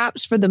 and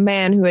perhaps for the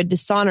man who had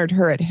dishonored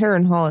her at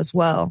Harrenhal as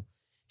well.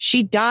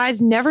 She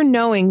died never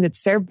knowing that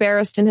Ser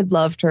Barristan had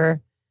loved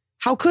her.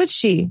 How could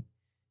she?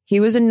 He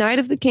was a knight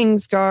of the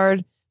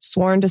Kingsguard,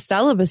 sworn to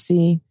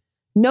celibacy.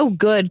 No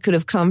good could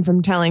have come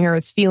from telling her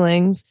his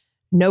feelings.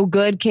 No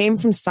good came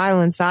from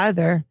silence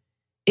either.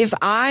 If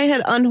I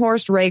had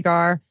unhorsed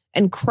Rhaegar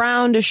and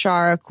crowned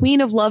Ashara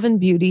Queen of Love and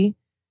Beauty,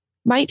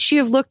 might she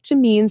have looked to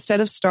me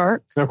instead of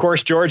Stark? And of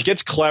course, George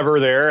gets clever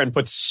there and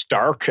puts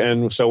Stark.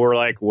 And so we're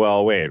like,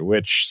 well, wait,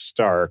 which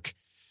Stark?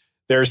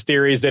 There's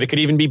theories that it could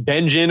even be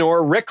Benjen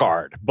or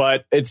Rickard,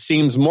 but it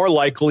seems more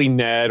likely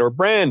Ned or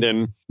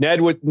Brandon.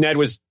 Ned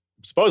was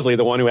supposedly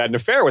the one who had an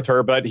affair with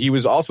her, but he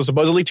was also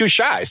supposedly too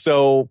shy.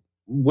 So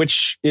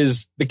which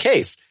is the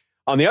case?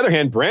 On the other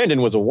hand,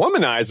 Brandon was a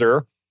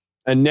womanizer,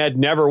 and Ned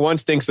never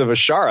once thinks of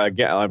Ashara.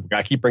 Again,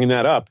 I keep bringing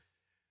that up.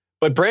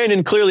 But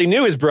Brandon clearly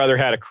knew his brother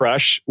had a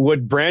crush.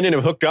 Would Brandon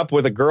have hooked up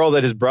with a girl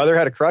that his brother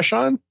had a crush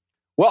on?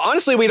 Well,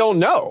 honestly, we don't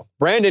know.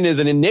 Brandon is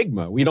an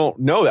enigma. We don't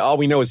know that. All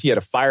we know is he had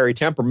a fiery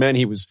temperament.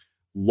 He was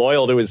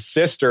loyal to his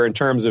sister in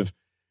terms of,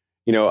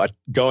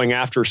 going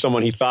after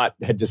someone he thought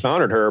had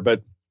dishonored her.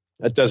 But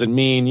that doesn't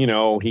mean, he's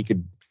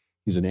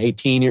an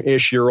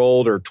 18-ish year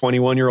old or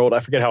 21-year-old. I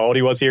forget how old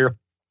he was here.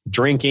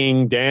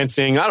 Drinking,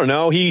 dancing. I don't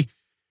know.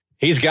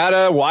 He's got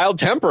a wild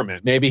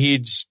temperament. Maybe he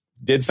just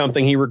did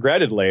something he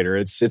regretted later.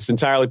 It's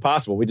entirely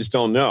possible. We just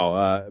don't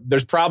know.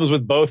 There's problems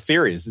with both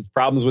theories. There's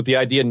problems with the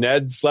idea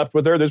Ned slept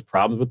with her. There's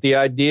problems with the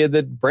idea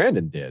that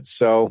Brandon did.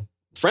 So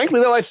frankly,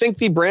 though, I think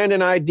the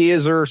Brandon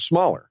ideas are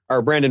smaller.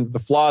 Or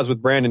the flaws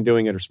with Brandon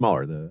doing it are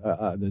smaller.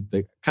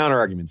 The counter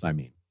arguments, I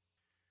mean.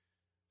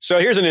 So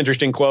here's an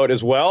interesting quote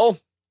as well.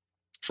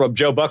 From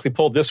Joe Buckley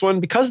pulled this one.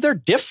 Because they're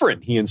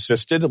different, he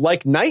insisted,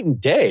 like night and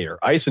day or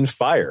ice and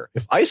fire.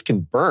 If ice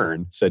can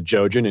burn, said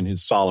Jojen in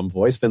his solemn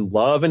voice, then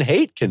love and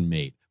hate can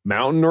mate,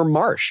 mountain or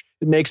marsh.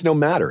 It makes no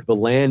matter. The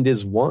land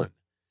is one.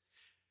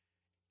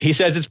 He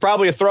says it's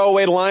probably a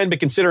throwaway line, but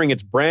considering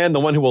it's Bran, the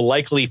one who will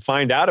likely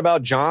find out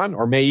about Jon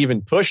or may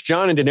even push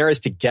Jon and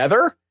Daenerys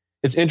together,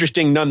 it's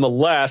interesting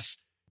nonetheless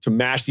to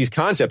mash these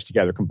concepts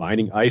together,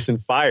 combining ice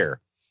and fire.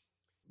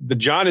 The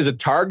Jon is a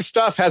Targ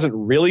stuff hasn't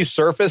really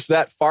surfaced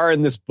that far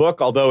in this book,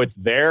 although it's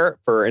there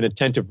for an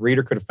attentive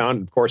reader could have found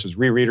it. Of course, as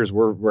rereaders,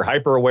 we're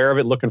hyper aware of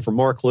it, looking for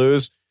more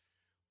clues.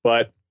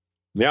 But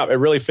yeah, it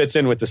really fits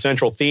in with the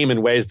central theme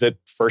in ways that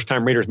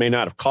first-time readers may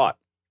not have caught.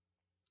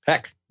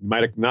 Heck,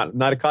 might have not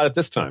have caught it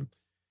this time.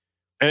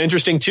 And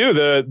interesting,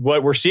 too,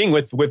 what we're seeing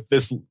with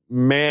this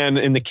man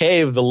in the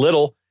cave, the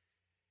Little,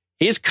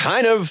 he's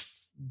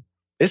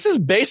this is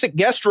basic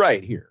guest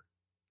right here.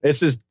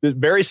 This is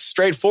very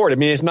straightforward. I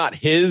mean, it's not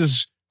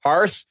his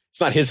hearth. It's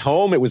not his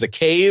home. It was a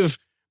cave,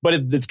 but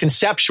it's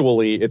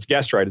conceptually, it's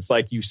guest right. It's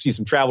like you see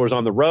some travelers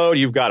on the road.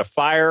 You've got a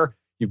fire.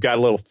 You've got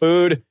a little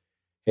food.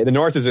 Hey, the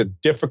North is a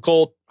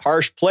difficult,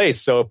 harsh place.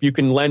 So if you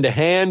can lend a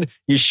hand,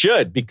 you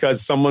should,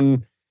 because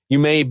you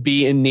may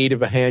be in need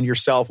of a hand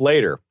yourself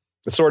later.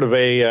 It's sort of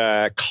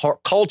a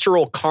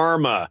cultural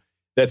karma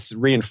that's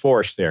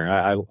reinforced there.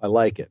 I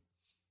like it.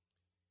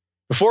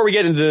 Before we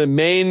get into the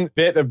main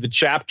bit of the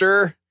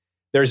chapter,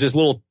 there's this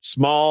little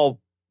small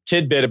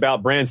tidbit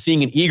about Bran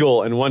seeing an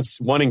eagle and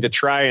wanting to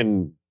try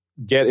and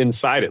get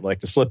inside it, like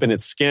to slip in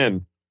its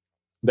skin.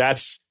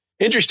 That's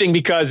interesting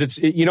because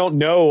you don't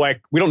know,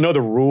 we don't know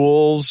the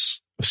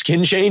rules of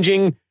skin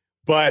changing,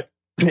 but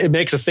it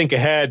makes us think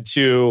ahead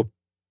to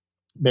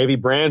maybe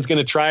Bran's going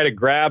to try to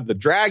grab the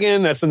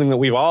dragon. That's something that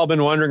we've all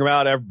been wondering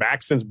about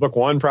back since book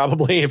 1,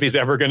 probably, if he's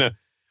ever going to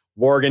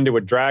warg into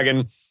a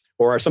dragon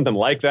or something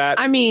like that.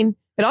 I mean,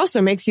 it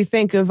also makes you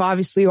think of,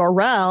 obviously,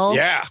 Orell,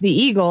 the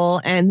eagle,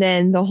 and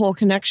then the whole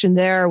connection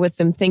there with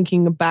them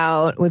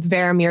with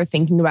Varamir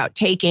thinking about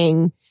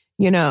taking,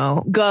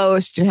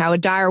 Ghost, and how a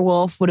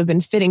direwolf would have been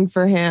fitting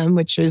for him,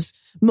 which is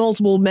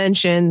multiple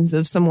mentions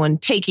of someone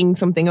taking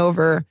something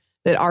over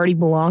that already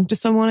belonged to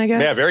someone, I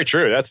guess. Yeah, very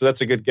true.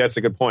 That's a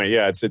good point.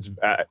 Yeah,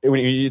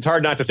 it's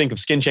hard not to think of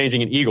skin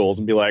changing in eagles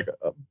and be like,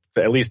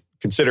 at least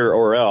consider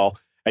Orell.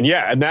 And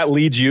yeah, and that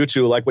leads you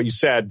to, like what you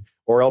said,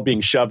 Orell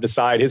being shoved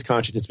aside, his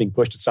consciousness being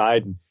pushed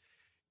aside, and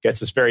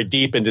gets us very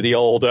deep into the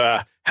old,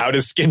 how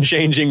does skin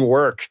changing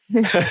work?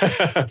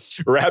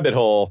 Rabbit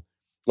hole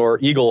or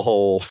eagle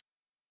hole.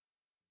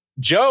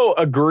 Joe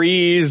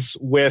agrees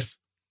with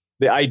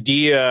the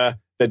idea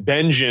that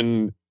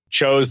Benjen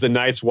chose the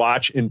Night's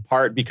Watch in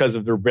part because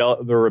of the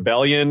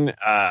rebellion,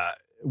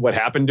 what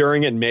happened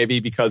during it, and maybe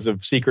because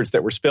of secrets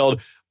that were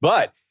spilled.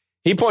 But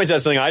he points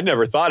out something I'd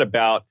never thought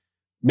about.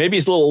 Maybe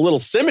it's a little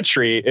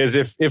symmetry is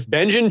if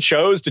Benjen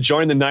chose to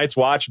join the Night's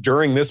Watch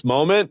during this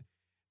moment,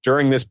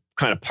 during this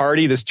kind of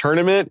party, this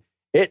tournament,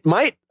 it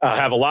might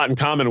have a lot in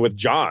common with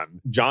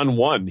Jon. Jon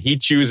 1. He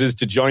chooses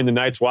to join the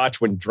Night's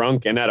Watch when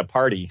drunk and at a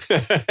party.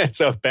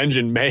 So if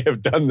Benjen may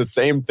have done the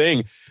same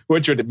thing,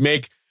 which would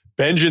make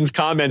Benjen's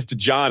comments to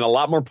Jon a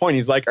lot more point.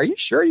 He's like, are you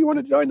sure you want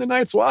to join the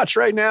Night's Watch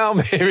right now?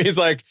 Maybe he's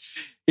like,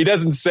 he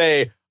doesn't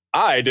say,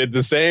 I did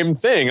the same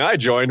thing. I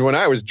joined when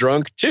I was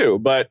drunk too.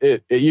 But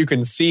you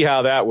can see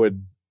how that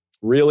would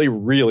really,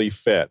 really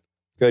fit.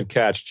 Good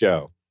catch,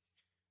 Joe.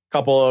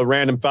 Couple of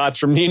random thoughts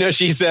from Nina.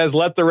 She says,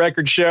 let the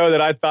record show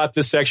that I thought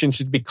this section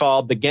should be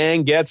called The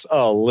Gang Gets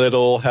a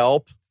Little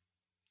Help.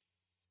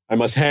 I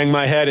must hang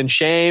my head in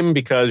shame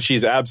because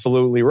she's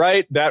absolutely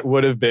right. That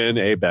would have been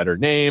a better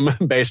name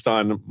based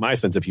on my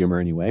sense of humor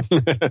anyway.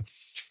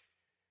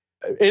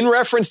 In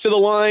reference to the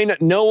line,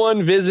 no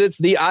one visits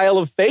the Isle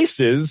of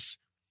Faces.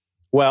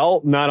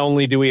 Well, not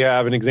only do we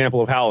have an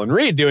example of Howland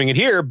Reed doing it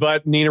here,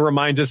 but Nina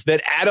reminds us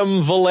that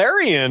Adam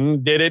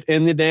Valerian did it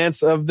in the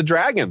Dance of the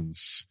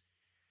Dragons.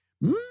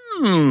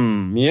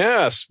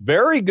 Yes,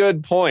 very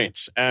good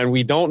point. And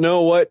we don't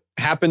know what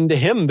happened to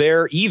him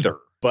there either.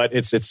 But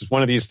it's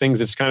one of these things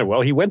that's kind of,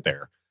 well, he went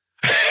there.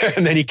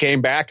 And then he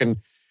came back, and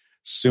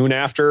soon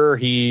after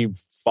he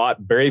fought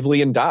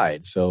bravely and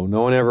died. So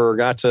no one ever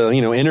got to,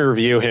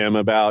 interview him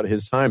about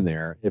his time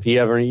there, if he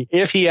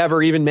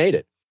ever even made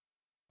it.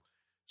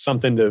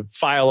 Something to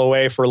file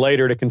away for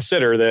later to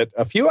consider that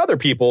a few other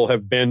people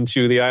have been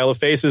to the Isle of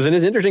Faces. And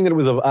it's interesting that it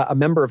was a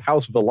member of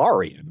House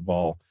Velaryon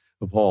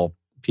of all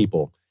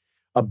people.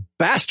 A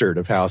bastard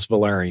of House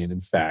Velaryon,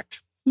 in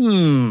fact.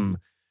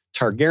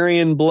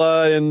 Targaryen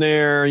blood in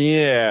there.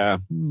 Yeah.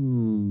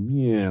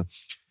 Yeah.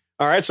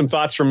 All right. Some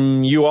thoughts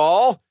from you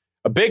all.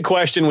 A big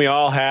question we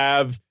all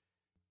have.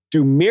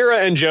 Do Mira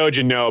and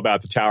Jojen know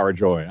about the Tower of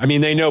Joy? I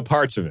mean, they know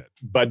parts of it,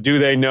 but do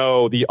they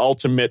know the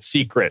ultimate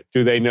secret?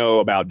 Do they know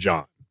about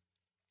Jon?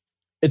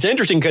 It's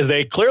interesting because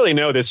they clearly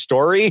know this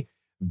story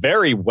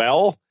very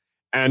well,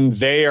 and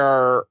they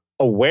are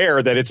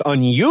aware that it's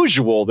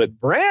unusual that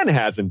Bran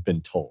hasn't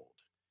been told.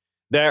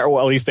 Well,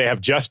 at least they have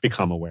just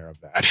become aware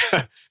of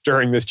that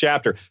during this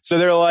chapter. So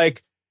they're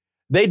like,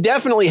 they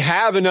definitely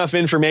have enough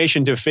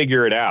information to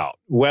figure it out.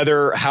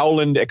 Whether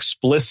Howland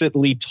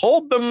explicitly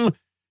told them,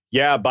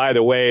 yeah, by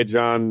the way,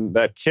 Jon,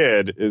 that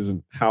kid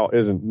isn't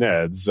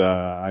Ned's.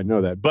 I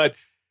know that. But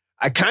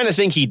I kind of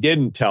think he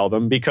didn't tell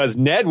them because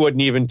Ned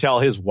wouldn't even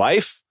tell his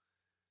wife.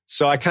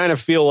 So I kind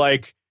of feel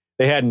like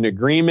they had an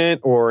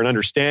agreement or an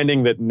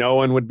understanding that no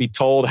one would be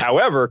told.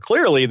 However,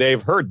 clearly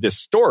they've heard this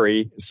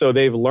story, so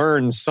they've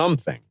learned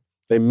something.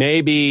 They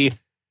maybe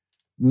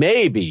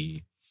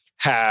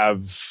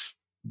have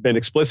been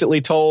explicitly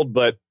told,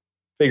 but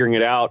figuring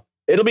it out.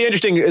 It'll be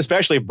interesting,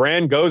 especially if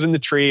Bran goes in the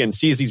tree and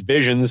sees these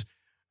visions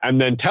and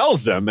then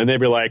tells them, and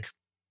they'd be like,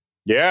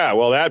 yeah,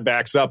 well, that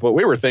backs up what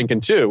we were thinking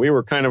too. We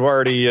were kind of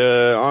already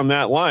on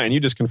that line. You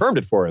just confirmed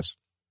it for us.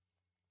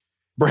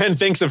 Bran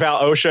thinks of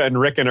how Osha and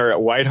Rickon are at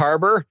White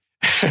Harbor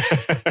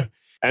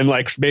and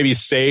like maybe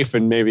safe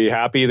and maybe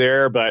happy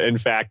there. But in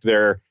fact,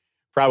 they're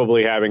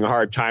probably having a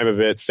hard time of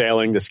it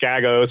sailing to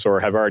Skagos or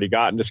have already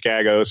gotten to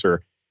Skagos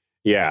or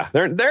yeah,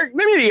 they're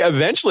maybe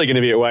eventually going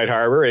to be at White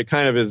Harbor. It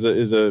kind of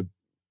is a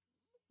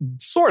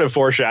sort of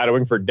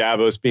foreshadowing for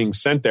Davos being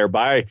sent there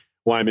by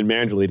Wyman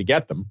Manderly to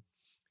get them.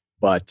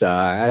 But it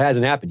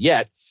hasn't happened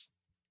yet.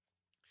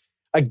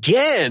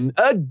 Again,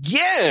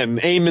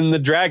 Aemon the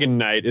Dragon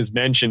Knight is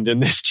mentioned in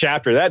this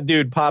chapter. That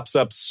dude pops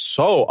up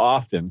so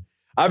often.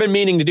 I've been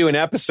meaning to do an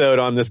episode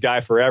on this guy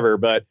forever,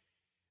 but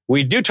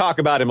we do talk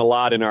about him a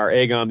lot in our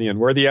Aegon the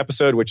Unworthy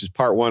episode, which is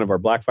part 1 of our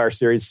Blackfire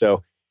series.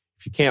 So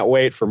if you can't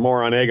wait for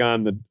more on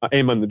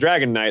Aemon the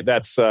Dragon Knight,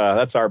 that's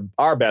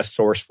our best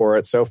source for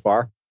it so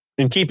far.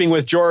 In keeping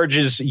with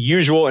George's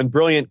usual and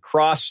brilliant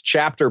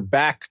cross-chapter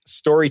back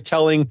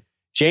storytelling,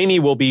 Jaime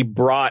will be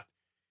brought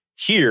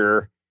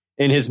here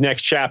in his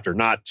next chapter,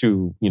 not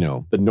to,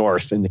 the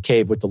north in the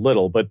cave with the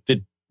little, but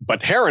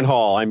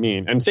Harrenhal, I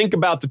mean, and think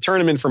about the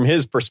tournament from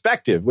his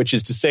perspective, which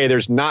is to say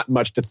there's not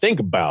much to think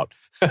about.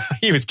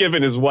 He was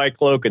given his white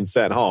cloak and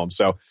sent home.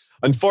 So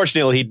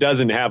unfortunately, he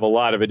doesn't have a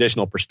lot of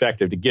additional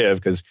perspective to give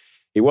because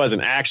he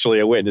wasn't actually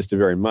a witness to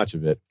very much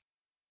of it.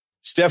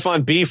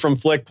 Stefan B. from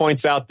Flick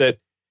points out that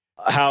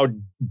how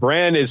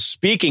Bran is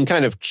speaking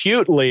kind of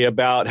cutely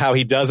about how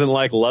he doesn't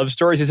like love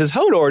stories. He says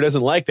Hodor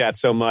doesn't like that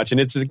so much. And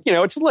it's,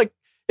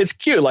 it's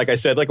cute. Like I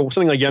said, like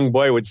something a young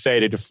boy would say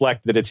to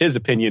deflect that it's his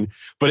opinion,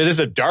 but it is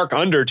a dark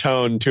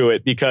undertone to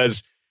it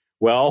because,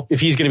 well,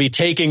 if he's going to be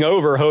taking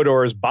over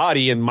Hodor's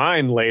body and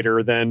mind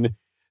later, then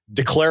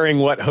declaring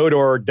what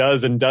Hodor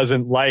does and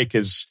doesn't like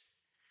is,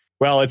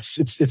 Well,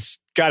 it's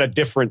got a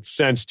different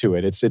sense to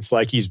it. It's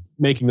like he's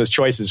making those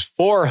choices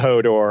for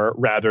Hodor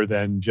rather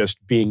than just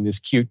being this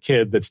cute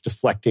kid that's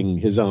deflecting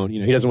his own.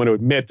 He doesn't want to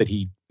admit that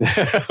he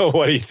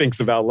what he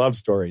thinks about love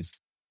stories.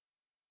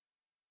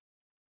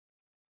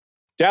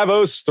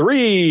 Davos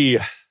 3.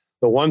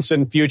 The once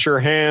and future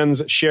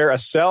hands share a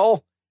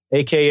cell,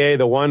 aka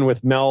the one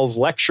with Mel's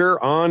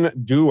lecture on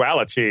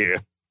duality.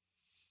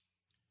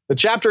 The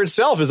chapter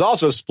itself is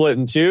also split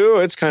in two.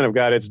 It's kind of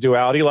got its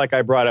duality, like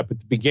I brought up at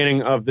the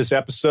beginning of this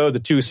episode. The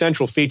two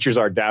central features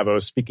are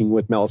Davos speaking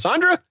with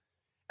Melisandre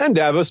and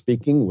Davos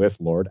speaking with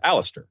Lord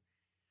Alistair.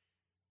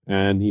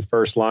 And the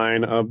first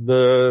line of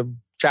the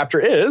chapter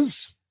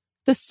is,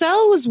 "The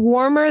cell was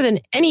warmer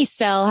than any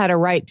cell had a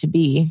right to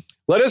be.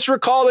 Let us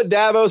recall that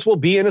Davos will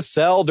be in a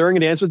cell during a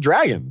dance with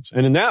dragons.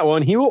 And in that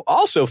one, he will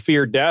also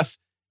fear death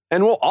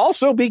and will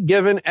also be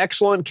given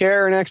excellent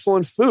care and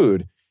excellent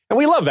food." And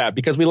we love that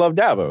because we love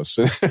Davos.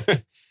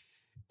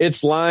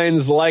 It's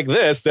lines like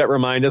this that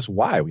remind us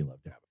why we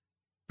love Davos.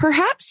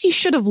 Perhaps he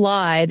should have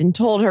lied and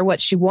told her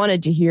what she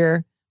wanted to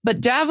hear, but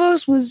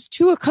Davos was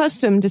too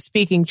accustomed to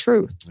speaking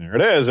truth. There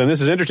it is. And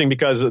this is interesting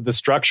because the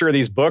structure of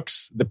these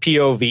books, the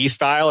POV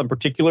style in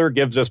particular,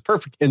 gives us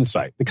perfect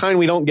insight, the kind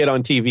we don't get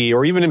on TV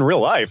or even in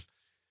real life.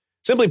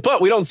 Simply put,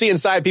 we don't see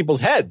inside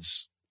people's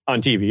heads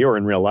on TV or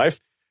in real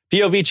life.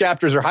 POV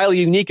chapters are highly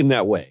unique in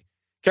that way.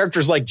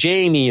 Characters like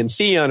Jaime and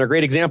Theon are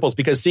great examples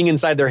because seeing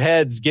inside their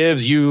heads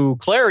gives you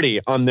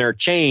clarity on their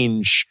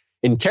change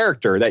in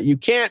character that you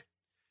can't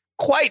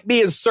quite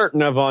be as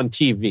certain of on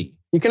TV.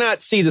 You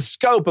cannot see the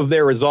scope of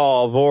their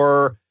resolve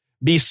or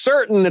be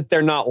certain that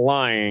they're not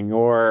lying,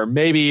 or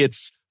maybe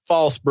it's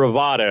false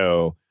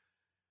bravado.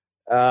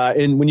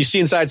 And when you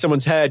see inside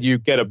someone's head, you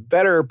get a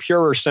better,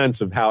 purer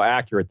sense of how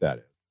accurate that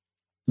is.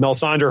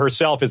 Melisandre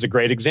herself is a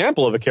great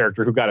example of a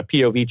character who got a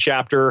POV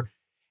chapter.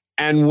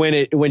 And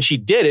when she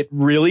did, it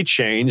really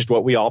changed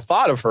what we all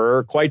thought of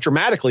her quite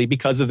dramatically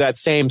because of that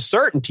same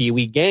certainty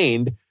we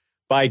gained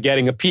by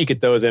getting a peek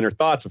at those inner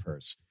thoughts of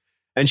hers.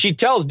 And she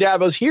tells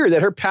Davos here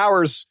that her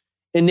powers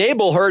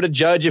enable her to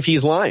judge if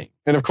he's lying.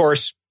 And of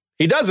course,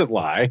 he doesn't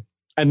lie.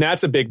 And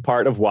that's a big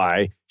part of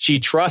why she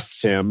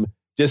trusts him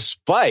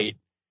despite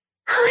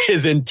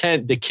his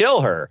intent to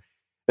kill her.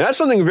 And that's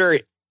something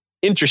very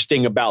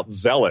interesting about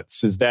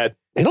zealots, is that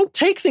they don't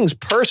take things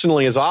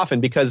personally as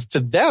often because to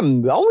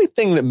them, the only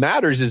thing that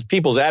matters is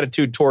people's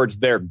attitude towards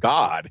their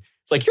God.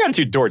 It's like your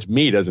attitude towards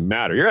me doesn't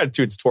matter. Your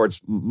attitude towards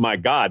my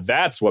God,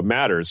 that's what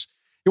matters.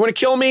 You want to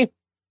kill me?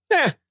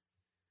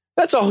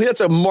 That's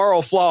a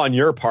moral flaw on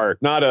your part,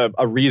 not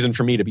a reason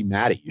for me to be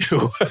mad at you.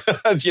 So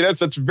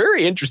it's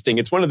very interesting.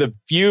 It's one of the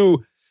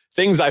few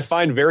things I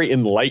find very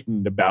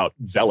enlightened about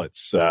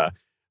zealots.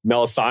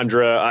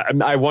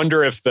 Melisandre, I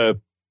wonder if the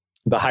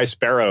High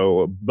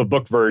Sparrow, the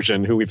book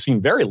version, who we've seen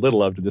very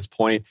little of to this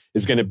point,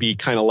 is going to be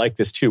kind of like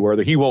this too, where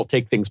he won't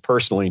take things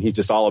personally and he's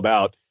just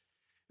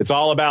it's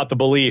all about the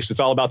beliefs.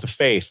 It's all about the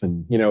faith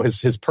and,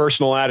 his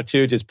personal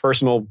attitudes, his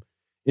personal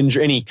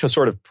any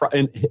sort of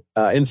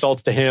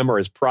insults to him or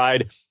his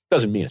pride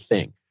doesn't mean a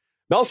thing.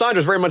 Melisandre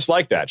is very much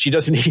like that. She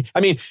doesn't,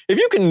 if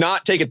you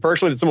cannot take it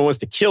personally that someone wants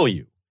to kill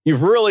you,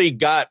 you've really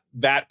got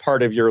that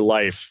part of your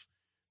life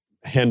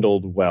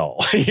handled well.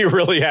 You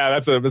really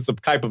have. That's a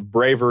type of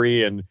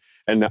bravery and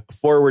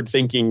forward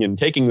thinking and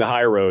taking the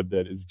high road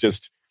that is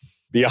just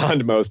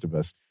beyond most of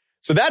us.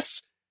 So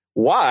that's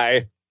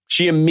why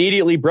she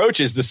immediately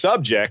broaches the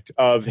subject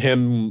of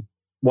him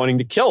wanting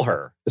to kill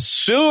her. As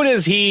soon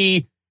as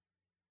he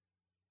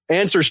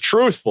answers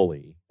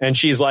truthfully, and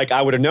she's like,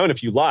 I would have known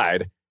if you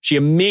lied, she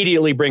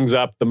immediately brings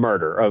up the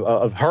murder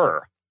of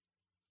her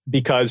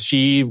because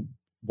she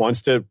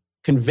wants to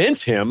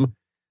convince him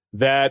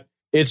that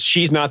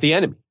she's not the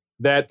enemy.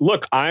 That,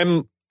 look,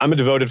 I'm a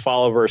devoted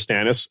follower of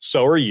Stannis.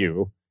 So are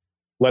you.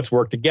 Let's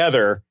work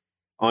together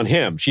on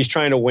him. She's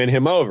trying to win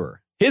him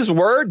over. His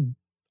word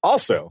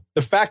also,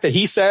 the fact that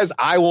he says,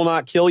 I will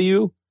not kill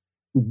you,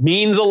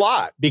 means a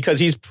lot because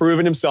he's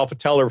proven himself a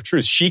teller of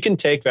truth. She can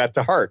take that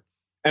to heart.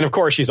 And of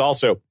course, she's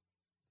also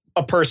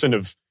a person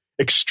of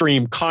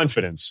extreme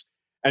confidence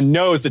and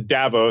knows that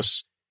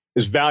Davos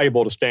is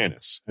valuable to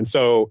Stannis. And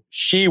so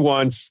she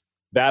wants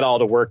that all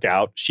to work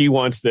out. She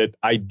wants that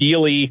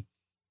ideally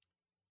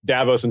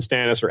Davos and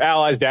Stannis are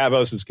allies.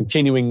 Davos is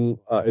continuing,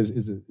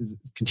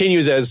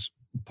 continues as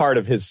part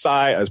of his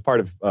side, as part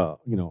of,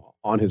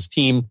 on his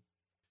team.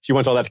 She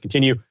wants all that to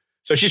continue.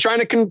 So she's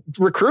trying to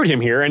recruit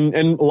him here. And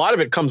a lot of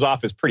it comes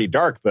off as pretty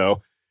dark,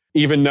 though,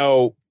 even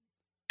though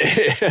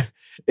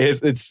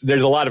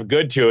there's a lot of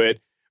good to it.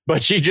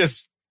 But she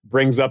just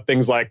brings up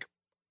things like,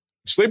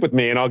 sleep with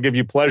me and I'll give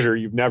you pleasure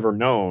you've never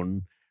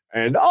known.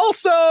 And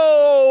also,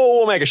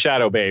 we'll make a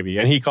shadow baby.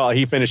 And he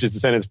finishes the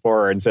sentence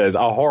for her and says,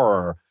 a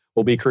horror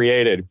will be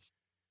created.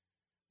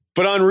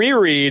 But on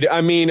reread,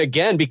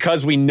 again,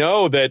 because we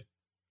know that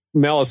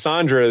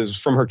Melisandre is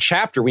from her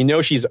chapter, we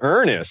know she's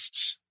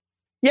earnest.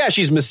 Yeah,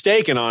 she's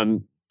mistaken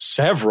on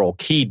several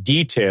key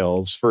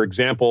details. For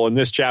example, in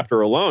this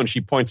chapter alone, she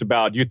points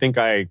about, do you think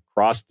I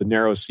crossed the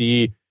narrow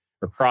sea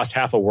or crossed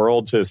half a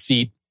world to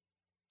seat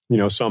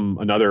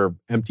another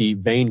empty,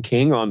 vain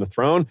king on the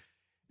throne.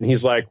 And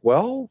he's like,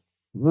 well,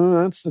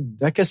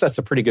 I guess that's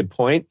a pretty good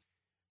point.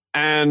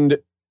 And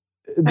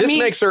this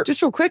makes her...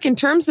 Just real quick, in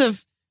terms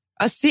of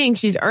us seeing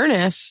she's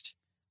earnest,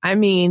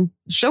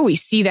 we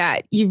see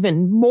that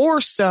even more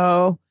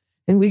so.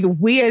 And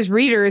we as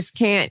readers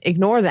can't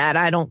ignore that,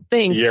 I don't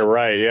think. Yeah,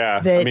 right, yeah.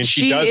 That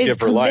she does give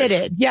her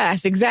committed. life.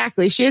 Yes,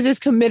 exactly. She is as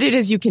committed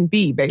as you can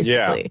be,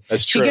 basically. Yeah,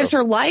 that's true. She gives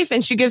her life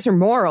and she gives her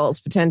morals,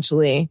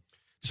 potentially.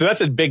 So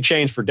that's a big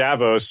change for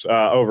Davos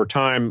over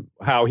time.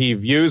 How he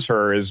views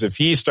her is if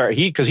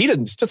because he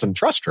doesn't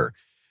trust her.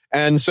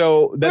 And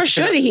so that's... Or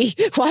should he?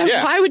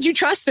 Why would you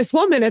trust this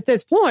woman at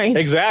this point?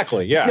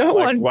 Exactly. Yeah. No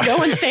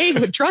one sane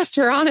would trust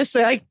her.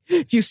 Honestly, like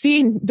if you've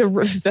seen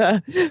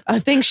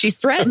the things she's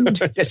threatened.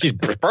 Yeah, she's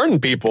burning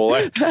people.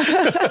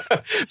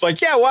 It's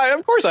like, yeah, why?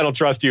 Of course I don't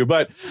trust you.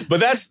 But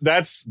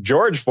that's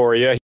George for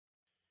you.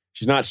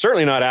 She's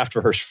certainly not out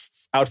for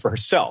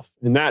herself.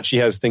 In that she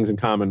has things in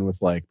common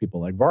with people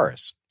like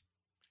Varys,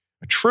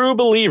 a true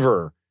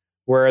believer,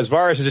 whereas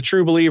Varys is a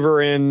true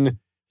believer in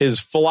his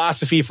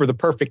philosophy for the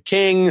perfect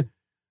king.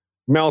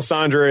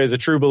 Melisandre is a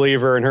true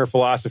believer in her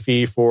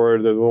philosophy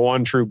for the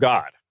one true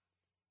God.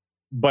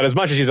 But as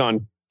much as she's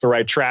on the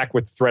right track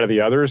with the threat of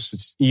the others,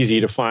 it's easy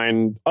to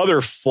find other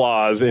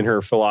flaws in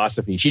her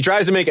philosophy. She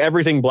tries to make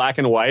everything black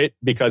and white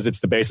because it's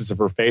the basis of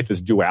her faith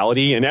is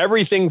duality, and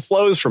everything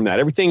flows from that.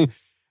 Everything,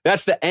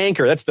 that's the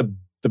anchor, that's the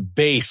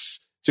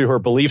base to her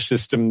belief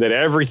system, that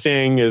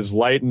everything is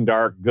light and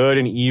dark, good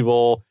and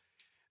evil.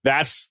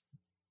 That's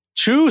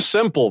too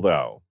simple,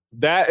 though.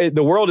 That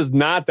the world is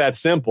not that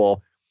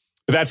simple,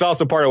 but that's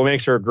also part of what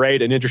makes her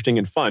great and interesting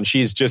and fun.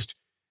 She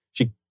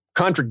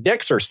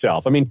contradicts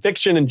herself.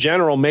 Fiction in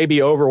general may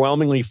be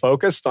overwhelmingly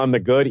focused on the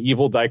good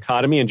evil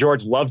dichotomy, and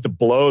George loves to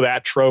blow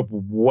that trope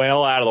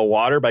well out of the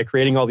water by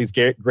creating all these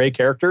great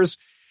characters.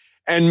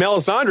 And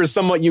Melisandre is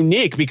somewhat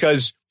unique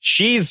because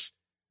she's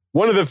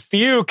one of the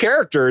few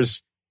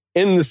characters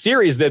in the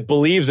series that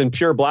believes in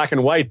pure black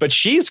and white, but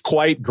she's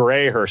quite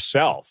gray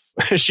herself.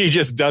 She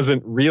just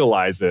doesn't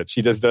realize it.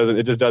 It just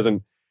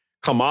doesn't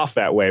come off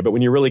that way. But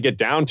when you really get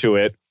down to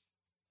it,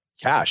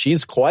 yeah,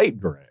 she's quite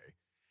gray.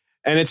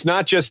 And it's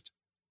not just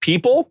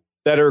people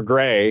that are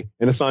gray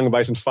in A Song of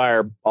Ice and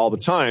Fire all the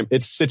time.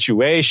 It's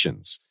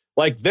situations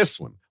like this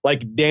one,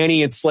 like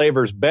Dany at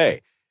Slaver's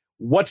Bay.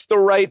 What's the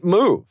right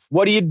move?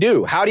 What do you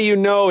do? How do you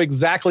know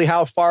exactly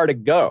how far to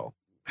go?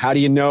 How do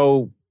you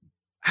know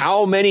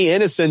how many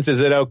innocents is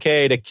it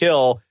okay to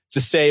kill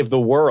to save the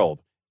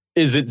world?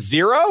 Is it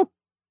 0?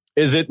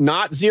 Is it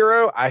not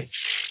 0? I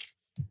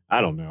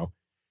don't know.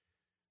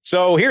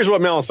 So here's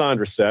what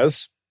Melisandre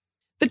says.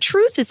 The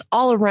truth is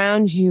all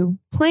around you,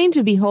 plain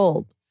to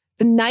behold.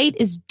 The night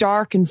is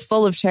dark and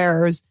full of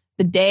terrors.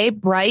 The day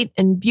bright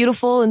and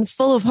beautiful and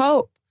full of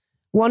hope.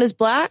 One is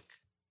black,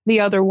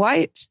 the other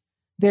white.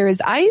 There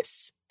is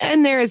ice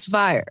and there is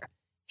fire.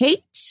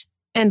 Hate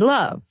and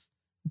love.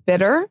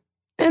 Bitter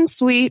and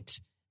sweet.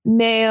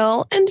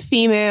 Male and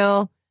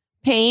female.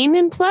 Pain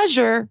and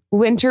pleasure.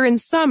 Winter and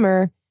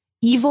summer.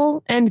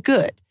 Evil and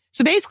good.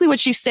 So basically what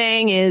she's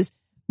saying is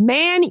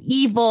man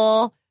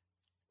evil,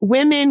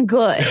 women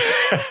good.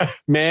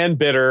 Man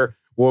bitter,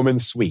 woman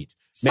sweet.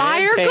 Man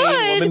fire pain,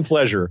 good. Woman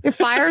pleasure.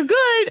 Fire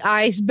good,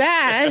 ice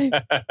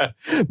bad.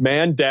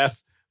 Man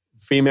death,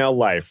 female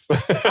life.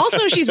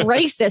 Also, she's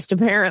racist,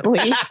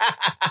 apparently.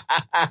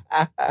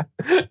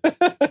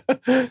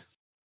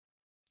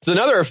 It's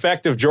another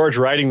effect of George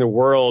writing the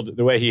world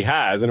the way he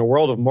has, in a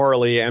world of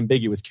morally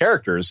ambiguous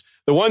characters.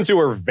 The ones who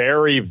are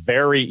very,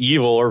 very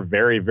evil or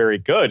very, very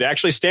good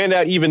actually stand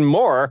out even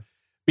more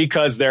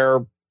because they're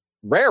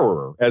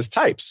rarer as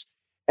types.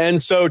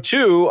 And so,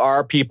 too,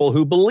 are people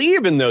who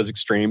believe in those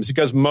extremes,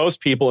 because most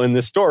people in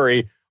this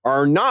story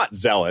are not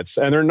zealots,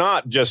 and they're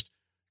not just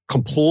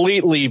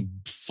completely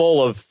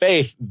full of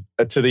faith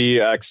to the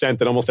extent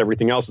that almost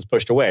everything else is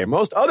pushed away.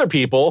 Most other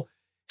people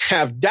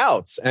have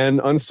doubts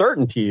and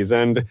uncertainties.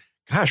 And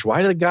gosh,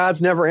 why do the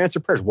gods never answer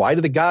prayers? Why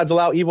do the gods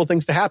allow evil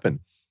things to happen?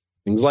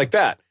 Things like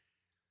that.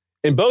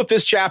 In both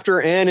this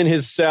chapter and in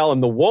his cell in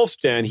the Wolf's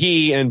Den,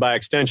 he, and by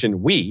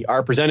extension, we,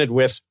 are presented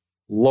with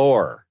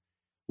lore.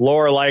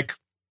 Lore like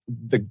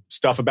the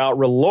stuff about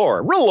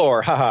R'hllor.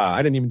 R'hllor, haha,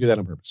 I didn't even do that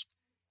on purpose.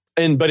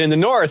 But in the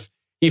North,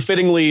 he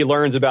fittingly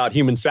learns about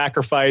human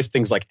sacrifice,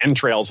 things like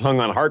entrails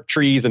hung on heart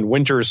trees and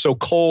winters so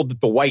cold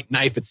that the white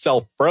knife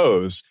itself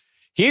froze.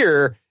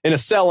 Here, in a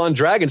cell on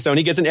Dragonstone,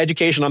 he gets an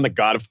education on the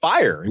god of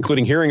fire,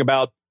 including hearing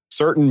about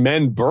certain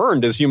men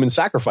burned as human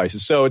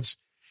sacrifices. So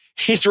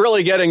he's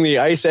really getting the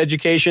ice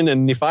education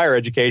and the fire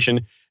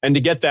education. And to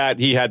get that,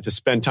 he had to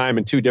spend time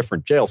in 2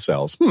 different jail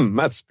cells.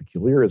 That's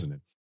peculiar, isn't it?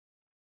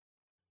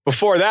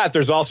 Before that,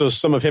 there's also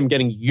some of him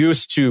getting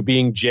used to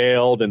being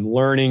jailed and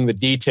learning the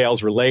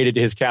details related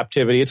to his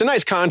captivity. It's a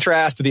nice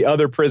contrast to the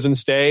other prison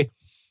stay.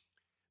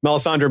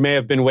 Melisandre may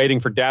have been waiting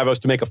for Davos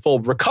to make a full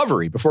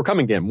recovery before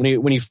coming to him.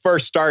 When he's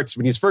first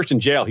in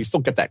jail, he still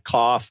got that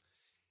cough.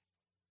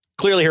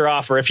 Clearly her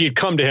offer, if he had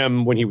come to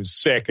him when he was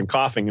sick and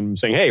coughing and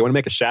saying, hey, you want to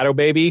make a shadow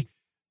baby?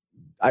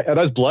 Are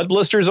those blood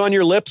blisters on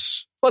your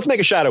lips? let's make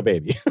a shadow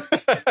baby.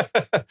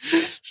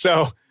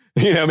 So,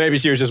 maybe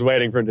she was just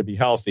waiting for him to be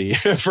healthy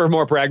for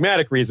more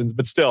pragmatic reasons,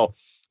 but still,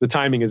 the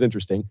timing is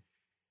interesting.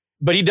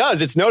 But he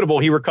does. It's notable.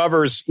 He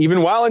recovers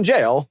even while in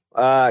jail.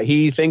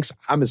 He thinks,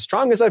 I'm as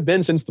strong as I've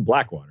been since the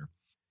Blackwater.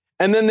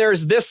 And then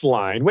there's this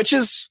line, which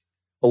is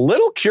a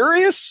little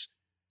curious.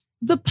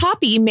 The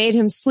poppy made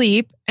him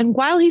sleep, and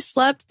while he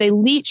slept, they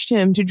leeched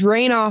him to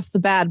drain off the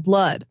bad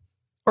blood.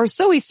 Or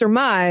so he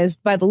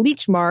surmised by the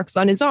leech marks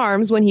on his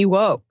arms when he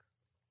woke.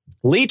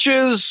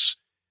 Leeches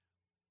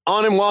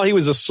on him while he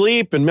was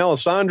asleep, and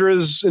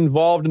Melisandre's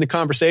involved in the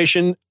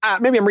conversation.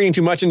 Maybe I'm reading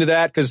too much into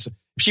that, because if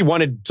she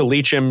wanted to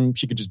leech him,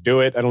 she could just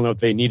do it. I don't know if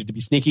they needed to be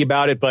sneaky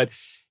about it, but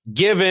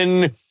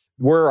given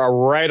we're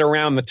right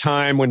around the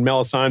time when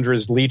Melisandre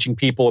is leeching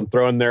people and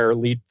throwing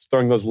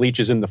those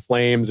leeches in the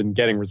flames and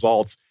getting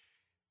results,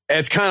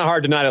 it's kind of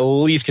hard to not at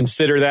least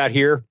consider that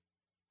here.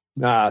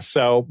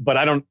 But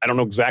I don't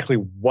know exactly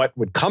what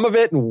would come of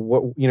it and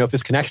what, if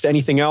this connects to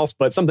anything else,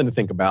 but something to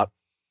think about.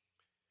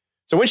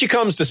 So when she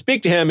comes to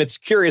speak to him, it's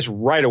curious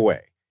right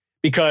away,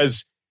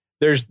 because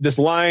there's this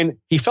line,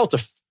 he felt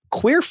a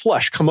queer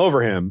flush come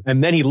over him,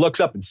 and then he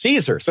looks up and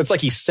sees her. So it's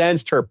like he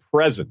sensed her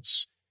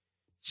presence.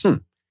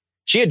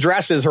 She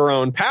addresses her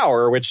own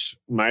power, which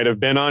might have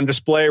been on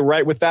display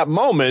right with that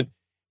moment.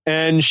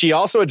 And she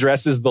also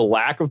addresses the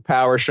lack of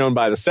power shown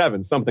by the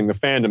Seven, something the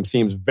fandom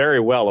seems very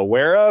well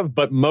aware of,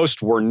 but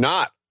most were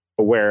not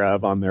aware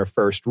of on their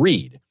first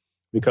read.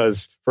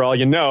 Because for all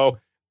you know,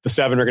 the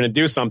Seven are going to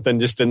do something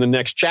just in the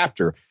next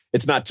chapter.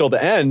 It's not till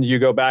the end you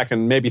go back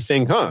and maybe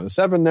think, the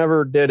Seven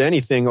never did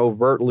anything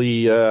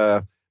overtly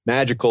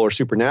magical or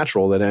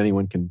supernatural that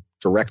anyone can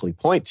directly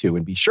point to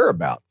and be sure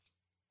about.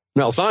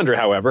 Melisandre,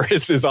 however,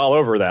 is all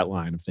over that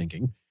line of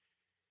thinking.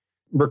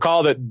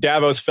 Recall that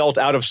Davos felt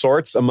out of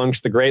sorts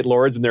amongst the great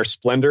lords in their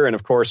splendor, and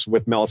of course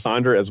with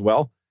Melisandre as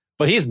well.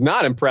 But he's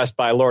not impressed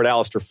by Lord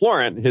Alliser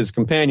Florent, his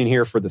companion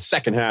here for the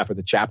second half of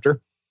the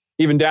chapter.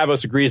 Even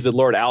Davos agrees that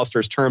Lord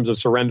Alliser's terms of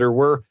surrender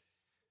were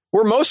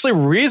mostly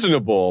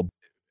reasonable,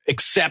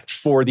 except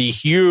for the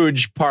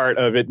huge part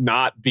of it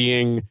not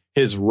being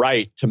his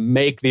right to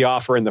make the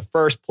offer in the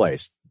first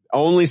place.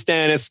 Only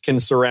Stannis can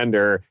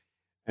surrender,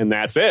 and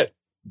that's it.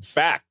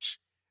 Fact.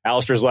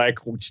 Alistair's like,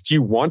 do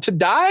you want to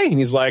die? And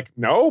he's like,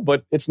 no,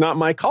 but it's not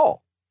my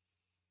call.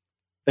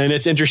 And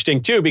it's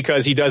interesting, too,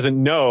 because he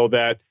doesn't know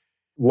that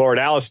Lord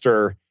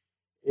Alliser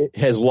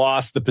has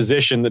lost the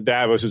position that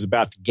Davos is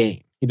about to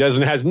gain. He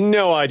has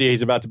no idea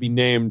he's about to be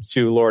named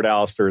to Lord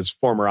Allister's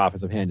former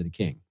office of Hand of the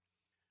King.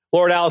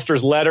 Lord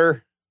Allister's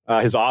letter,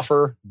 his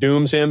offer,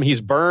 dooms him.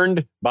 He's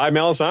burned by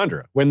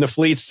Melisandre when the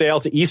fleets sail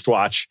to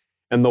Eastwatch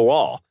and the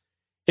Wall.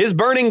 His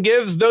burning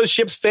gives those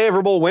ships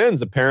favorable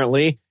winds,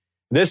 apparently.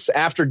 This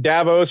after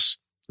Davos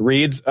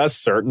reads a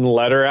certain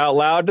letter out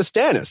loud to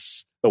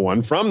Stannis, the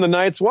one from the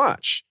Night's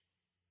Watch,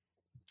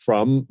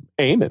 from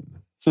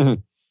Aemon.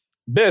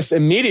 This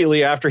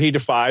immediately after he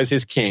defies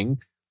his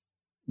king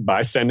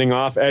by sending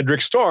off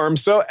Edric Storm,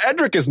 so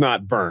Edric is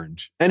not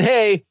burned. And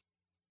hey,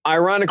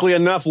 ironically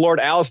enough, Lord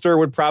Alliser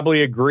would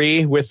probably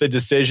agree with the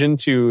decision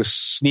to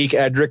sneak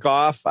Edric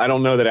off. I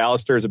don't know that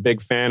Alliser is a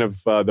big fan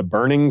of the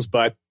burnings,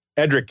 but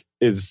Edric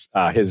is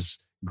his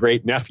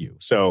great nephew.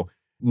 So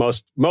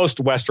most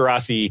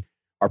Westerosi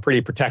are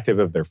pretty protective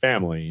of their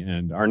family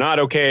and are not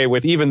okay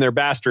with even their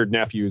bastard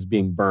nephews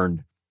being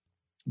burned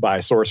by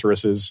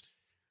sorceresses.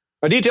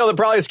 A detail that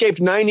probably escaped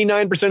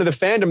 99% of the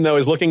fandom, though,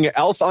 is looking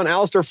else on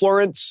Alliser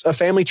Florent's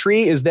family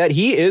tree, is that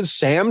he is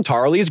Sam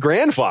Tarly's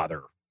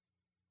grandfather.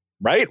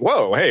 Right?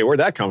 Whoa, hey, where'd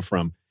that come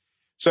from?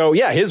 So,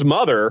 yeah, his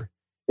mother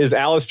is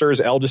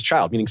Allister's eldest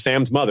child, meaning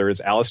Sam's mother is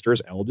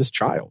Allister's eldest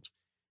child.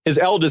 His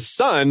eldest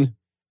son,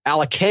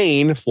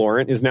 Alacane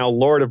Florent, is now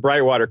Lord of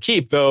Brightwater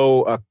Keep,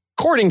 though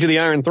according to the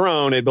Iron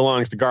Throne, it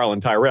belongs to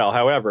Garland Tyrell.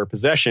 However,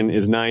 possession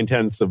is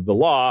 9/10 of the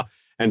law,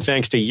 and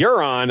thanks to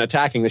Euron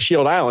attacking the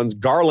Shield Islands,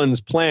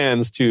 Garland's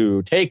plans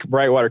to take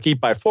Brightwater Keep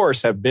by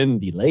force have been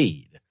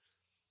delayed.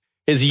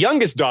 His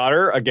youngest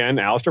daughter, again,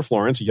 Alliser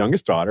Florent's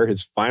youngest daughter,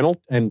 his final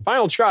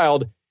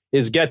child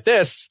is, get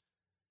this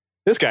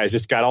guy's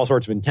just got all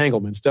sorts of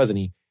entanglements, doesn't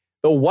he?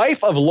 The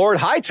wife of Lord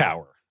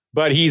Hightower.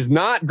 But he's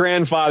not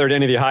grandfathered to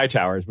any of the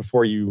Hightowers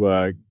before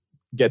you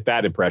get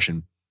that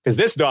impression. Because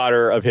this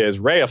daughter of his,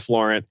 Rhea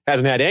Florent,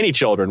 hasn't had any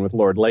children with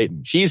Lord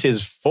Leighton. She's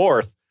his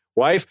fourth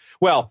wife.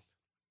 Well,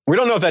 we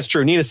don't know if that's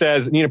true.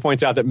 Nina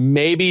points out that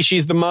maybe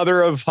she's the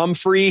mother of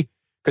Humphrey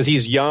because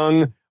he's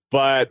young,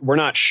 but we're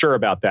not sure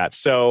about that.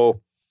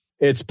 So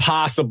it's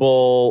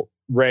possible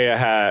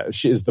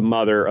she is the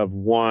mother of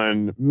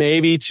one,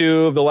 maybe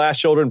two of the last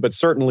children, but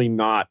certainly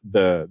not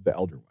the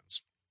elder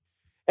ones.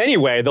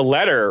 Anyway, the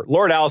letter,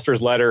 Lord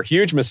Alliser's letter,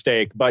 huge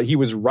mistake, but he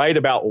was right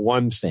about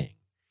one thing.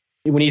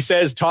 When he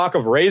says talk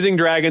of raising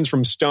dragons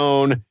from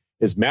stone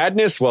is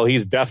madness, well,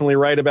 he's definitely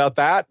right about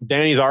that.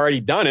 Dany's already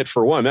done it,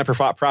 for one. That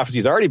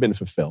prophecy's already been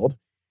fulfilled.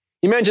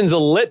 He mentions a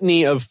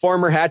litany of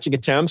former hatching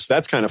attempts.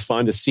 That's kind of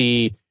fun to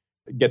see,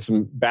 get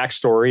some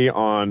backstory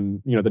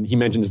on, he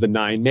mentions the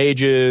 9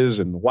 mages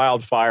and the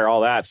wildfire,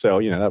 all that. So,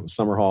 that was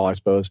Summerhall, I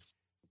suppose.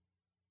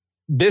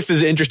 this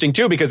is interesting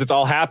too, because it's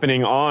all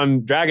happening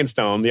on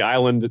Dragonstone, the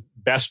island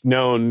best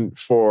known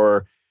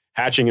for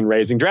hatching and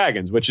raising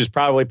dragons, which is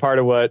probably part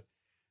of what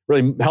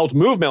really helped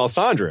move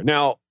Melisandre.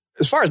 Now,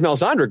 as far as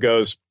Melisandre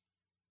goes,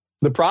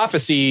 the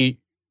prophecy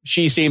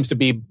she seems to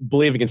be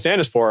believing in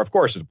Stannis for, of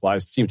course,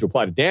 seems to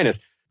apply to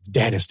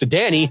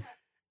Dany,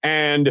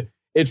 and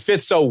it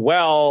fits so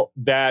well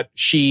that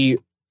she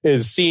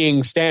is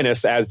seeing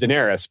Stannis as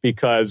Daenerys,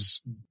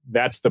 because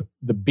that's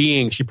the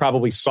being. She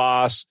probably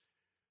saw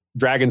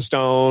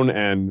Dragonstone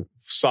and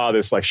saw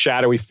this like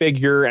shadowy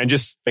figure and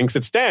just thinks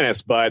it's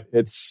Stannis, but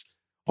it's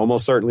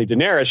almost certainly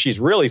Daenerys she's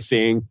really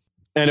seeing.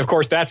 And of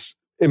course, that's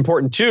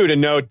important too, to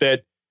note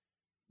that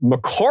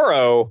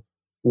Moqorro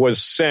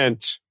was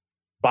sent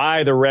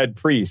by the Red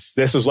Priests.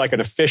 This was like an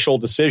official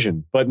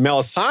decision, but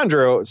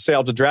Melisandre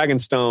sailed to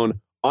Dragonstone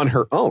on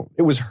her own.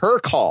 It was her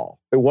call.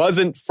 It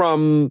wasn't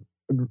from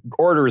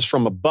orders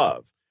from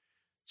above.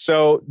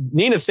 So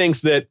Nina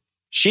thinks that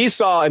she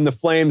saw in the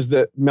flames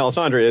that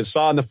Melisandre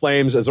saw in the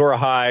flames Azor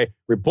Ahai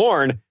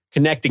reborn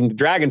connecting to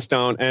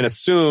Dragonstone, and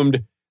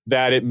assumed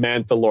that it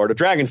meant the Lord of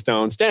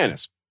Dragonstone,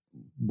 Stannis,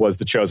 was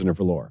the chosen of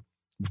V'lor.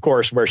 Of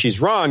course, where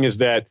she's wrong is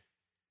that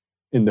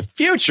in the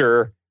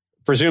future,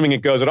 presuming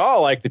it goes at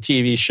all like the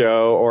TV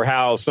show or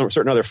how some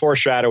certain other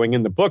foreshadowing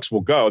in the books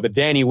will go, that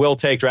Dany will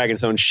take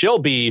Dragonstone. She'll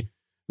be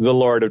the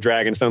Lord of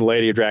Dragonstone,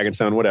 Lady of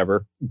Dragonstone,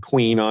 whatever,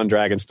 Queen on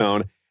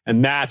Dragonstone.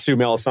 And that's who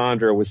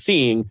Melisandre was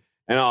seeing.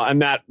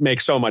 And that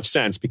makes so much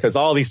sense, because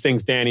all these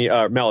things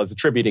Mel is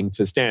attributing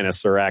to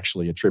Stannis are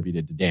actually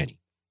attributed to Dany.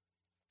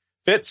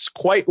 Fits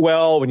quite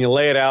well when you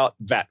lay it out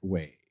that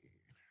way.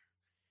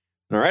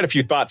 All right, a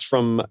few thoughts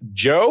from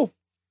Joe.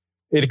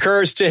 It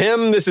occurs to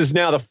him this is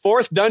now the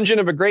fourth dungeon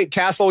of a great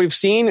castle we've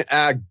seen.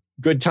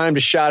 Good time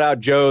to shout out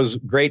Joe's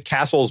Great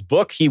Castles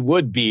book. He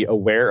would be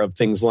aware of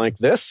things like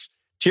this.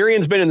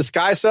 Tyrion's been in the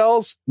Sky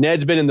Cells.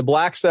 Ned's been in the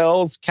Black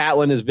Cells.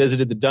 Catelyn has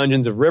visited the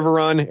dungeons of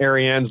Riverrun.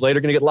 Arianne's later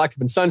going to get locked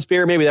up in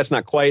Sunspear. Maybe that's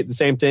not quite the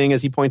same thing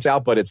as he points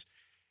out, but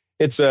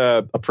it's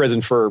a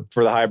prison for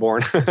the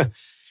Highborn.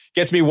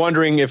 Gets me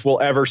wondering if we'll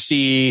ever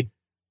see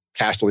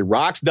Casterly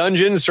Rock's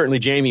dungeons. Certainly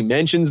Jaime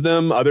mentions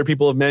them. Other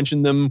people have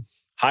mentioned them.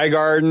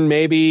 Highgarden,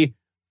 maybe,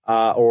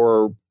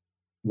 or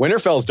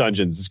Winterfell's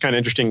dungeons. It's kind of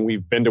interesting.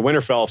 We've been to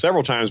Winterfell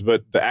several times,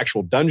 but the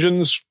actual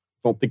dungeons,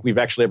 don't think we've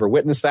actually ever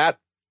witnessed that.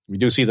 We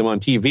do see them on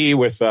TV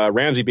with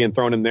Ramsay being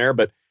thrown in there,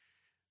 but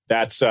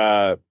that's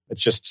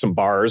it's just some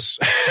bars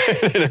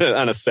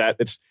on a set.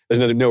 There's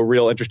no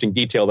real interesting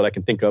detail that I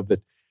can think of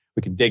that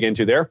we can dig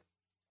into there.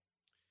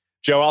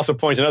 Joe also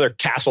points another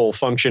castle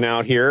function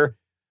out here.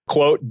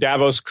 Quote,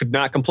 Davos could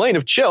not complain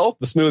of chill.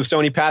 The smooth,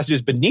 stony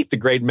passages beneath the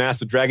great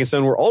mass of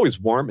Dragonstone were always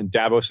warm, and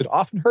Davos had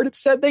often heard it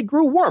said they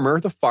grew warmer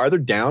the farther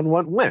down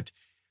one went.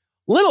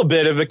 Little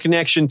bit of a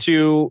connection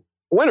to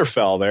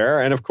Winterfell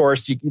there. And of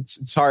course,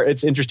 it's hard.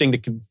 It's interesting to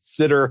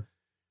consider,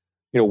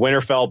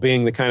 Winterfell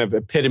being the kind of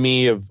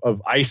epitome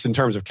of ice in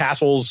terms of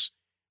castles,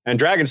 and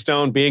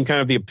Dragonstone being kind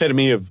of the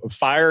epitome of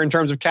fire in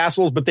terms of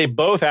castles. But they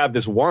both have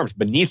this warmth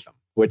beneath them,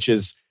 which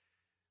is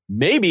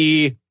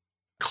maybe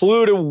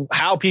clue to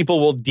how people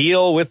will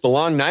deal with the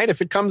long night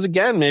if it comes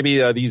again. Maybe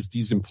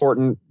these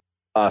important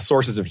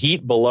sources of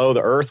heat below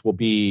the earth will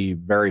be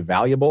very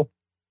valuable.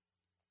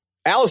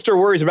 Alistair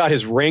worries about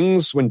his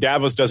rings when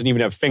Davos doesn't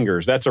even have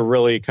fingers. That's a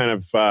really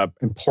kind of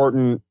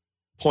important,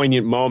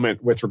 poignant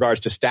moment with regards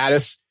to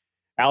status.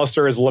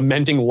 Alistair is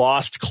lamenting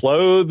lost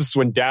clothes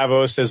when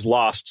Davos has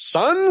lost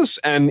sons.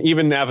 And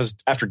even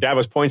after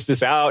Davos points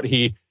this out,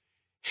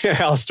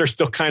 Alistair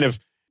still kind of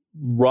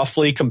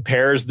roughly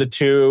compares the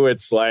two.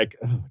 It's like,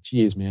 oh,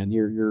 geez, man,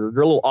 you're a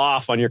little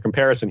off on your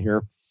comparison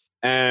here.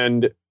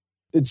 And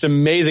it's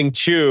amazing,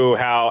 too,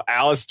 how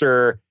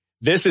Alistair,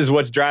 this is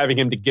what's driving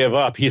him to give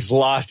up. He's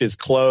lost his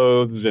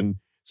clothes and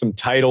some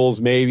titles,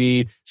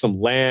 maybe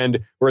some land,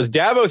 whereas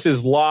Davos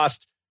has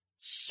lost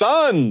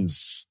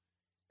sons.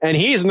 And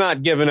he's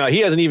not given up. He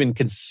hasn't even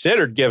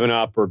considered giving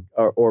up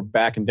or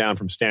backing down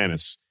from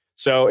Stannis.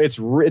 So it's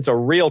a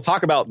real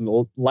talk about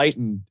light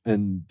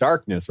and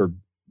darkness, or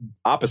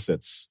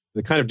opposites.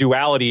 The kind of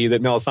duality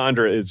that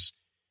Melisandre is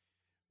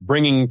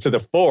bringing to the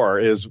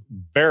fore is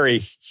very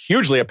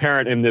hugely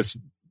apparent in this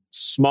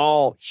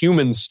small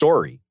human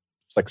story.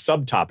 It's like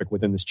subtopic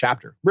within this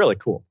chapter. Really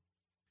cool.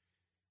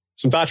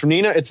 Some thoughts from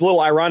Nina. It's a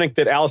little ironic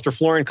that Alistair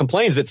Florian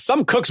complains that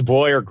some cook's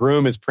boy or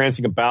groom is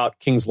prancing about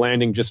King's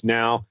Landing just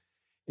now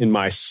in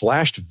my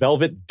slashed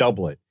velvet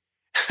doublet.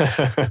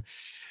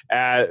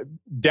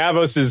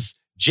 Davos's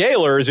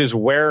jailers is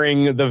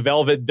wearing the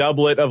velvet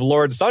doublet of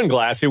Lord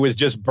Sunglass, who was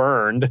just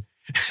burned.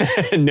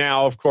 And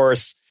now, of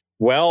course,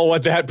 well,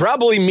 what that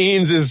probably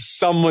means is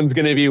someone's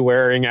going to be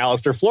wearing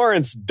Alistair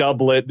Florent's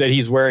doublet that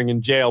he's wearing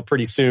in jail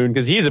pretty soon,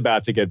 because he's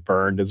about to get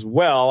burned as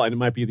well. And it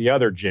might be the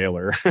other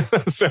jailer.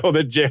 So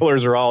the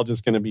jailers are all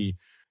just going to be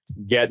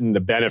getting the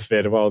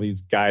benefit of all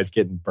these guys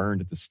getting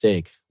burned at the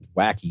stake.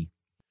 Wacky.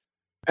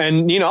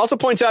 And Nina also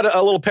points out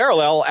a little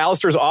parallel.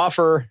 Alistair's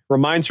offer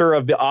reminds her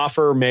of the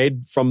offer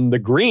made from the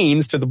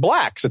Greens to the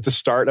Blacks at the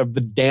start of the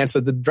Dance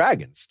of the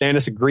Dragons.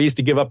 Stannis agrees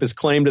to give up his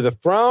claim to the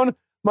throne,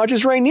 much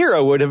as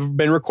Rhaenyra would have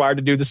been required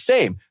to do the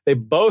same. They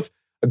both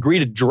agree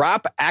to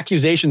drop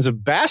accusations of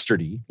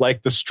bastardy,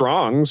 like the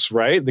Strongs,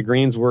 right? The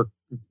Greens were,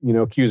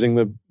 accusing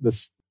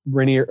the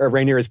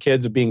Rhaenyra's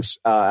kids of being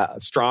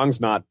Strongs,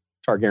 not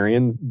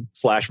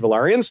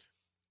Targaryen/Velaryons.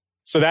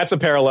 So that's a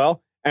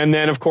parallel. And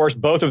then, of course,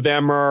 both of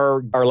them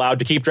are allowed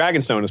to keep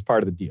Dragonstone as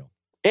part of the deal.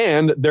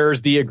 And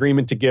there's the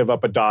agreement to give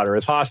up a daughter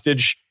as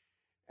hostage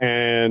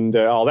and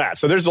all that.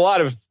 So there's a lot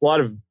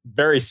of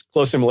very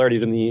close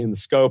similarities in the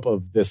scope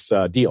of this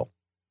deal.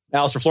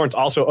 Alistair Florence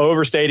also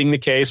overstating the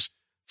case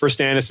for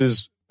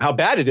Stannis' how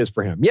bad it is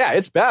for him. Yeah,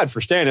 it's bad for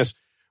Stannis,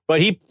 but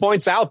he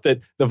points out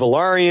that the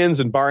Velaryons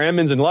and Bar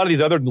Emmons and a lot of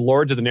these other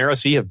lords of the Narrow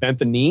Sea have bent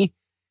the knee,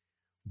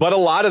 but a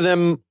lot of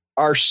them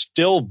are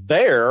still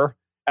there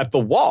at the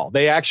wall.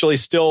 They actually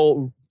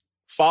still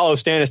follow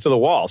Stannis to the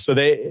wall. So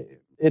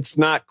it's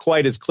not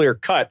quite as clear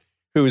cut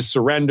who's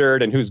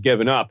surrendered and who's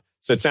given up.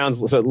 So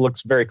it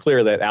looks very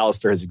clear that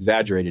Alistair has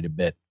exaggerated a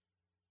bit.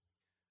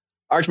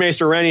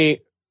 Archmaester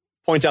Rennie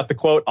points out the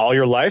quote, "All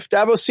your life,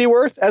 Davos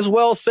Seaworth, as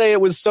well say it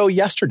was so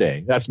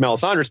yesterday." That's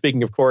Melisandre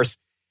speaking, of course.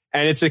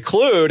 And it's a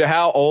clue to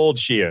how old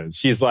she is.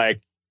 She's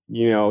like,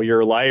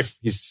 your life,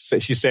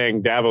 she's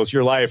saying, Davos,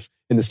 your life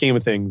in the scheme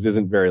of things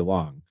isn't very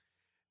long.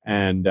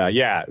 And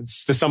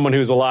it's to someone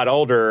who's a lot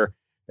older,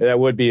 that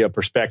would be a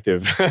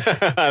perspective.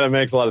 That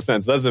makes a lot of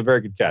sense. That's a very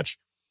good catch.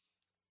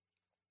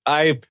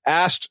 I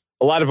asked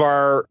a lot of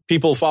our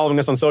people following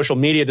us on social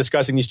media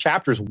discussing these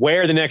chapters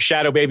where the next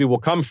Shadow Baby will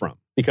come from,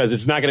 because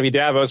it's not going to be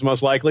Davos,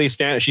 most likely.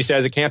 She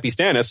says it can't be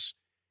Stannis.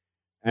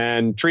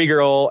 And Tree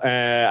Girl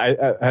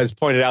has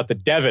pointed out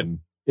that Devon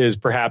is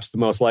perhaps the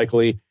most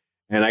likely.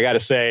 And I got to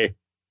say,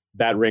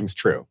 that rings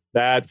true.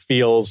 That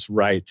feels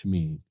right to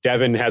me.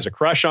 Devon has a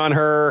crush on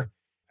her,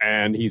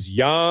 and he's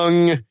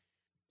young,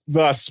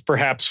 thus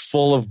perhaps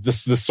full of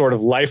this sort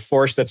of life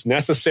force that's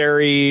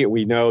necessary.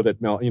 We know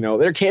that,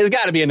 there's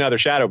got to be another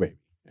Shadow Baby.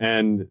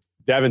 And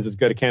Devon's as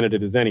good a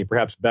candidate as any,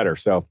 perhaps better.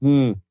 So,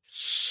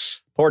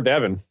 poor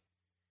Devon.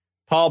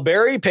 Paul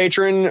Berry,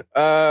 patron,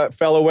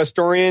 fellow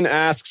Westorian,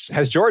 asks,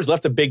 has George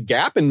left a big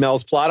gap in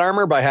Mel's plot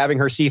armor by having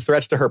her see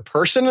threats to her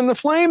person in the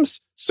flames?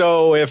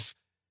 So if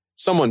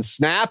someone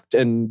snapped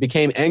and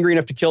became angry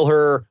enough to kill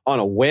her on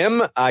a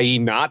whim, i.e.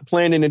 not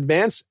planned in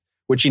advance,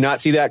 would she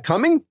not see that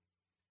coming?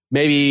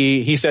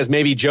 Maybe, he says,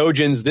 maybe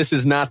Jojen's "this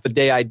is not the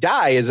day I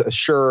die" is a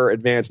sure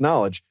advanced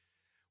knowledge.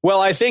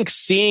 Well, I think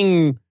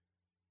seeing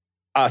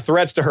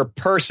threats to her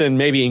person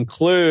maybe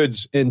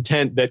includes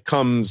intent that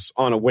comes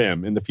on a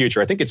whim in the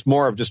future. I think it's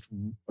more of just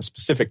a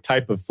specific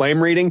type of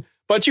flame reading,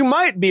 but you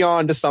might be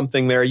on to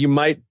something there. You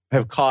might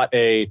have caught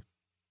a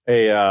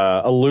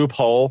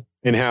loophole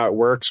in how it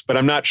works, but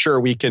I'm not sure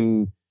we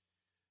can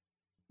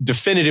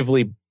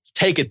definitively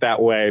take it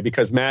that way,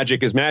 because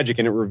magic is magic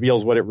and it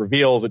reveals what it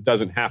reveals. It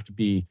doesn't have to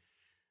be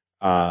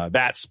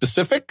that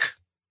specific,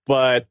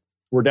 but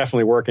we're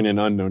definitely working in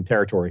unknown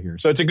territory here.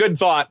 So it's a good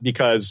thought,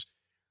 because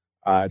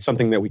it's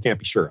something that we can't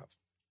be sure of.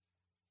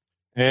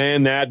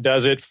 And that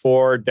does it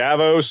for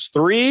Davos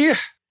 3.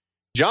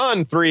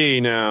 Jon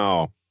 3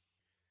 now.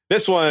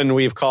 This one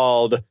we've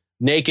called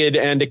Naked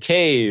and a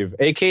Cave,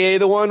 a.k.a.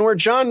 the one where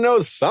Jon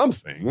knows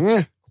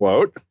something.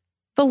 Quote,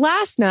 "The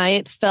last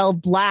night fell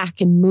black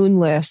and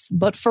moonless,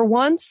 but for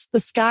once the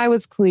sky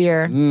was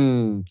clear."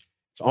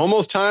 It's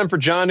almost time for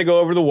Jon to go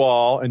over the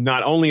wall, and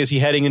not only is he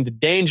heading into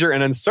danger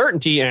and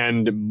uncertainty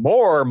and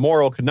more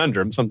moral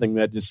conundrum, something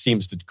that just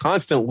seems to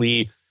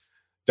constantly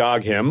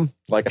dog him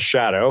like a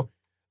shadow,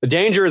 the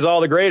danger is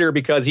all the greater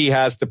because he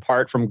has to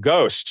part from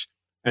Ghost.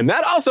 And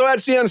that also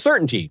adds to the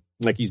uncertainty.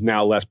 Like, he's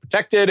now less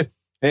protected,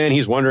 and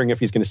he's wondering if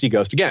he's going to see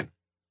Ghost again.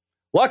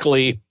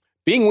 Luckily,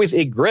 being with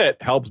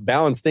Ygritte helps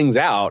balance things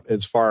out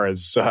as far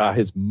as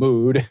his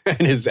mood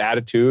and his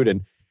attitude.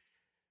 And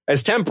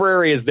as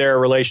temporary as their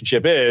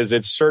relationship is,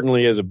 it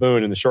certainly is a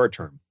boon in the short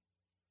term.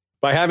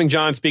 By having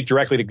Jon speak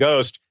directly to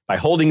Ghost, by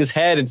holding his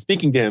head and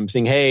speaking to him,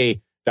 saying,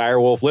 "Hey,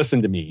 Direwolf,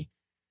 listen to me,"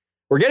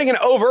 we're getting an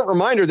overt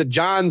reminder that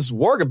Jon's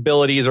warg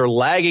abilities are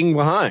lagging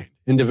behind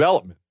in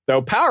development,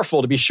 though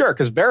powerful to be sure,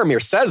 because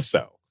Varamir says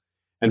so,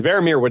 and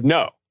Varamir would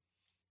know.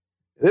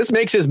 This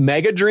makes his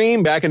mega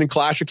dream back in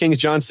Clash of Kings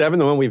Jon 7,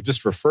 the one we've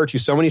just referred to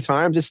so many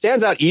times, it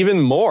stands out even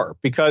more,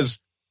 because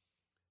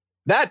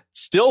that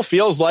still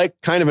feels like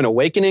kind of an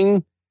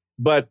awakening,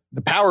 but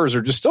the powers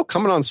are just still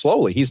coming on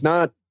slowly. He's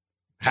not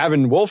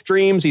having wolf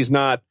dreams. He's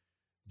not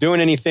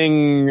doing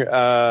anything,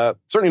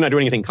 certainly not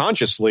doing anything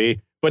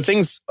consciously, but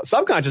things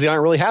subconsciously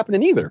aren't really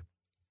happening either.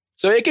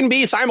 So it can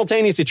be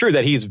simultaneously true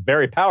that he's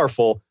very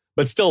powerful,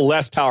 but still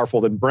less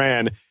powerful than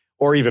Bran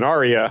or even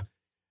Arya.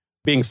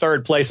 Being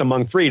third place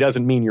among three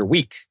doesn't mean you're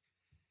weak.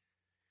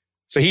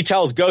 So he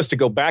tells Ghost to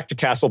go back to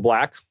Castle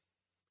Black,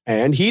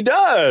 and he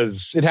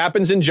does. It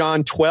happens in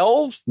Jon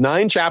 12,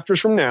 9 chapters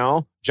from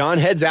now. Jon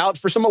heads out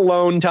for some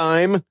alone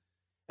time,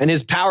 and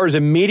his powers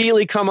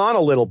immediately come on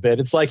a little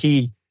bit. It's like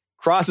he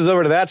crosses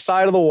over to that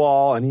side of the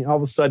wall, and all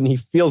of a sudden he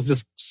feels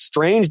this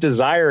strange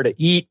desire to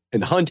eat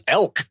and hunt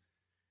elk.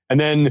 And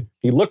then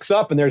he looks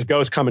up, and there's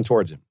Ghost coming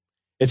towards him.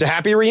 It's a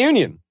happy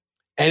reunion.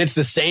 And it's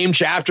the same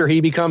chapter he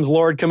becomes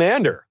Lord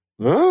Commander.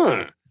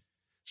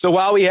 So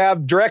while we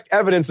have direct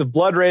evidence of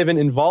Bloodraven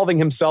involving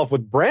himself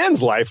with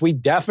Bran's life, we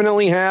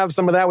definitely have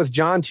some of that with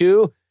Jon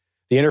too.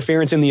 The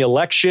interference in the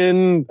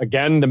election,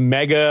 again, the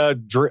mega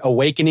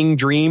awakening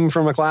dream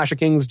from A Clash of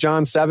Kings,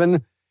 Jon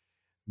 7.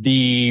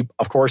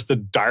 Of course, the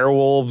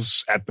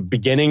direwolves at the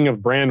beginning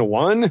of Bran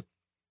 1.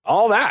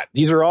 All that.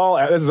 This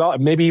is all,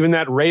 maybe even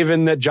that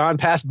raven that Jon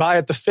passed by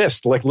at the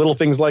Fist, like little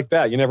things like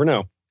that. You never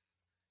know.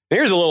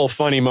 Here's a little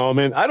funny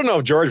moment. I don't know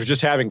if George was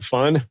just having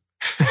fun,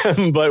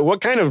 but what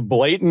kind of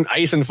blatant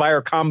ice and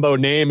fire combo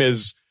name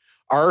is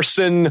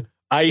Arson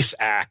Ice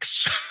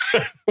Axe?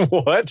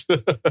 What?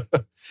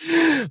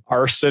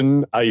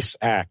 Arson Ice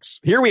Axe.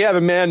 Here we have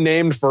a man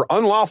named for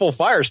unlawful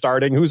fire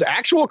starting whose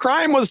actual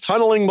crime was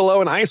tunneling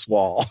below an ice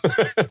wall.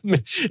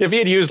 If he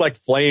had used like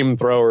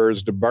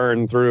flamethrowers to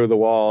burn through the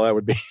wall,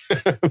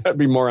 that'd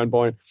be more on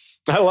point.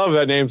 I love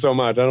that name so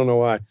much. I don't know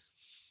why.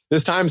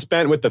 This time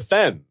spent with the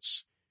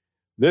Thenns.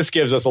 This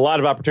gives us a lot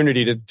of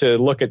opportunity to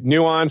look at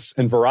nuance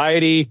and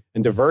variety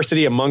and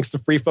diversity amongst the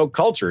free folk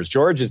cultures.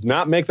 George does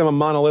not make them a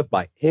monolith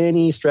by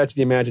any stretch of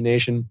the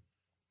imagination.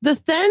 The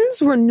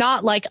Thenns were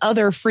not like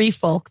other free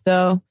folk,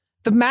 though.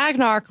 The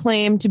Magnar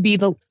claimed to be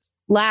the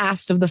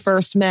last of the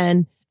first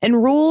men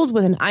and ruled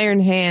with an iron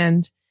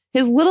hand.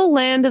 His little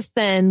land of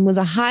Thenn was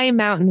a high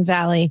mountain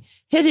valley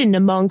hidden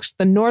amongst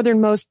the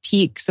northernmost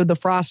peaks of the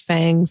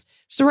Frostfangs,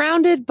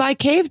 surrounded by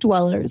cave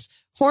dwellers,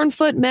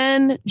 Hornfoot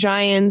men,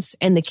 giants,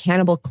 and the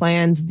cannibal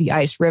clans of the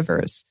Ice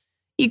Rivers.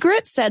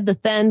 Ygritte said the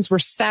Thenns were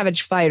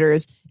savage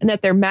fighters and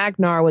that their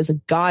Magnar was a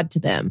god to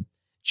them.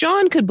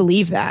 Jon could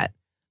believe that.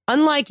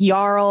 Unlike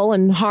Jarl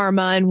and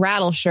Harma and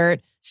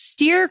Rattleshirt,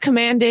 Styr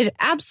commanded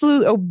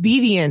absolute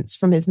obedience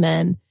from his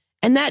men,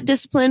 and that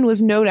discipline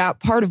was no doubt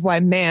part of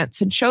why Mance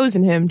had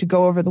chosen him to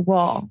go over the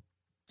wall.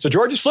 So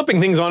George is flipping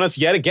things on us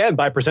yet again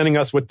by presenting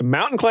us with the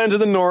mountain clans of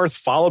the north,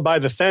 followed by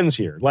the Thenns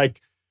here.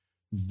 Like,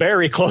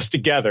 very close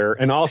together.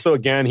 And also,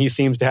 again, he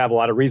seems to have a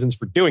lot of reasons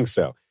for doing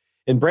so.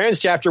 In Bran's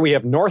chapter, we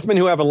have Northmen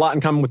who have a lot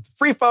in common with the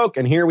free folk.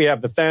 And here we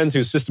have the Thenns,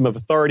 whose system of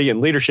authority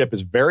and leadership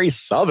is very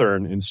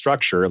southern in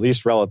structure, at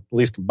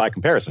least by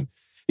comparison.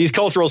 These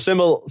cultural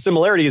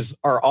similarities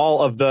are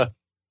all of the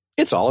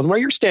it's all in where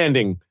you're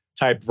standing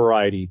type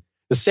variety.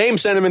 The same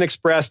sentiment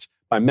expressed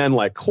by men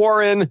like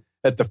Quarren,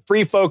 that the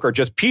free folk are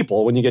just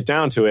people when you get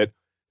down to it.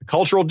 The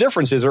cultural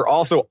differences are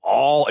also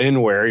all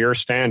in where you're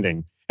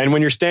standing. And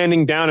when you're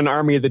standing down an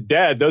army of the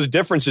dead, those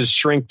differences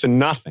shrink to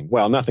nothing.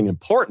 Well, nothing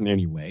important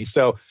anyway.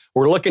 So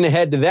we're looking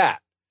ahead to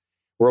that.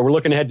 We're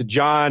looking ahead to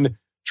Jon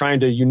trying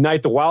to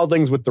unite the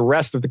wildlings with the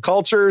rest of the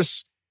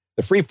cultures.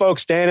 The free folk,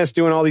 Stannis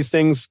doing all these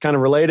things kind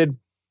of related.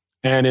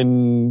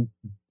 And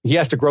he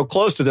has to grow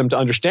close to them to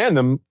understand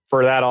them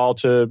for that all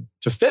to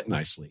fit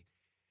nicely.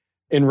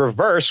 In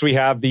reverse, we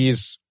have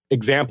these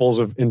examples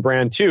in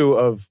Bran 2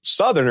 of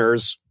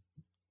Southerners,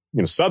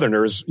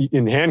 Southerners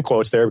in hand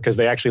quotes there because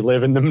they actually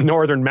live in the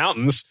northern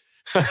mountains,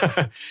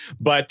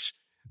 but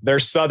they're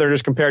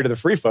Southerners compared to the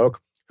free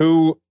folk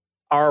who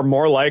are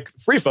more like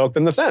free folk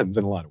than the Thenns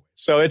in a lot of ways.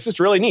 So it's just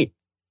really neat.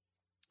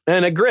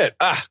 And Ygritte,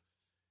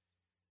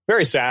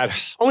 very sad.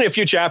 Only a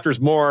few chapters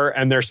more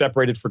and they're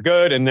separated for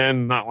good. And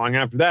then not long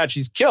after that,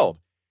 she's killed.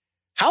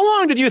 How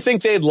long did you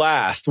think they'd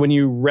last when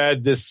you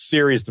read this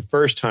series the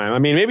first time? I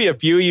mean, maybe a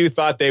few of you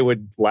thought they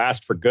would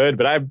last for good,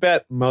 but I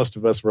bet most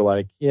of us were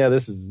like, yeah,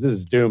 this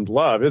is doomed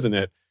love, isn't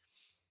it?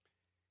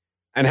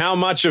 And how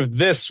much of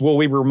this will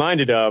we be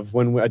reminded of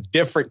when a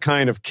different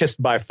kind of kissed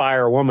by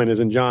fire woman is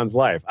in Jon's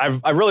life?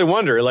 I really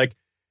wonder,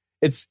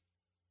 there's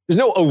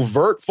no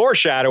overt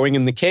foreshadowing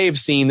in the cave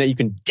scene that you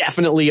can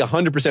definitely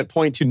 100%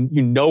 point to,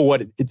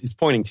 what it is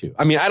pointing to.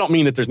 I mean, I don't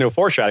mean that there's no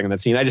foreshadowing in that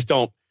scene. I just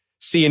don't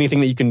see anything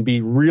that you can be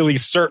really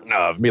certain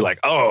of. Be like,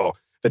 oh,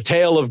 the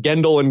tale of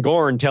Gendel and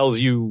Gorn tells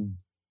you,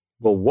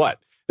 well, what?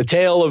 The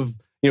tale of,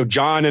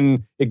 Jon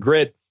and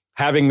Ygritte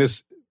having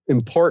this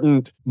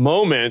important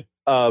moment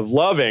of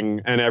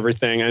loving and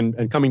everything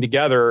and coming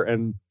together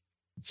and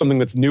something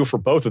that's new for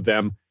both of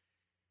them.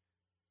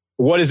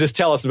 What does this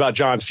tell us about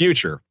Jon's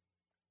future?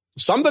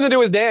 Something to do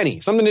with Dany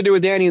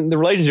and the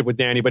relationship with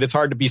Dany, but it's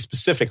hard to be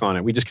specific on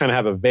it. We just kind of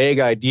have a vague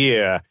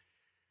idea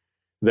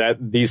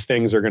that these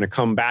things are going to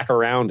come back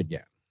around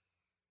again.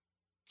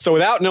 So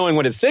without knowing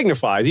what it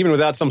signifies, even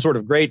without some sort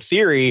of great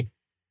theory,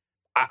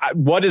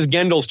 what does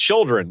Gendel's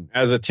children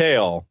as a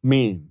tale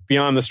mean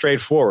beyond the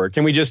straightforward?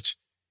 Can we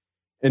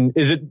and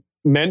is it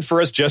meant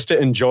for us just to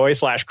enjoy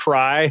 /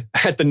 cry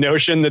at the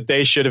notion that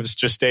they should have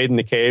just stayed in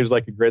the caves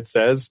like Ygritte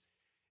says?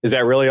 Is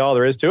that really all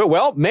there is to it?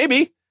 Well,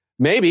 maybe.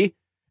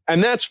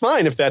 And that's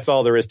fine if that's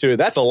all there is to it.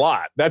 That's a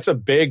lot. That's a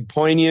big,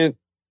 poignant,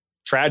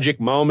 tragic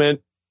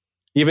moment,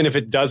 even if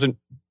it doesn't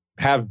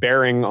have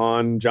bearing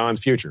on Jon's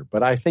future.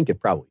 But I think it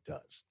probably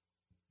does.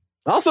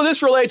 Also,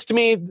 this relates to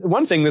me.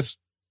 One thing this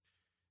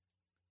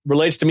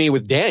relates to me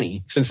with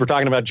Dany, since we're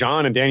talking about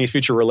Jon and Dany's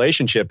future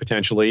relationship,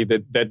 potentially,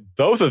 that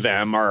both of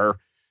them are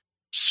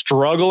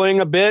struggling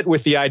a bit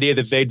with the idea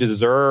that they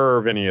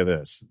deserve any of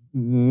this.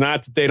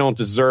 Not that they don't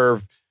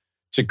deserve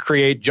to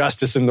create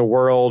justice in the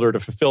world or to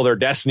fulfill their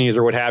destinies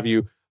or what have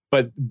you.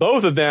 But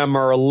both of them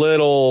are a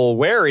little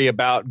wary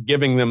about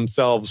giving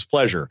themselves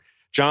pleasure.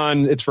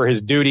 Jon, it's for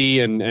his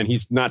duty, and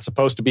he's not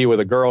supposed to be with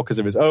a girl because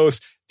of his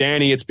oaths.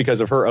 Dany, it's because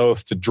of her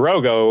oath to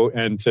Drogo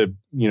and to,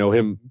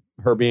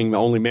 her being the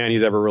only man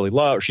he's ever really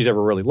loved, she's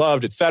ever really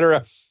loved,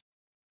 etc.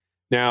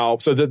 Now,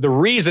 so the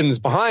reasons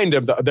behind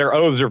them, their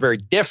oaths are very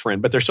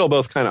different, but they're still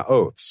both kind of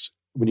oaths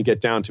when you get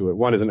down to it.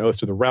 One is an oath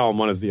to the realm,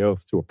 one is the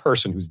oath to a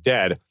person who's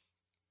dead.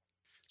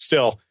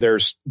 Still,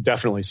 there's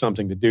definitely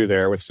something to do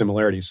there with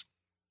similarities.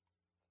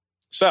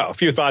 So, a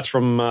few thoughts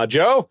from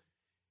Joe.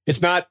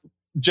 It's not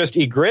just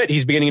Ygritte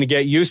he's beginning to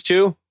get used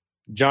to.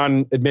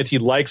 Jon admits he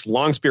likes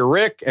Longspear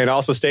Rick and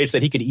also states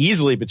that he could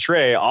easily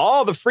betray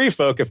all the free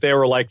folk if they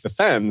were like the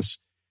Thenns,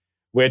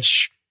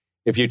 which,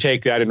 if you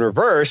take that in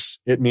reverse,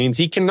 it means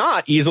he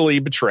cannot easily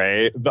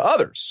betray the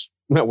others,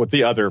 with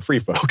the other free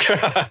folk.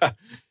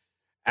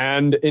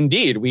 And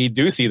indeed, we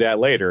do see that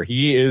later.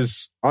 He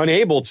is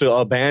unable to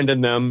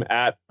abandon them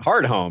at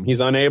Hardhome. He's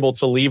unable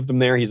to leave them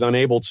there. He's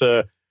unable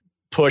to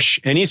push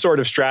any sort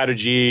of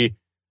strategy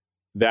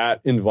that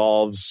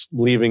involves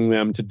leaving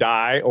them to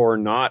die or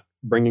not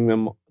bringing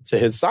them to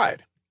his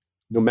side.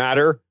 No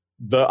matter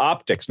the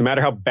optics, no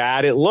matter how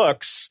bad it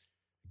looks,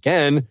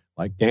 again,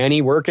 like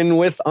Dany working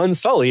with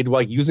Unsullied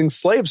while using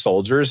slave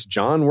soldiers,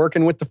 Jon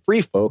working with the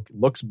free folk,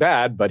 looks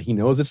bad, but he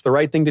knows it's the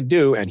right thing to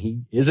do, and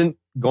he isn't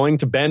going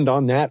to bend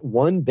on that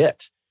one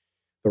bit.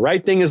 The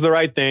right thing is the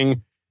right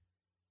thing.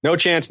 No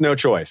chance, no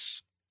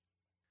choice.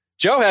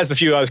 Joe has a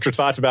few extra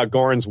thoughts about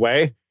Goran's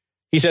Way.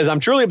 He says, I'm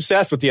truly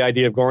obsessed with the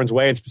idea of Goran's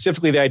Way, and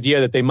specifically the idea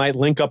that they might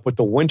link up with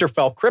the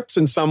Winterfell crypts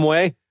in some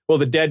way. Will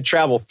the dead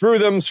travel through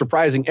them,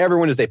 surprising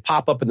everyone as they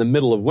pop up in the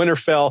middle of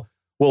Winterfell?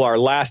 Will our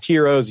last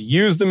heroes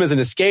use them as an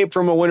escape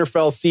from a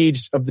Winterfell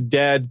siege of the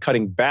dead,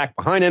 cutting back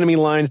behind enemy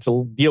lines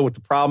to deal with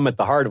the problem at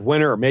the heart of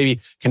winter, or maybe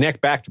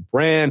connect back to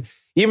Bran?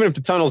 Even if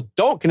the tunnels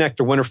don't connect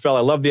to Winterfell,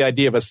 I love the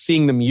idea of us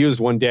seeing them used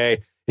one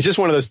day. It's just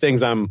one of those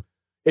things I'm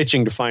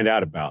itching to find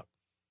out about.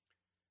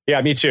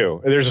 Yeah, me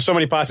too. There's so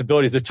many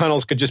possibilities. The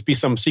tunnels could just be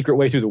some secret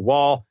way through the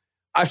wall.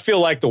 I feel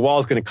like the wall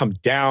is going to come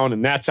down,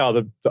 and that's how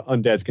the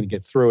undead's going to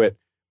get through it.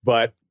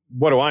 But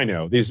what do I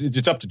know?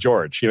 It's up to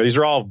George. These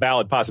are all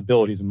valid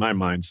possibilities in my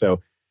mind.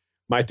 So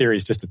my theory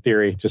is just a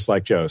theory, just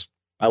like Joe's.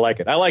 I like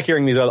it. I like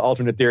hearing these other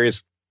alternate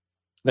theories.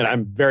 And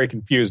I'm very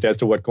confused as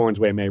to what Goran's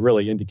Way may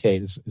really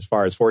indicate as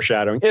far as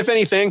foreshadowing, if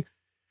anything.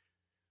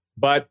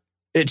 But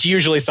it's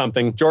usually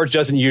something. George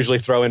doesn't usually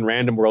throw in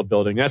random world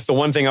building. That's the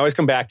one thing I always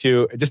come back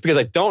to. Just because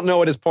I don't know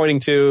what it's pointing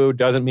to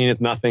doesn't mean it's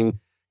nothing,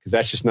 because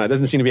that's just not, it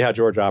doesn't seem to be how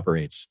George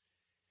operates.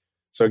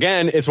 So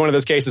again, it's one of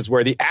those cases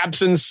where the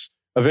absence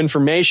of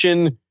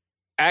information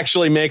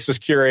actually makes us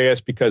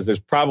curious because there's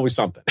probably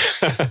something.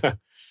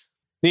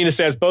 Nina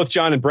says, both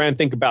Jon and Bran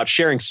think about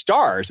sharing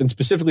stars, and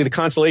specifically the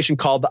constellation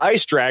called the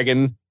Ice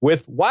Dragon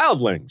with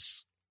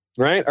wildlings,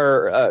 right?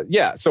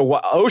 So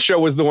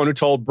Osha was the one who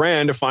told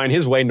Bran to find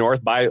his way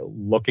north by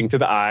looking to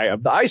the eye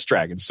of the Ice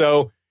Dragon.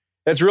 So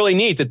that's really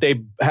neat that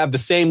they have the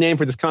same name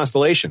for this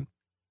constellation.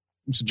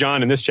 So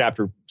Jon in this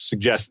chapter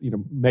suggests,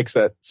 makes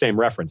that same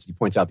reference. He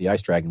points out the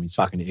Ice Dragon when he's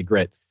talking to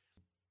Ygritte.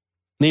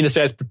 Nina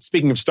says,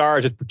 speaking of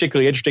stars, it's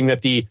particularly interesting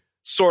that the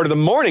Sword of the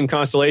Morning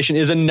constellation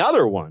is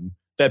another one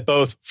that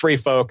both Free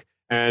Folk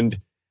and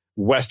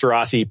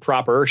Westerosi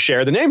proper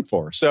share the name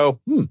for.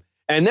 So,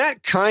 and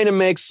that kind of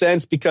makes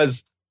sense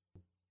because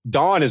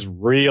Dawn is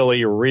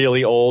really,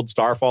 really old.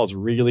 Starfall is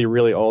really,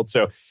 really old.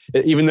 So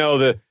even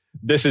though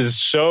this is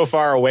so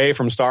far away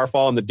from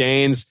Starfall and the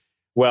Danes,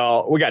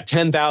 well, we got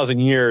 10,000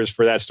 years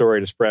for that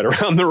story to spread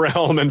around the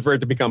realm and for it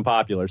to become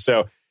popular.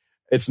 So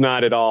it's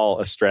not at all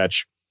a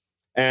stretch.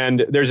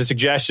 And there's a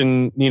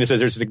suggestion, Nina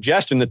says, there's a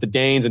suggestion that the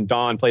Danes and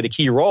Dawn played a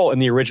key role in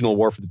the original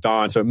War for the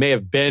Dawn. So it may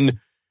have been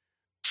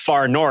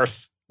far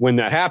north when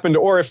that happened,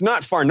 or if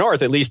not far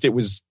north, at least it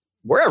was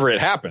wherever it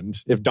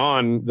happened. If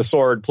Dawn, the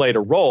sword, played a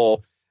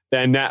role,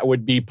 then that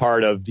would be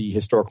part of the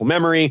historical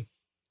memory.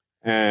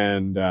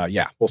 And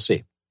we'll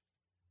see.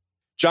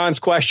 Jon's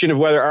question of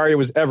whether Arya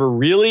was ever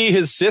really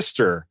his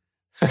sister.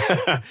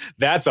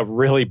 That's a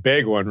really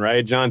big one,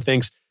 right? Jon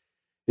thinks,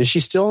 was she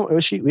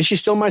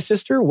still my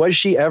sister? Was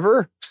she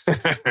ever?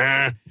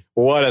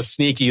 What a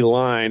sneaky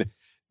line.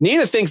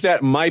 Nina thinks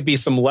that might be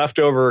some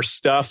leftover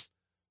stuff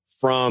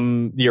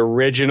from the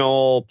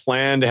original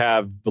plan to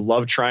have the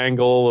love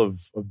triangle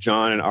of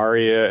Jon and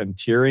Arya and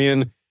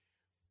Tyrion.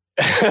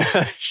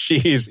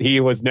 He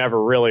was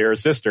never really her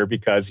sister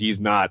because he's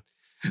not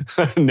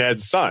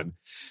Ned's son.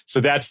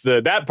 So that's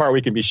that part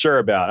we can be sure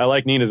about. I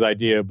like Nina's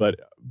idea, but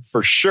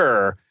for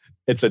sure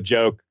it's a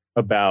joke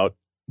about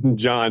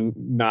Jon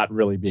not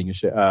really being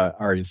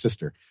Arya's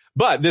sister.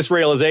 But this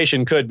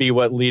realization could be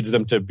what leads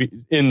them to be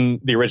in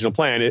the original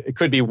plan. It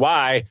could be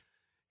why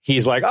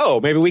he's like, oh,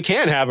 maybe we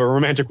can have a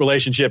romantic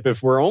relationship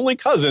if we're only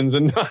cousins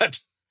and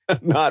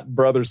not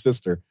brother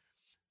sister.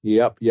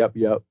 Yep.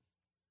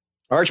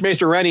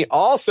 Archmaester Rennie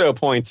also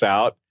points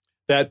out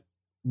that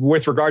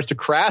with regards to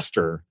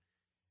Craster,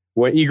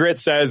 what Ygritte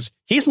says,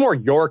 he's more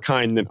your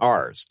kind than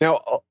ours.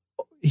 Now,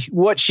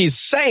 what she's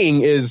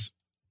saying is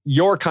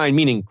your kind,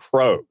 meaning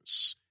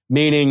crows,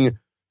 meaning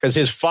because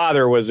his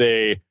father was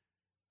a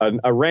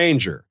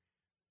ranger.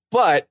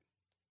 But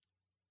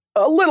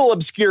a little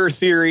obscure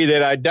theory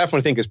that I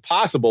definitely think is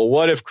possible.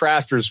 What if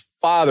Craster's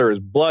father is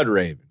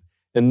Bloodraven?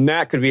 And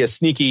that could be a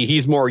sneaky,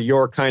 he's more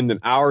your kind than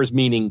ours,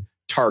 meaning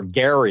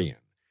Targaryen.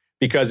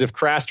 Because if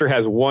Craster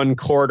has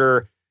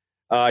 1/4,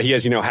 he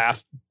has,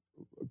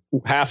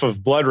 half of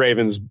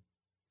Bloodraven's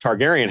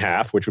Targaryen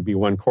half, which would be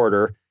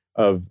 1/4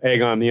 of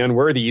Aegon the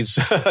Unworthy's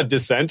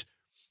descent,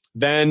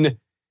 then,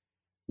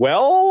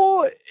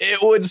 well, it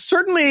would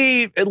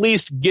certainly at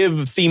least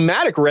give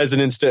thematic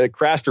resonance to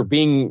Craster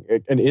being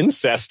an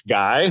incest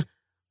guy.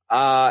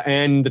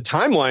 And the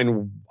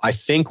timeline, I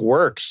think,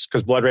 works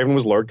because Bloodraven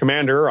was Lord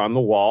Commander on the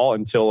Wall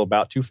until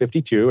about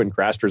 252, and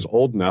Craster's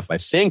old enough, I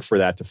think, for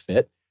that to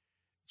fit.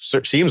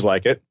 Seems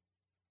like it.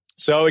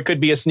 So it could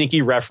be a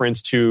sneaky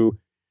reference to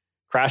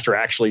Craster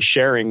actually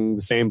sharing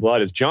the same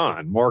blood as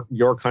Jon, more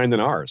your kind than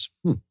ours.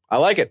 I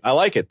like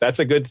it. That's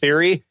a good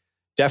theory.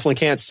 Definitely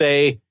can't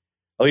say,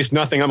 at least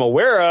nothing I'm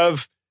aware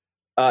of,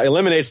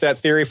 eliminates that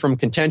theory from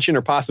contention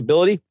or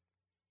possibility.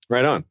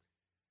 Right on.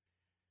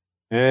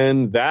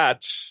 And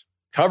that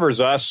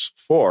covers us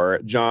for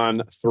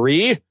Jon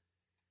 3.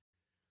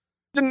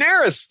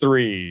 Daenerys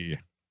 3.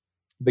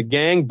 The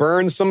gang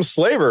burns some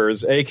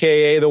slavers,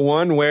 a.k.a. the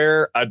one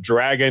where a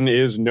dragon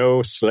is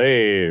no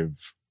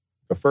slave.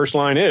 The first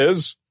line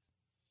is...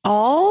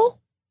 All?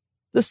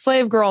 The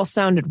slave girl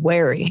sounded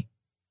wary.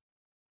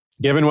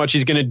 Given what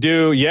she's going to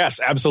do, yes,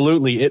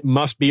 absolutely, it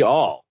must be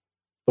all.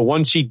 The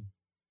one she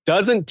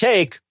doesn't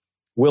take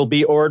will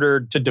be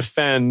ordered to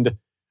defend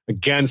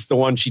against the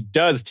one she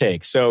does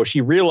take. So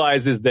she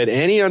realizes that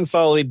any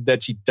Unsullied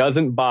that she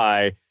doesn't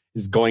buy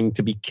is going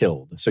to be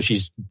killed. So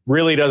she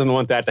really doesn't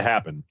want that to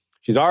happen.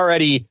 She's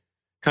already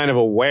kind of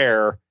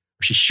aware,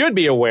 she should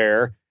be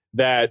aware,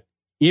 that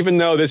even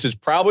though this is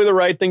probably the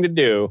right thing to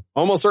do,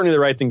 almost certainly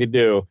the right thing to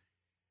do,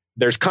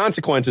 there's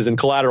consequences and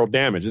collateral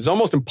damage. It's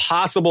almost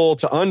impossible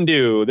to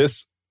undo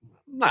this.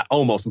 Not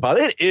almost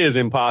impossible. It is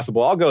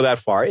impossible. I'll go that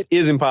far. It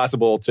is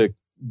impossible to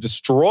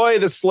destroy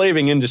the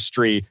slaving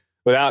industry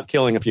without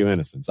killing a few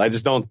innocents. I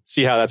just don't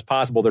see how that's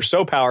possible. They're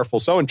so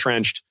powerful, so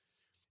entrenched.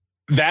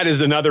 That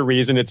is another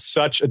reason it's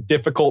such a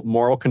difficult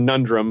moral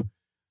conundrum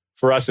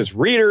for us as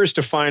readers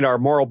to find our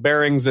moral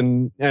bearings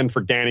and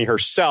for Dany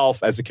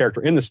herself as a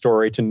character in the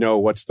story to know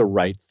what's the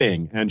right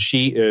thing. And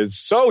she is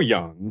so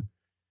young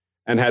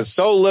and has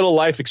so little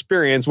life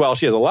experience. Well,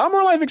 she has a lot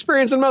more life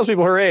experience than most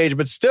people her age,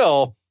 but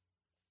still,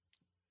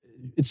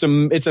 it's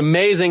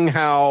amazing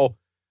how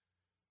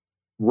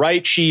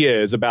right she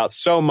is about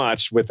so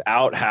much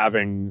without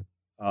having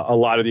a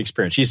lot of the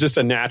experience. She's just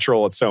a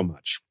natural at so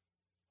much.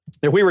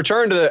 If we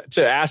return to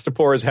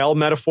Astapor's hell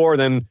metaphor,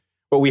 then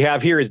what we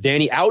have here is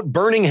Dany out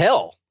burning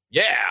hell.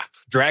 Yeah,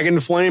 dragon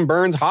flame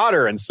burns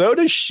hotter, and so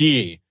does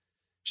she.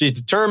 She's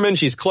determined,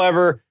 she's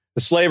clever.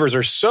 The slavers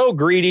are so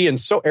greedy and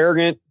so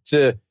arrogant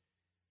to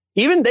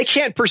even they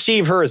can't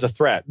perceive her as a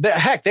threat.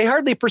 Heck, they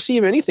hardly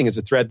perceive anything as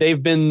a threat.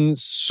 They've been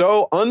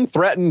so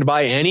unthreatened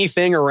by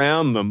anything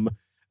around them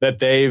that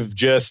they've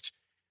just,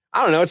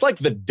 I don't know, it's like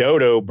the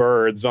dodo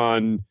birds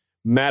on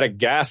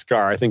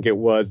Madagascar, I think it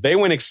was. They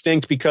went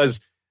extinct because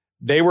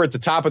they were at the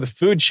top of the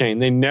food chain.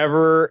 They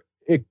never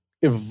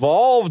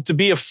evolved to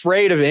be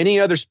afraid of any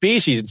other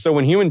species. And so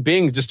when human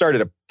beings just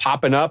started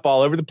popping up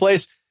all over the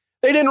place,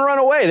 they didn't run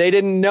away. They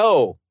didn't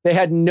know. They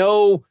had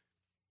no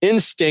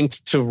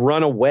instinct to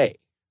run away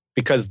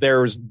because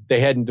they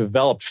hadn't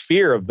developed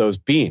fear of those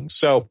beings.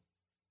 So,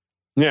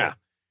 yeah,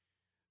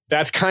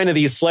 that's kind of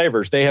these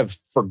slavers. They have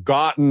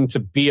forgotten to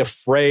be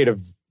afraid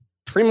of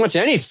pretty much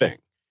anything.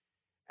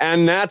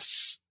 And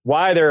that's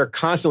why they're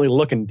constantly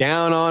looking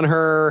down on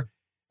her.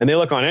 And they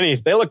look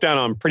down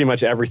on pretty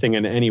much everything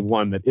and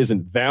anyone that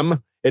isn't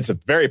them. It's a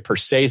very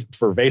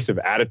pervasive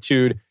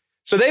attitude.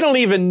 So they don't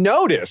even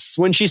notice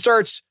when she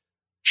starts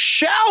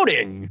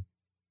shouting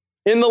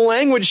in the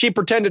language she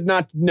pretended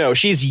not to know.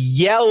 She's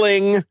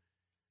yelling,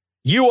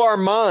 "You are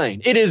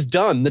mine. It is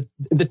done."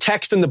 The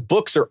text and the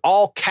books are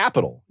all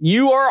capital.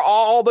 You are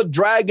all the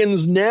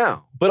dragons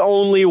now. But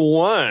only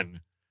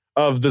one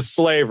of the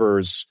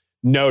slavers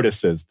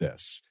notices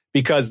this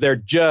because they're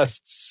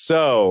just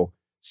so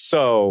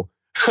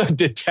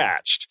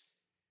detached.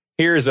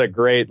 Here's a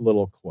great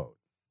little quote.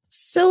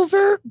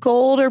 Silver,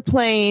 gold, or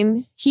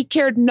plain, he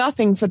cared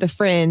nothing for the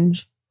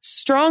fringe.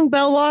 Strong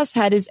Belwas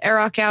had his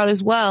Aroc out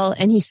as well,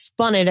 and he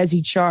spun it as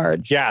he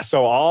charged. Yeah,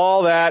 so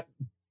all that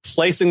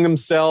placing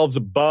themselves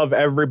above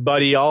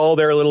everybody, all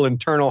their little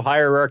internal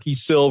hierarchy,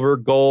 silver,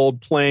 gold,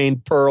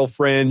 plain, pearl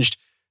fringed,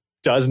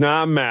 does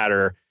not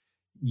matter.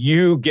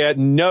 You get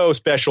no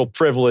special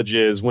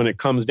privileges when it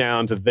comes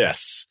down to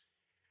this.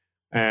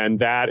 And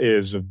that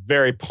is a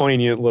very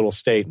poignant little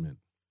statement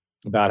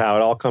about how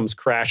it all comes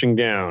crashing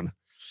down.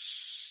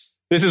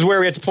 This is where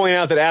we have to point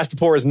out that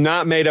Astapor is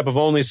not made up of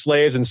only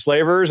slaves and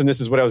slavers. And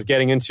this is what I was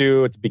getting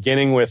into at the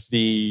beginning with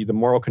the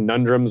moral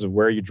conundrums of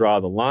where you draw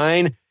the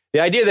line. The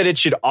idea that it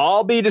should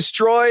all be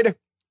destroyed,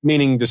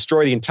 meaning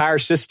destroy the entire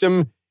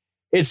system,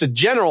 it's a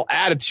general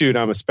attitude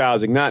I'm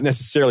espousing, not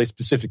necessarily a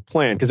specific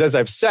plan. Because as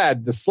I've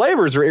said, the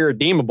slavers are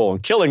irredeemable,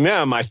 and killing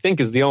them, I think,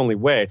 is the only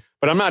way.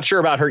 But I'm not sure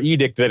about her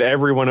edict that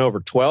everyone over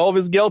 12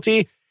 is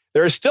guilty.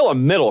 There is still a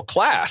middle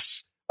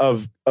class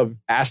of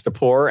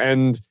Astapor,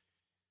 and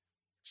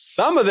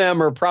some of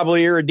them are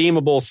probably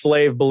irredeemable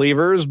slave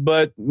believers,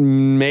 but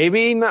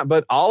maybe not.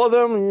 But all of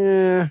them,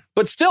 yeah.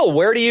 But still,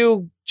 where do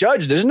you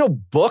judge? There's no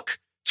book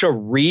to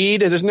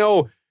read. There's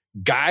no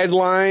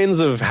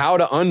guidelines of how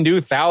to undo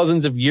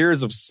thousands of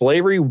years of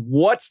slavery.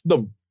 What's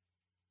the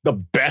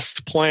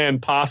best plan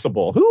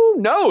possible? Who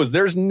knows?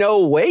 There's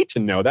no way to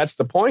know. That's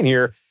the point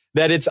here,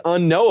 that it's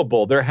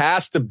unknowable. There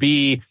has to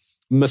be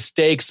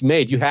mistakes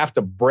made. You have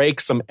to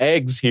break some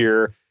eggs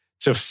here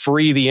to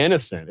free the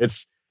innocent.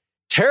 It's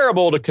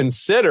terrible to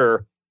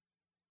consider.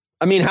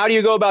 I mean, how do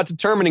you go about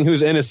determining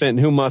who's innocent and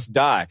who must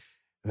die?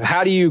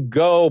 How do you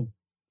go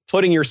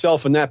putting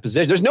yourself in that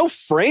position? There's no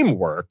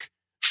framework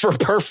for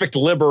perfect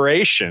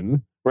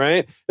liberation,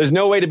 right? There's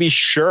no way to be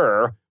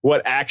sure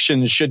what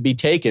actions should be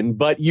taken,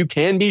 but you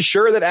can be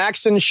sure that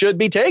action should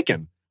be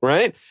taken,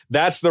 right?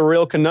 That's the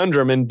real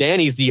conundrum. And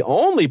Dany's the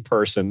only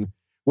person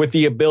with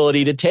the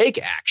ability to take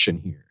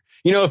action here.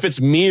 You know, if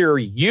it's me or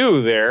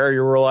you there,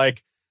 you were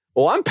like,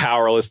 well, I'm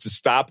powerless to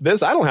stop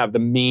this. I don't have the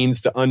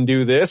means to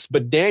undo this,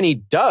 but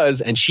Dany does,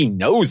 and she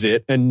knows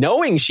it. And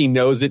knowing she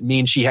knows it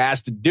means she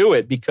has to do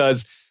it,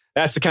 because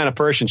that's the kind of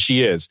person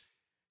she is.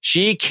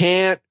 She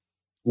can't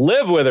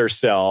live with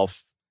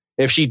herself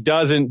if she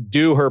doesn't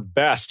do her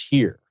best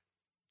here.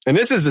 And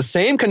this is the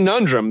same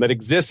conundrum that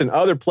exists in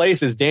other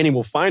places Dany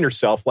will find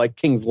herself, like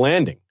King's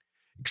Landing,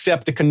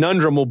 except the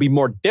conundrum will be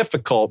more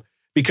difficult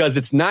because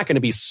it's not going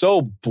to be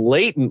so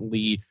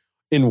blatantly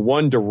in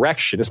one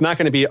direction. It's not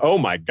going to be, oh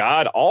my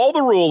God, all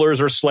the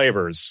rulers are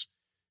slavers.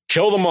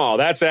 Kill them all.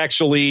 That's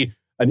actually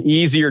an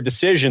easier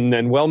decision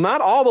than, well,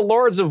 not all the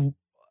lords of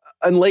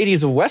and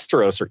ladies of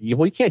Westeros are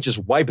evil. You can't just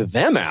wipe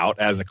them out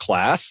as a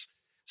class.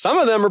 Some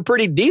of them are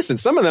pretty decent.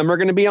 Some of them are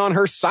going to be on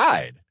her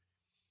side.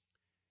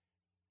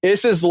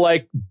 This is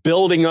like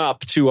building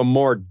up to a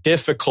more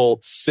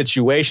difficult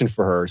situation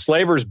for her.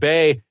 Slavers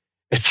Bay,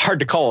 it's hard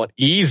to call it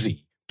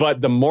easy, but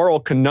the moral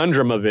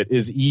conundrum of it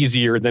is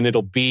easier than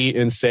it'll be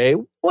in, say,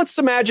 let's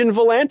imagine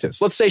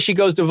Volantis. Let's say she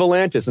goes to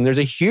Volantis and there's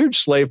a huge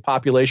slave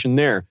population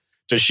there.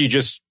 Does she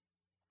just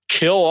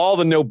kill all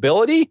the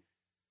nobility?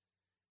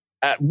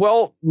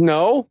 Well,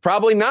 no,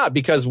 probably not,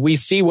 because we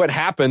see what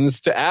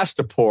happens to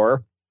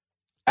Astapor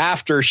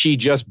after she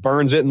just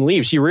burns it and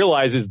leaves. She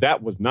realizes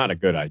that was not a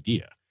good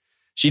idea.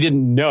 She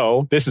didn't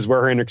know. This is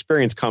where her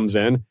inexperience comes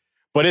in,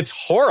 but it's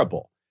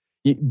horrible.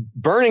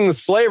 Burning the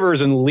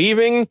slavers and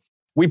leaving,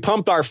 we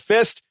pumped our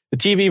fist. The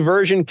TV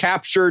version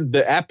captured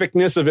the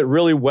epicness of it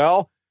really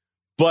well,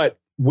 but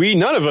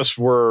none of us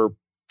were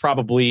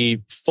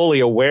probably fully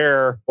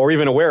aware or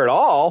even aware at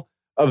all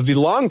of the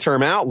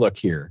long-term outlook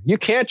here. You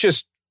can't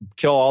just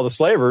kill all the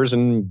slavers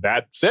and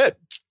that's it.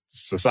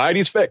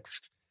 Society's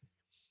fixed.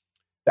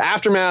 The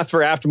aftermath for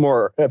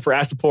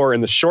Astapor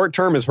in the short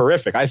term is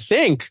horrific. I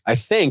think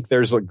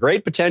there's a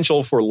great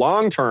potential for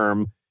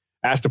long-term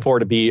Astapor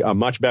to be a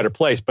much better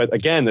place. But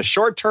again, the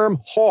short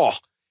term,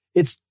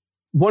 it's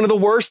one of the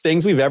worst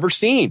things we've ever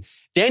seen.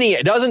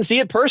 Dany doesn't see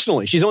it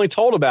personally. She's only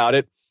told about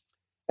it.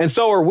 And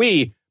so are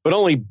we. But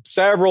only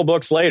several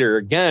books later,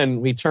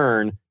 again, we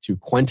turn to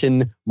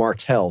Quentyn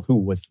Martell, who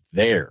was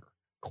there.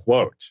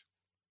 Quote,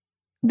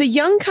 "The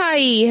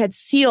Yunkai had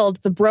sealed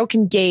the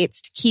broken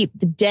gates to keep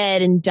the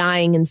dead and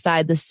dying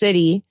inside the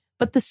city,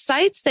 but the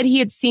sights that he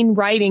had seen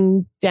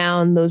riding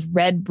down those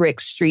red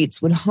brick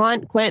streets would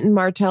haunt Quentyn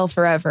Martell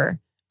forever.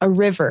 A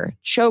river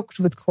choked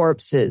with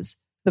corpses,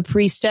 the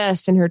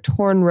priestess in her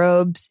torn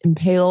robes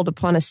impaled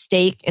upon a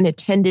stake and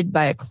attended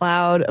by a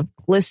cloud of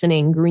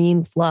glistening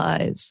green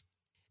flies.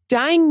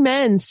 Dying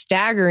men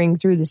staggering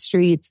through the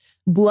streets,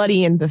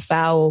 bloody and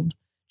befouled,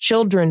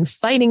 children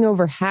fighting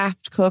over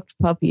half-cooked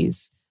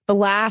puppies. The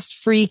last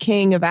free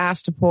king of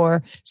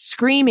Astapor,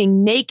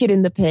 screaming naked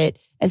in the pit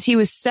as he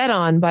was set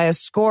on by a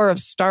score of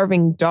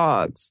starving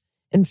dogs.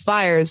 And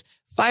fires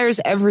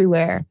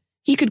everywhere.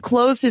 He could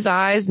close his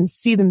eyes and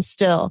see them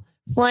still,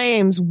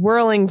 flames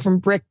whirling from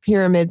brick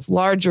pyramids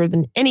larger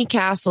than any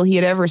castle he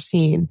had ever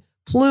seen,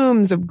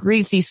 plumes of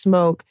greasy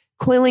smoke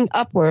coiling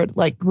upward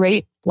like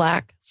great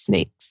black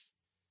snakes."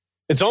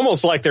 It's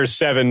almost like there's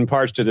 7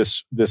 parts to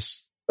this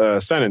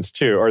sentence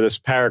too, or this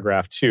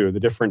paragraph too, the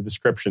different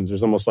descriptions.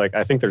 There's almost like,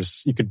 I think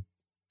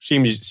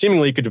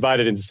seemingly you could divide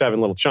it into 7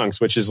 little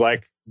chunks, which is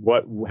like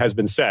what has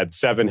been said,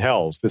 7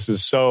 hells. This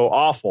is so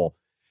awful.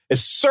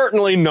 It's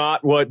certainly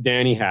not what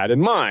Dany had in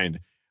mind,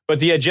 but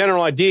the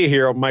general idea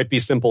here might be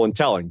simple and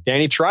telling.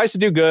 Dany tries to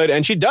do good,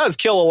 and she does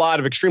kill a lot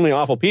of extremely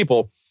awful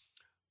people,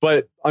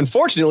 but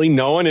unfortunately,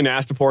 no one in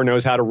Astapor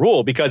knows how to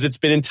rule because it's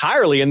been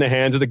entirely in the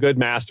hands of the good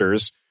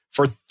masters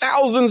for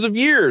thousands of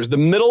years. The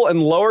middle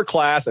and lower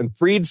class and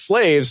freed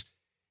slaves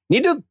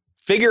need to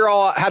figure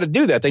out how to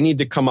do that. They need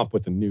to come up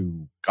with a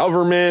new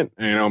government.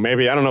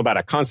 Maybe, I don't know about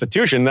a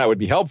constitution. That would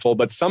be helpful,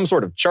 but some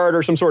sort of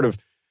charter, some sort of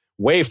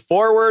way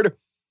forward.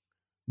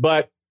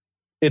 But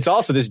it's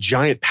also this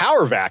giant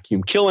power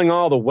vacuum, killing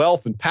all the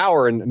wealth and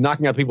power and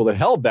knocking out the people that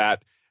held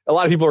that. A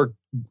lot of people are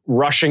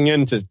rushing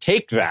in to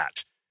take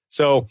that.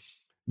 So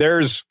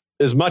there's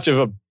as much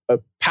of a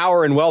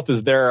power and wealth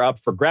as there up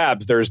for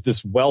grabs. There's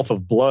this wealth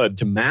of blood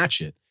to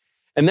match it.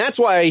 And that's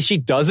why she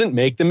doesn't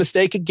make the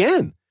mistake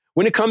again.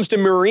 When it comes to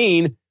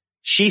Meereen,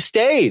 she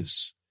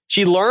stays.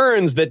 She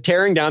learns that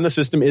tearing down the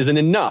system isn't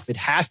enough. It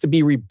has to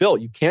be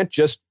rebuilt. You can't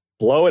just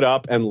blow it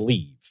up and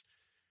leave.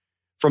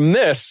 From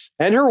this,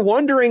 and her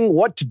wondering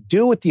what to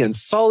do with the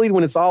Unsullied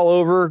when it's all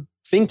over,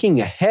 thinking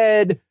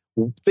ahead,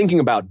 thinking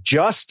about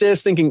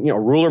justice, thinking, a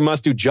ruler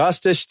must do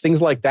justice,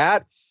 things like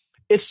that.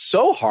 It's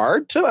so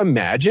hard to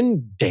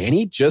imagine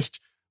Dany just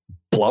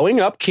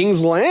blowing up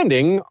King's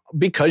Landing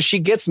because she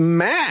gets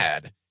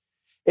mad.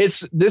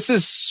 This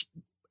is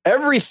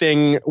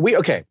everything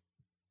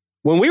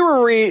when we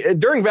were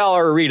during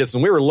Valar Aretas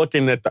and we were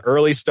looking at the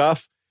early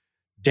stuff,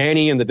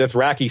 Dany and the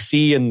Dothraki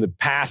Sea and the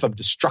path of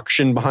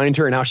destruction behind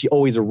her and how she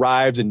always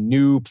arrives in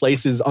new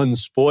places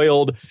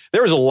unspoiled.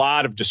 There was a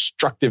lot of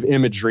destructive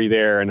imagery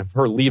there and of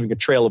her leaving a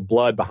trail of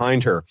blood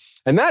behind her.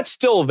 And that's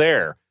still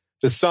there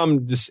to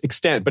some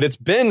extent, but it's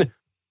been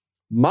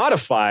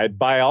modified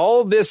by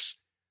all this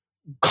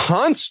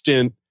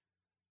constant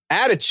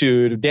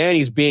attitude of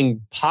Dany's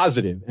being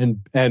positive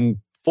and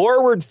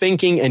forward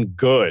thinking and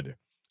good.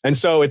 And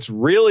so it's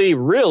really,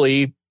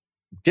 really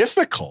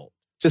difficult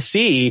to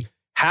see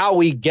how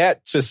we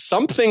get to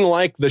something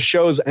like the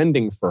show's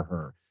ending for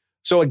her.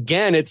 So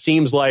again, it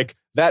seems like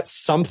that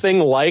something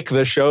like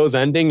the show's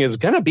ending is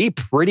going to be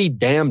pretty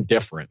damn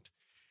different.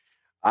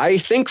 I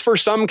think for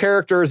some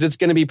characters, it's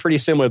going to be pretty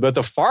similar, but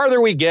the farther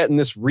we get in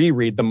this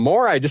reread, the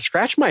more I just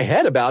scratch my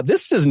head about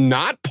this is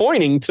not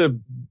pointing to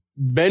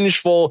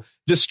vengeful,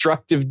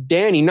 destructive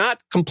Dany, not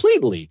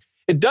completely.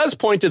 It does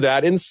point to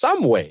that in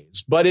some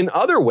ways, but in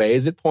other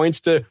ways, it points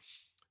to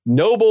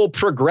noble,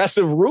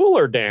 progressive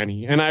ruler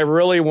Dany. And I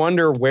really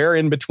wonder where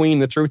in between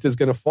the truth is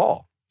going to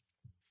fall.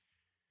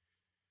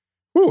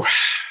 Whew.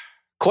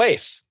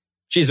 Quaithe.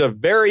 She's a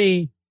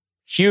very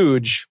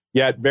huge,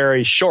 yet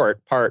very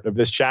short part of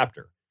this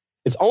chapter.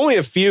 It's only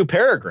a few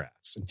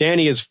paragraphs.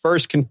 Dany is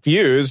first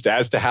confused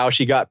as to how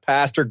she got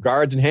past her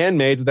guards and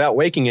handmaids without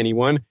waking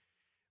anyone.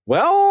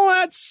 Well,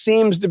 that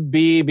seems to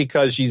be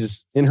because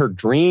she's in her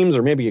dreams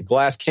or maybe a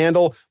glass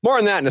candle. More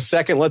on that in a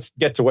second. Let's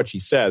get to what she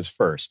says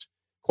first.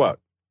 Quote,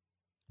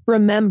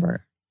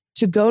 "Remember,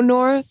 to go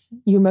north,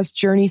 you must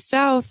journey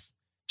south.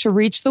 To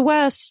reach the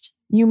west,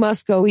 you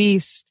must go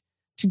east.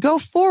 To go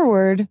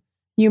forward,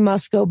 you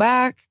must go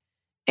back.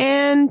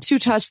 And to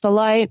touch the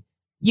light,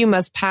 you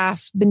must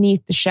pass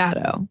beneath the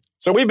shadow."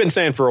 So we've been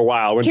saying for a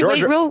while. When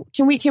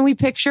Can we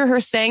picture her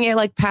saying it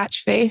like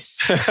Patch Face?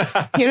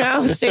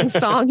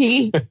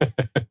 Sing-songy.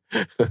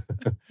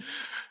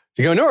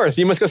 To go north,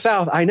 you must go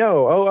south. I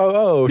know.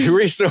 Oh. To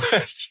reach the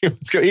west, you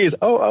must go east.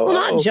 Well,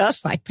 not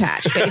just like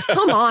Patch Face.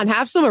 Come on,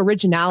 have some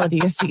originality,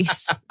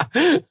 Aziz.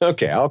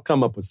 Okay, I'll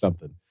come up with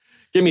something.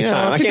 Give me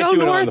time. I can't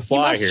do it on the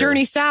fly here. You must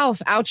journey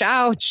south. Ouch,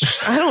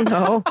 ouch. I don't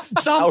know.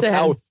 Something.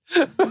 Ouch.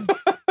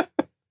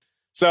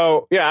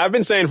 So, yeah, I've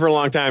been saying for a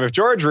long time, if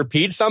George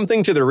repeats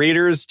something to the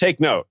readers, take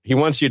note. He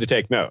wants you to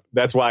take note.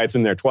 That's why it's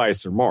in there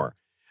twice or more.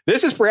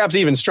 This is perhaps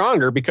even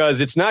stronger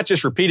because it's not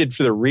just repeated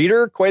for the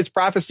reader, Quaithe's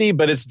prophecy,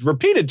 but it's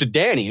repeated to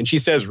Dany. And she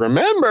says,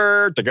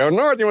 remember to go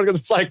north. You want to go?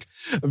 It's like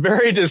a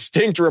very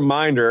distinct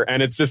reminder.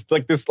 And it's just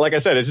like this, like I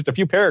said, it's just a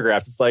few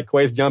paragraphs. It's like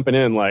Quaithe jumping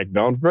in like,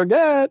 don't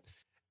forget.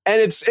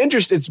 And it's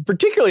interesting. It's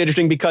particularly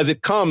interesting because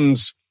it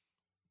comes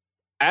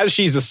as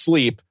she's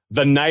asleep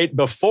the night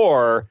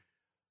before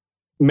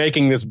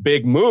making this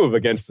big move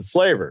against the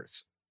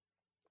slavers.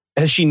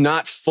 Has she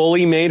not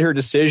fully made her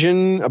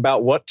decision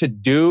about what to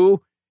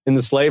do in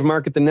the slave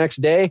market the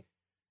next day?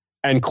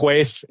 And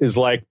Quaithe is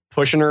like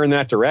pushing her in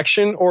that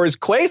direction? Or is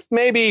Quaithe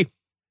maybe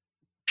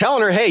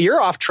telling her, hey,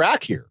 you're off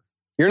track here.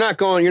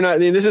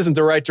 This isn't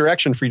the right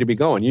direction for you to be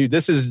going.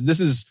 This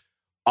is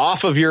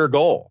off of your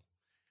goal.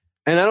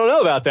 And I don't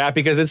know about that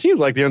because it seems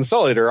like the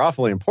Unsullied are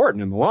awfully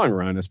important in the long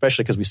run,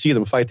 especially because we see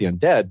them fight the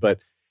undead. But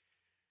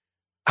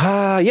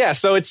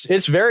so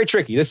it's very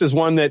tricky. This is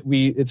one that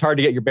it's hard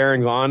to get your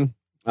bearings on.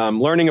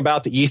 Learning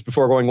about the East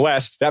before going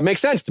West, that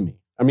makes sense to me.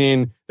 I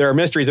mean, there are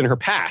mysteries in her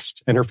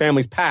past, and her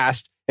family's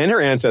past, and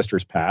her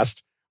ancestors'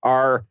 past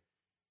are,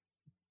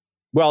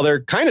 well,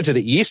 they're kind of to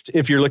the East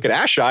if you look at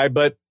Asshai,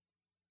 but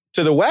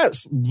to the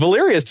West,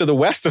 Valyria is to the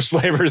west of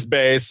Slaver's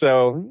Bay.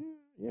 So,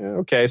 yeah,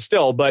 okay,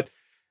 still, but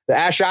the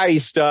Asshai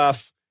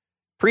stuff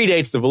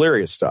predates the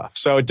Valyria stuff.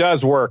 So it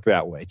does work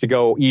that way. To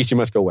go East, you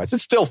must go West. It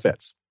still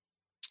fits.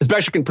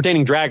 Especially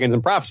pertaining dragons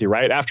and prophecy,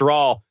 right? After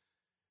all,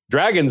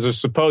 dragons are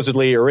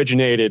supposedly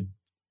originated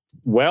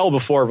well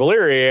before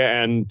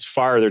Valyria and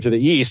farther to the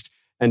east.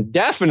 And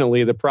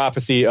definitely the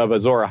prophecy of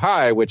Azor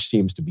Ahai, which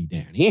seems to be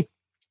Dany,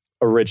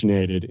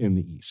 originated in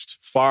the east,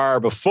 far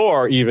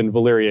before even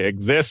Valyria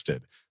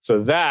existed.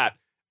 So that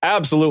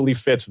absolutely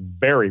fits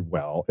very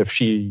well if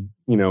she,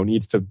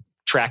 needs to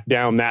track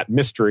down that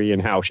mystery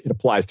and how it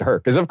applies to her.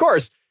 Because, of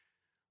course,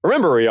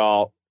 remember,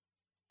 y'all,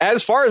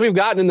 as far as we've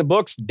gotten in the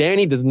books,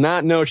 Dany does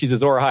not know she's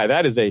Azor Ahai.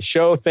 That is a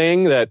show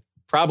thing that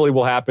probably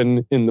will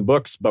happen in the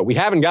books, but we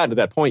haven't gotten to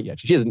that point yet.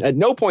 She hasn't, at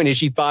no point has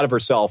she thought of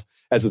herself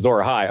as Azor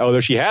Ahai,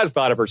 although she has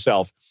thought of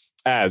herself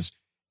as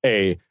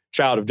a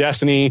child of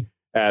destiny,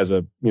 as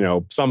a,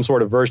 some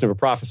sort of version of a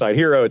prophesied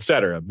hero,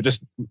 etc., but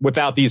just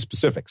without these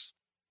specifics.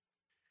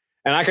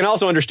 And I can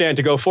also understand,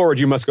 to go forward,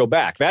 you must go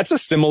back. That's a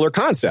similar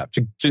concept.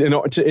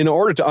 In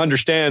order to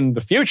understand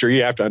the future,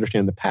 you have to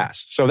understand the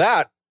past. So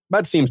that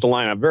seems to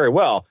line up very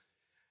well.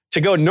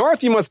 To go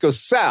north, you must go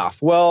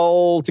south.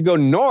 Well, to go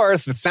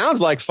north, it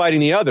sounds like fighting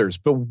the others,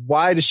 but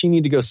why does she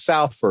need to go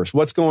south first?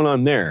 What's going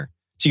on there?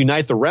 To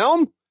unite the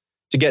realm?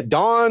 To get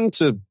Dawn?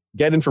 To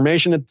get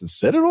information at the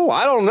Citadel?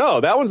 I don't know.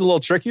 That one's a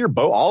little trickier.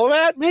 All of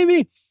that,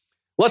 maybe?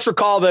 Let's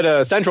recall that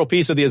a central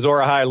piece of the Azor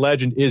Ahai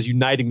legend is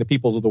uniting the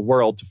peoples of the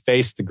world to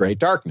face the great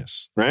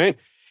darkness, right?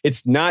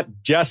 It's not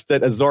just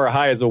that Azor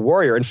Ahai is a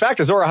warrior. In fact,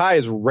 Azor Ahai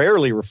is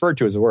rarely referred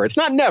to as a warrior. It's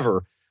not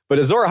never, but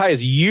Azor Ahai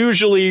is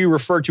usually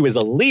referred to as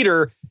a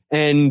leader,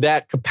 and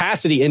that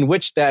capacity, in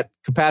which that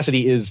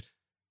capacity is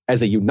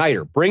as a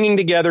uniter, bringing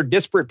together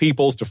disparate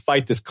peoples to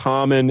fight this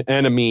common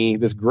enemy,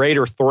 this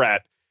greater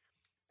threat.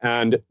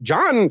 And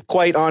Jon,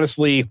 quite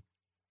honestly,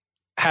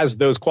 has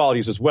those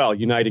qualities as well,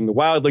 uniting the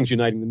wildlings,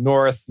 uniting the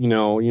North,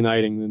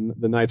 uniting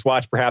the Night's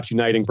Watch,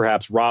 uniting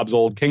Robb's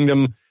old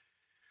kingdom.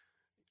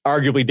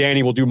 Arguably,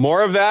 Dany will do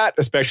more of that,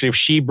 especially if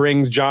she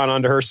brings Jon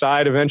onto her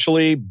side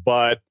eventually,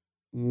 but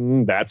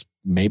that's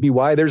maybe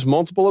why there's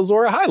multiple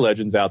Azor Ahai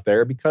legends out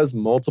there, because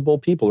multiple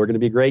people are going to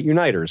be great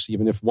uniters.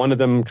 Even if one of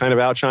them kind of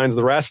outshines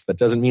the rest, that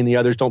doesn't mean the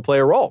others don't play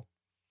a role.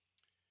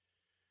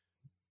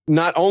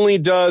 Not only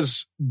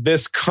does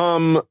this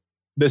dream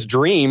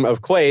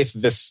of Quaithe,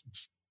 this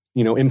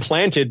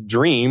implanted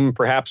dream,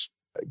 perhaps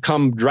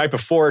come right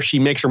before she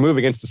makes her move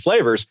against the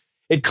slavers,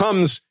 it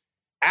comes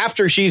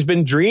after she's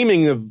been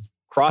dreaming of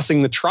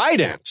crossing the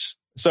Trident.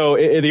 So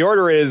the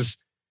order is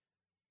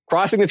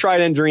crossing the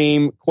Trident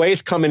dream,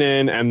 Quaithe coming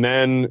in, and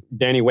then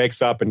Dany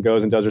wakes up and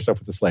goes and does her stuff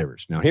with the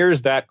slavers. Now,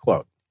 here's that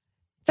quote.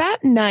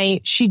 That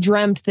night, she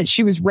dreamt that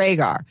she was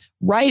Rhaegar,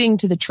 riding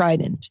to the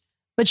Trident,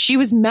 but she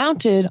was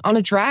mounted on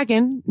a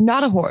dragon,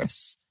 not a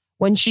horse.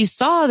 When she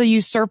saw the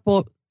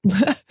usurpals.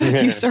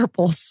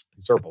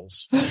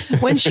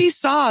 When she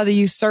saw the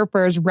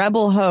usurpers'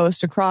 rebel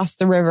host across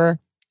the river,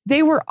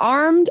 they were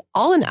armed,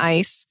 all in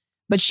ice,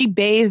 but she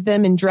bathed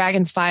them in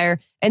dragon fire,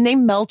 and they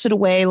melted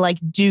away like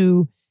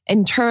dew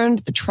and turned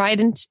the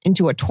Trident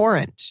into a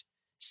torrent.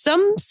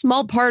 Some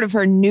small part of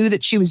her knew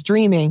that she was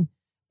dreaming,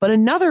 but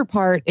another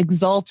part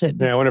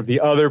exulted. Yeah, I wonder if the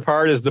other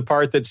part is the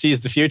part that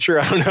sees the future.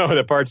 I don't know.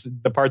 The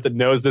part that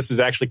knows this is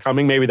actually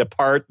coming. Maybe the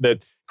part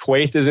that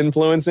Quaithe is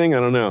influencing. I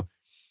don't know.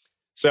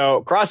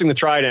 So crossing the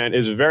Trident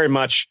is very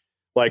much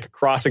like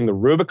crossing the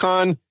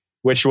Rubicon,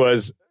 which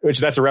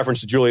that's a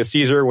reference to Julius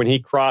Caesar. When he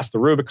crossed the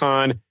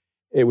Rubicon,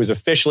 it was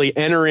officially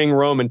entering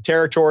Roman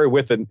territory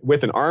with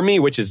an army,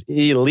 which is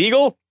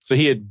illegal. So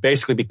he had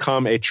basically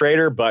become a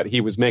traitor, but he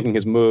was making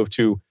his move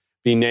to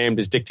be named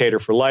as dictator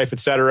for life,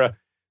 etc.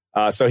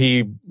 So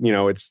he,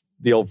 it's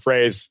the old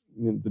phrase,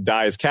 the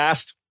die is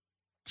cast.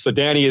 So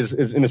Dany is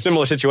in a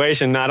similar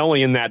situation, not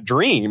only in that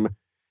dream,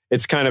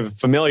 it's kind of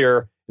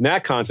familiar in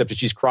that concept that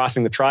she's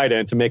crossing the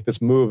Trident to make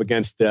this move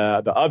against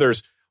the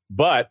others,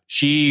 but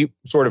she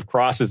sort of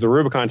crosses the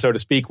Rubicon, so to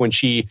speak, when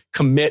she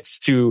commits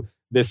to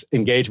this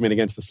engagement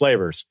against the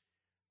slavers.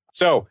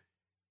 So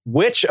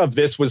which of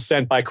this was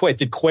sent by Quaithe?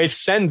 Did Quaithe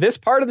send this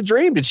part of the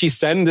dream? Did she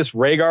send this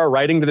Rhaegar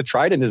riding to the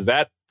Trident? Is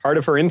that part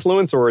of her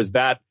influence, or is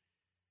that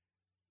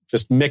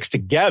just mixed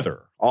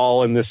together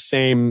all in this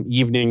same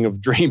evening of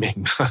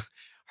dreaming?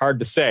 Hard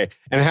to say.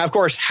 And of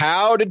course,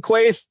 how did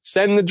Quaithe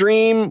send the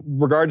dream,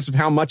 regardless of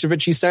how much of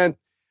it she sent?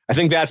 I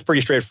think that's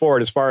pretty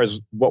straightforward as far as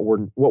what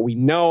we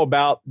know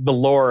about the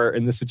lore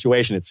in this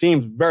situation. It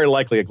seems very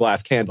likely a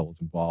glass candle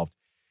is involved.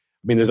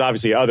 I mean, there's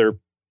obviously other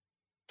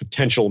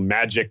potential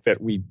magic that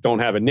we don't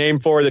have a name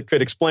for that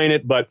could explain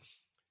it, but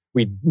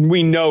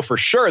we know for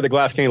sure the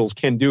glass candles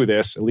can do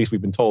this. At least we've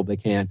been told they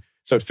can.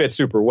 So it fits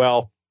super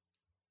well.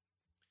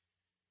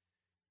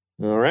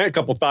 All right, a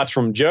couple thoughts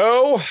from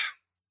Joe.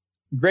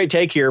 Great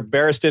take here.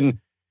 Barristan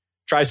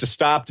tries to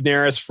stop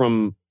Daenerys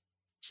from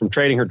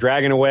trading her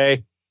dragon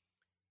away.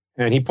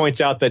 And he points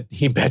out that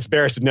he bets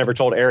Barristan never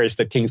told Aerys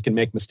that kings can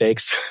make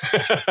mistakes.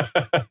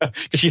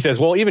 Because she says,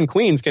 well, even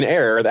queens can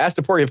err. The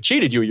Astapori have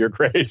cheated you, your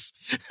grace.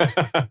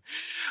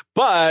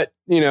 But,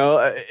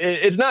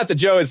 it's not that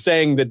Joe is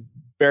saying that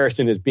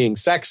Barristan is being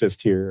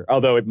sexist here,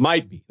 although it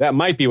might be. That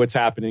might be what's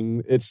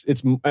happening.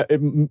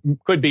 It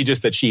could be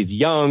just that she's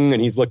young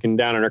and he's looking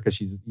down on her because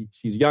she's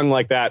young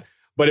like that.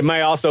 But it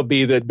might also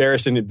be that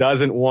Barristan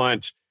doesn't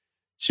want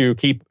to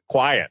keep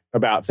quiet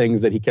about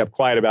things that he kept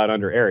quiet about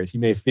under Aerys. He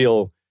may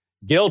feel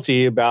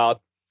guilty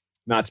about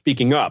not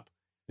speaking up.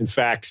 In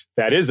fact,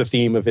 that is a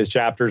theme of his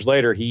chapters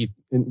later.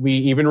 We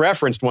even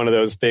referenced one of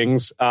those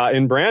things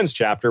in Bran's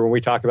chapter when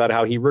we talked about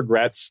how he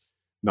regrets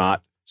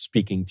not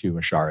speaking to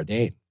Ashara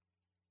Dayne.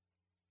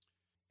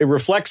 it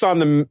reflects on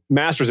the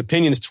master's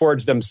opinions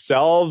towards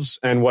themselves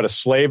and what a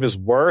slave is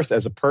worth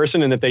as a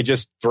person, and that they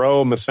just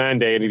throw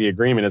Missandei into the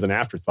agreement as an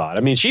afterthought. I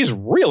mean, she's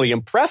really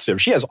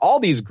impressive. She has all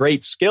these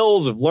great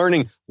skills of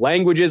learning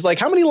languages. Like,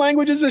 how many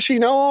languages does she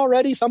know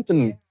already?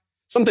 Something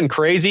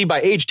crazy by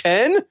age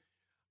 10?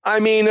 I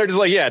mean, they're just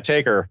like, yeah,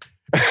 take her.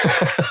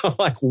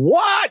 Like,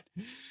 what?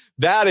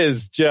 That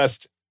is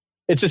just,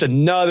 it's just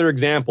another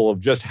example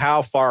of just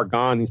how far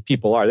gone these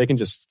people are. They can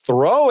just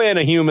throw in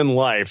a human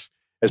life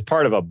as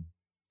part of a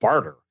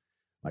barter.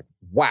 Like,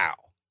 wow.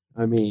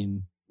 I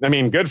mean,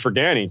 good for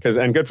Dany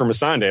and good for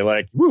Missandei.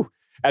 Like, woo,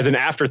 as an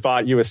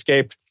afterthought, you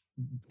escaped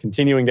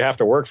continuing to have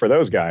to work for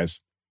those guys.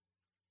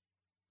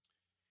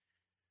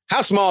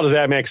 How small does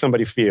that make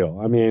somebody feel?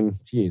 I mean,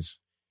 geez.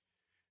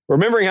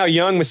 Remembering how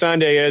young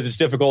Missandei is, it's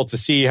difficult to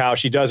see how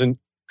she doesn't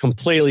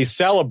completely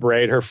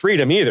celebrate her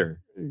freedom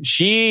either.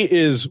 She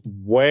is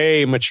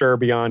way mature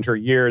beyond her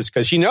years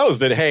because she knows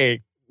that,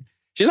 hey,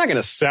 she's not going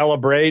to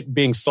celebrate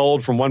being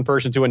sold from one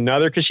person to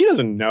another because she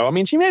doesn't know. I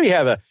mean, she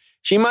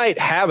might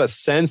have a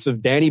sense of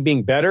Dany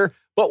being better,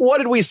 but what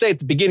did we say at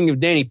the beginning of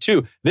Dany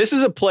 2? This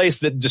is a place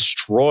that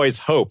destroys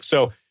hope.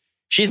 So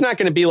she's not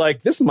going to be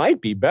like, this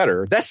might be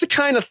better. That's the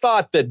kind of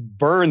thought that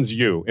burns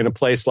you in a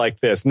place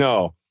like this.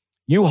 No,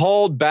 you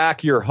hold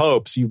back your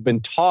hopes. You've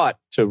been taught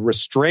to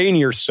restrain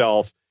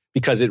yourself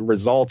because it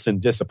results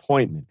in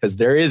disappointment, because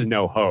there is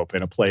no hope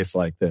in a place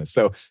like this.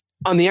 So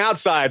on the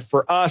outside,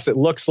 for us, it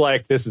looks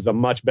like this is a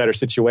much better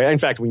situation. In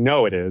fact, we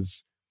know it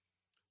is.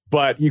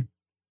 But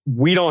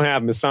we don't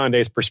have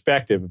Missandei's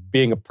perspective of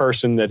being a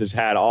person that has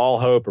had all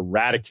hope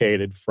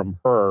eradicated from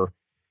her,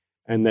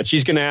 and that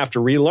she's going to have to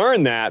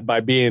relearn that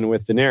by being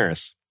with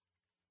Daenerys.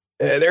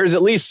 There's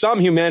at least some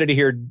humanity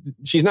here.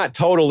 She's not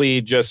totally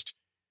just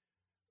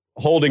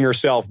holding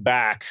herself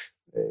back.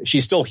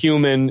 She's still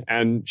human,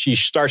 and she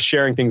starts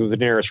sharing things with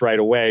Daenerys right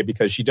away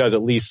because she does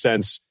at least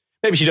sense,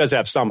 maybe she does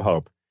have some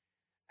hope.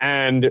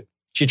 And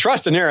she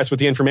trusts Daenerys with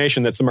the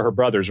information that some of her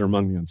brothers are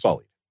among the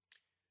Unsullied.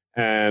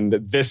 And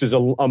this is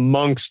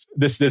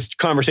this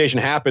conversation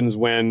happens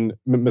when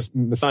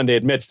Missandei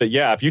admits that,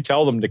 yeah, if you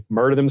tell them to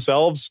murder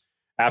themselves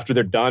after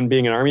they're done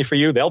being an army for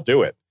you, they'll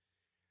do it.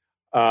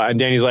 And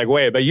Dany's like,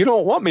 wait, but you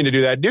don't want me to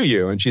do that, do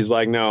you? And she's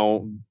like,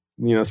 no,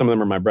 some of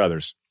them are my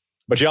brothers.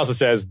 But she also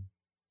says,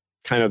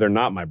 kind of, they're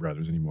not my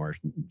brothers anymore.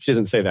 She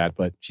doesn't say that,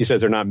 but she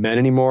says they're not men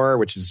anymore,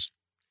 which is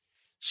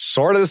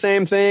sort of the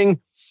same thing,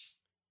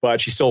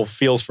 but she still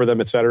feels for them,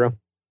 etc.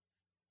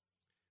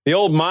 The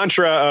old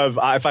mantra of,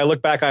 if I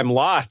look back, I'm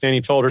lost,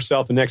 Dany told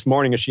herself the next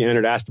morning as she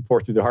entered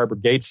Astapor through the harbor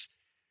gates.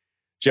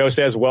 Joe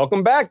says,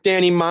 welcome back,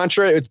 Dany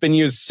mantra. It's been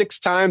used 6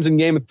 times in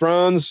Game of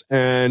Thrones,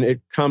 and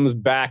it comes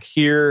back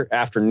here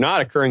after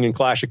not occurring in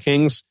Clash of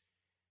Kings.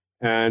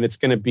 And it's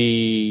going to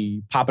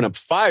be popping up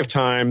 5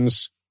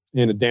 times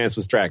in A Dance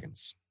with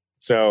Dragons.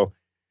 So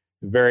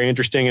very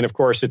interesting. And of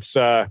course, it's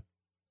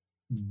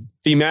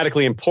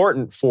thematically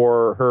important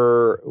for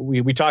her.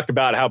 We talked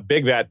about how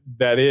big that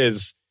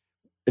is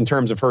in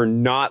terms of her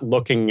not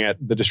looking at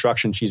the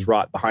destruction she's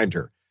wrought behind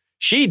her.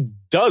 She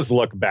does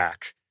look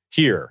back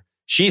here.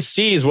 She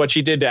sees what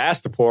she did to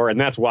Astapor, and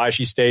that's why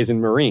she stays in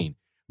Meereen.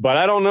 But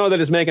I don't know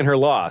that it's making her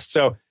lost.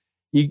 So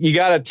you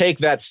got to take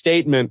that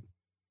statement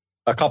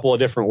a couple of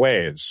different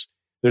ways.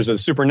 There's a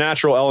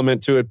supernatural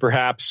element to it,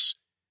 perhaps,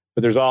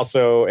 but there's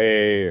also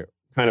a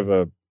kind of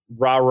a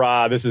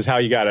rah-rah, this is how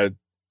you got to,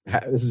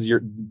 this is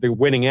the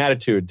winning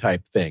attitude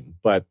type thing.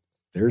 But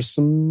there's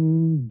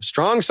some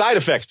strong side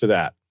effects to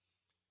that.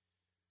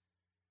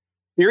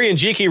 Irri and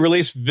Jiki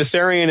released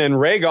Viserion and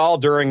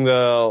Rhaegal during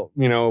the,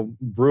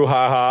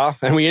 brouhaha,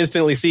 and we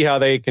instantly see how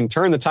they can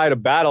turn the tide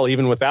of battle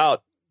even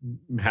without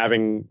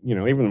having,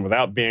 even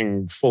without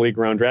being fully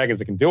grown dragons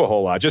that can do a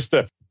whole lot. Just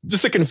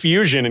the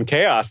confusion and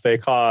chaos they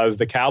cause.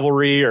 The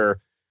cavalry are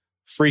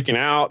freaking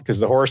out because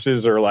the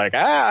horses are like,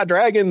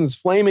 dragons,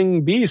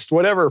 flaming beast,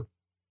 whatever.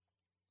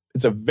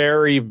 It's a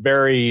very,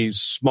 very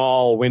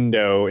small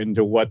window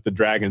into what the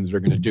dragons are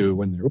going to do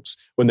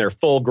when they're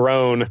full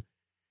grown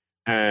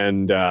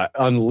and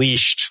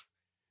unleashed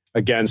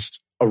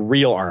against a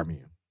real army.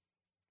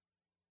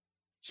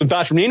 Some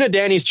thoughts from Nina.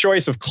 Dany's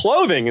choice of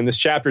clothing in this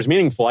chapter is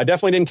meaningful. I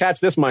definitely didn't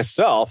catch this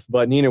myself,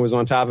 but Nina was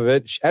on top of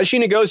it. As she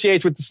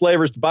negotiates with the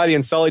slavers to buy the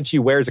Unsullied, she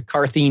wears a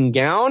Qartheen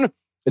gown.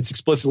 It's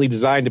explicitly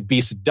designed to be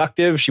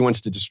seductive. She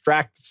wants to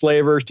distract the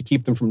slavers to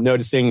keep them from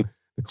noticing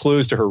the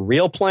clues to her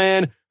real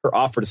plan, her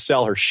offer to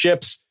sell her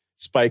ships,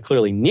 despite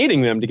clearly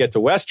needing them to get to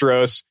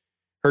Westeros,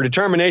 her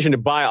determination to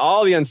buy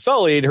all the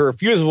Unsullied, her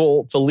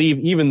refusal to leave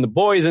even the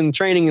boys in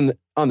training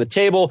on the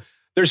table.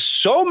 There's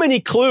so many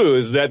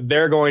clues that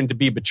they're going to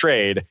be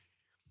betrayed.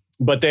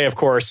 But they, of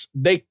course,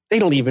 they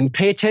don't even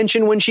pay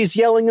attention when she's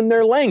yelling in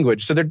their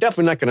language. So they're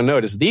definitely not going to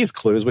notice these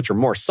clues, which are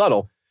more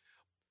subtle.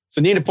 So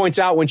Nina points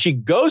out when she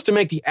goes to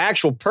make the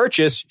actual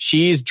purchase,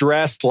 she's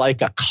dressed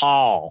like a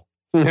Khal.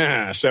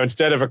 So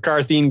instead of a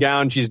Qartheen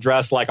gown, she's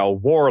dressed like a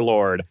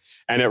warlord.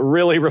 And it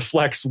really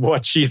reflects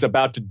what she's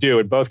about to do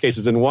in both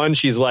cases. In one,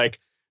 she's like,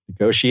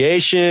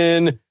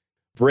 negotiation,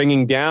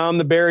 bringing down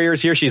the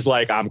barriers here. She's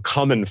like, I'm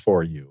coming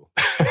for you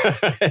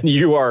and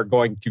you are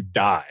going to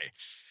die.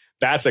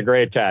 That's a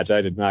great catch.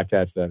 I did not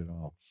catch that at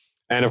all.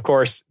 And of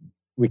course,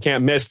 we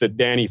can't miss that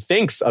Dany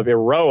thinks of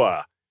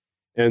Iroha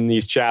in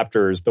these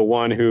chapters, the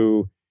one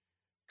who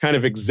kind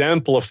of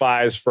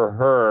exemplifies for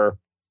her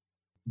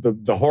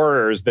the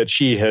horrors that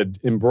she had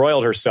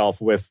embroiled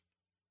herself with,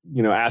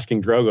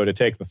 asking Drogo to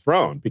take the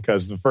throne,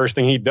 because the first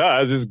thing he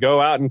does is go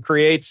out and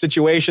create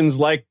situations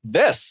like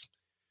this.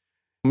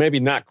 Maybe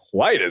not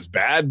quite as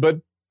bad,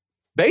 but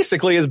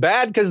basically as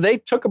bad, because they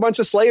took a bunch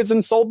of slaves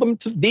and sold them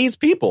to these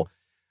people.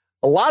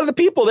 A lot of the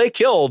people they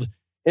killed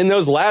in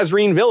those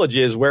Lazarene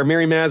villages where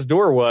Mirri Maz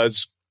Duur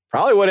was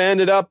probably would have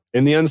ended up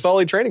in the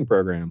Unsullied training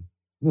program.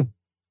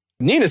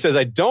 Nina says,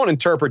 I don't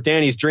interpret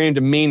Dany's dream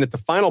to mean that the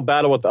final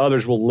battle with the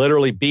others will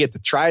literally be at the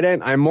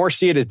Trident. I more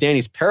see it as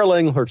Dany's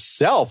paralleling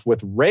herself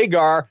with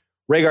Rhaegar.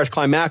 Rhaegar's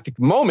climactic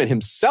moment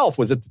himself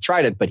was at the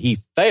Trident, but he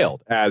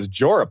failed, as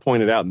Jorah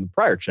pointed out in the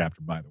prior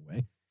chapter, by the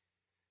way.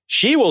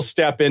 She will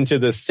step into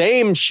the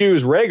same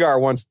shoes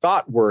Rhaegar once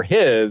thought were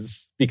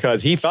his,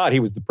 because he thought he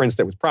was the prince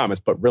that was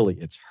promised, but really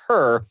it's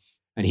her.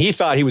 And he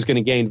thought he was going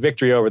to gain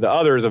victory over the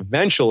others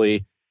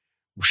eventually.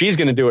 She's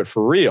going to do it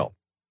for real,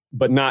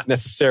 but not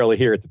necessarily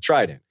here at the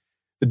Trident.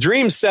 The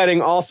dream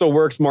setting also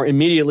works more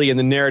immediately in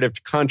the narrative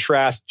to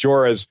contrast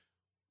Jorah's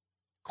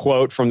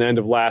quote from the end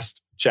of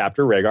last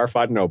chapter, Rhaegar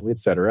fought nobly,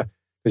 etc.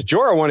 Because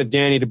Jorah wanted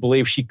Dany to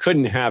believe she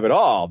couldn't have it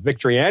all,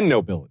 victory and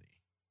nobility.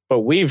 But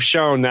we've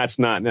shown that's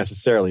not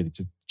necessarily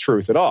the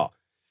truth at all.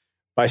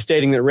 By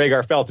stating that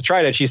Rhaegar fell at the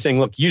Trident, she's saying,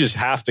 look, you just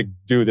have to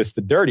do this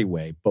the dirty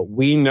way. But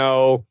we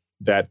know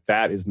that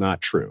that is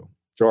not true.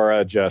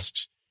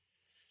 Jorah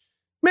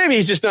maybe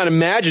he's just not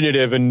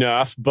imaginative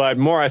enough, but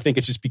more I think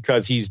it's just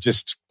because he's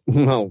just,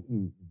 not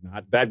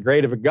that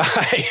great of a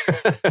guy.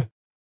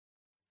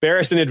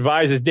 Barristan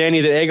advises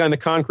Dany that Aegon the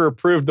Conqueror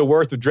proved the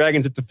worth of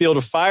dragons at the Field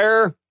of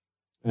Fire.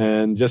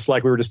 And just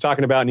like we were just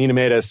talking about, Nina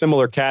made a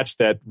similar catch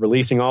that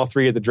releasing all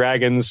three of the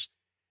dragons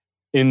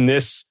in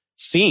this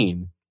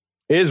scene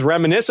is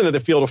reminiscent of the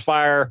Field of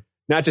Fire,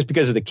 not just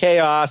because of the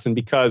chaos and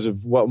because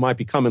of what might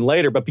be coming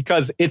later, but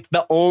because it's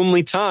the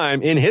only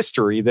time in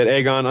history that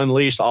Aegon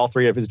unleashed all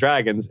three of his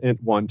dragons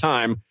at one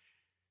time.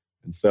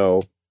 And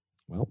so,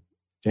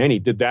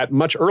 Dany did that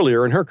much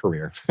earlier in her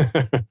career.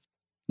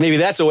 Maybe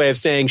that's a way of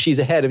saying she's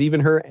ahead of even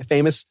her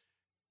famous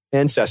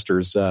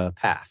ancestors'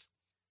 path.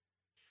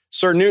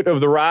 Sir Newt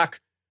of the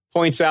Rock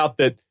points out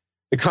that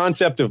the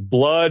concept of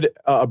blood,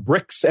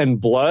 bricks and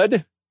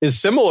blood, is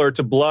similar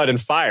to blood and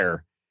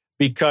fire,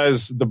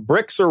 because the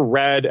bricks are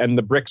red and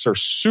the bricks are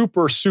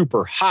super,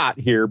 super hot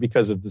here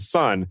because of the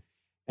sun.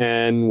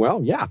 And,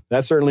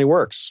 that certainly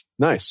works.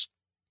 Nice.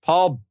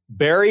 Paul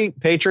Berry,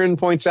 patron,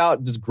 points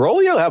out, does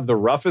Grolio have the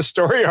roughest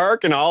story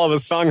arc in all of A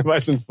Song of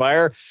Ice and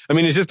Fire? I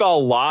mean, it's just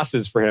all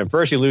losses for him.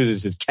 First, he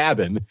loses his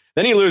cabin.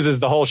 Then he loses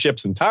the whole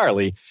ships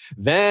entirely.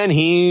 Then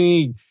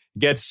he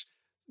gets,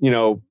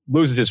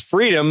 loses his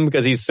freedom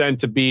because he's sent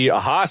to be a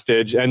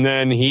hostage. And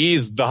then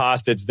he's the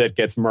hostage that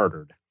gets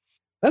murdered.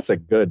 That's a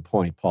good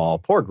point, Paul.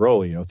 Poor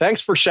Grolio.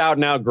 Thanks for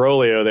shouting out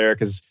Grolio there,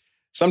 because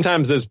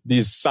sometimes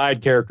these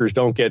side characters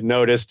don't get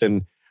noticed.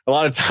 And a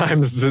lot of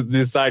times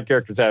these side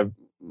characters have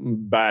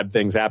bad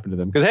things happen to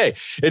them. Because, hey,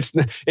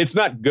 it's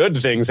not good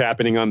things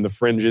happening on the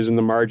fringes and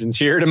the margins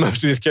here to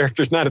most of these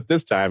characters, not at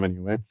this time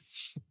anyway.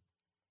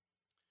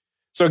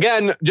 So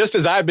again, just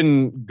as I've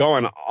been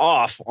going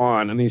off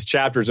on in these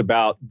chapters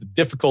about the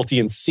difficulty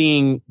in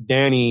seeing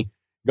Dany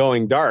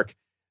going dark,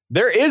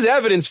 there is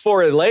evidence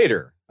for it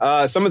later.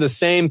 Some of the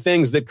same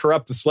things that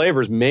corrupt the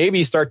slavers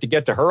maybe start to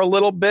get to her a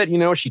little bit.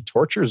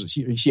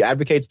 She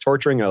advocates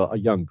torturing a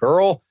young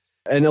girl.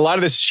 And a lot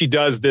of this, she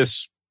does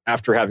this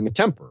after having a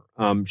temper.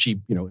 She,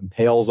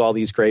 impales all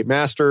these great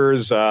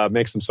masters,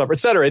 makes them suffer,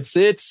 etc.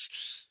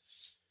 It's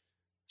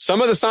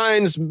some of the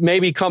signs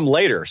maybe come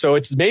later. So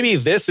maybe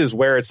this is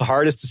where it's the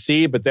hardest to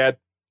see, but that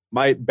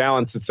might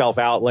balance itself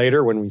out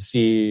later when we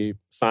see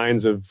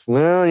signs of,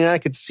 I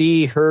could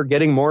see her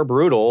getting more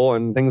brutal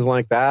and things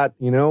like that.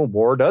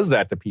 War does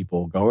that to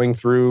people, going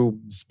through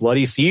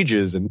bloody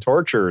sieges and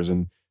tortures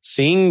and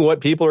seeing what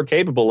people are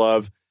capable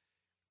of.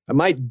 It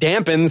might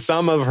dampen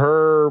some of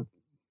her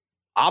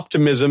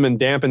optimism and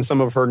dampen some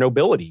of her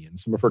nobility and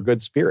some of her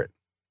good spirit.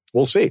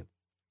 We'll see.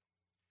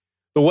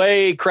 The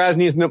way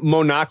Krasny's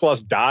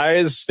Monoklos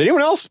dies, did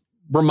anyone else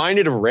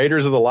reminded of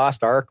Raiders of the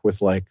Lost Ark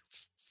with like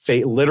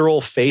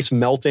literal face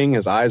melting,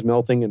 his eyes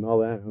melting and all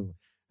that?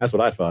 That's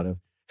what I thought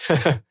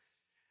of.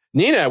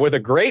 Nina with a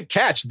great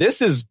catch.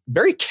 This is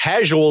very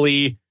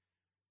casually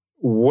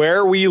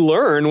where we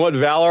learn what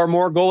Valar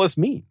Morghulis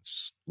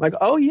means. Like,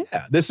 oh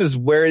yeah, this is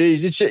where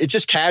it's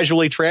just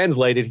casually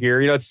translated here.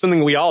 It's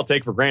something we all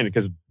take for granted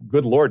because,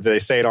 good Lord, they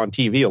say it on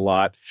TV a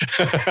lot.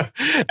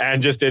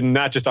 And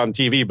not just on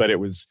TV, but it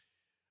was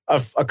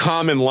a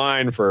common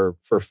line for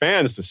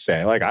fans to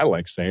say. Like, I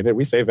like saying it.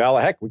 We say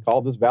Valar. Heck, we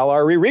call this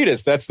Valar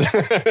Rereadus.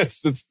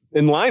 That's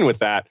in line with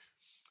that.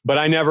 But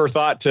I never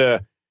thought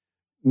to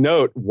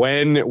note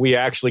when we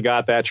actually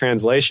got that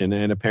translation.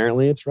 And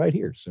apparently it's right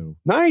here. So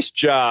nice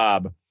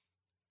job.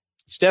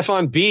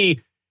 Stefan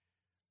B.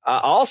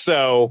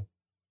 Also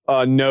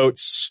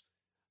notes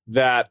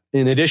that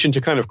in addition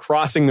to kind of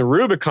crossing the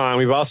Rubicon,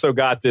 we've also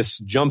got this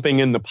jumping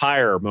in the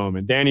pyre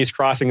moment. Dany's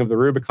crossing of the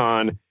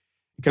Rubicon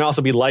can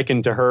also be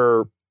likened to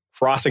her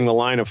crossing the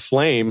line of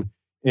flame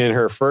in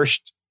her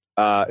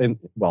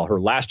her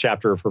last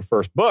chapter of her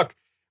first book,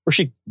 where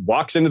she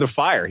walks into the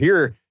fire.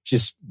 Here,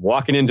 she's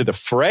walking into the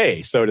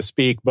fray, so to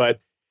speak. But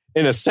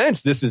in a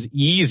sense, this is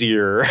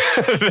easier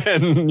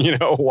than,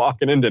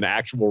 walking into an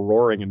actual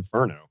roaring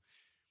inferno.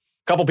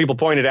 A couple people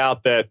pointed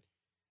out that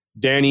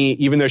Dany,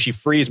 even though she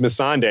frees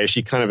Missandei,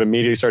 she kind of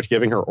immediately starts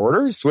giving her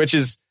orders, which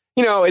is,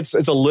 it's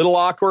a little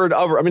awkward.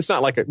 It's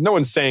not like no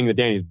one's saying that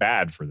Dany's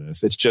bad for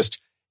this. It's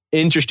just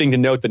interesting to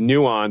note the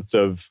nuance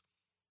of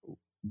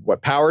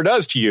what power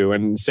does to you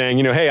and saying,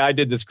 hey, I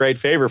did this great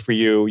favor for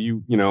you.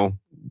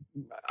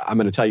 I'm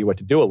going to tell you what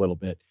to do a little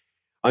bit.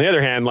 On the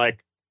other hand,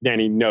 like,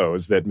 Dany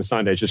knows that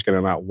Missandei is just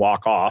going to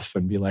walk off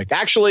and be like,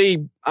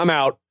 actually, I'm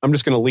out. I'm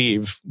just going to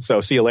leave. So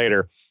see you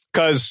later.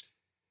 Because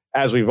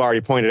as we've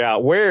already pointed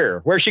out,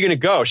 where's she going to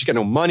go? She's got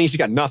no money. She's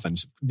got nothing.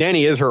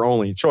 Dany is her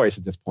only choice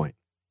at this point.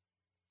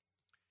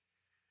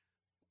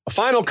 A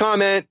final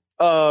comment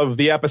of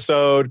the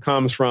episode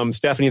comes from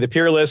Stephanie the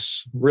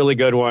Peerless. Really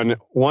good one.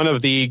 One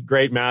of the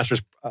great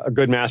masters,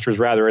 good masters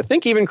rather. I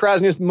think even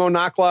Krasnius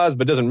Monoclaws,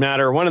 but doesn't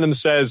matter. One of them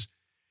says,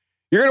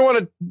 you're going to want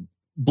to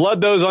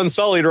blood those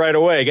Unsullied right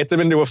away. Get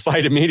them into a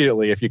fight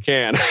immediately if you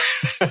can.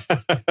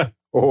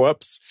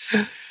 Whoops.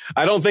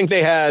 I don't think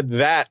they had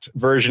that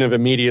version of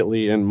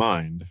immediately in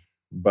mind,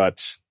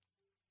 but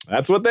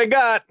that's what they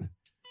got.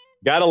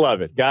 Gotta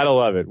love it. Gotta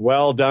love it.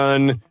 Well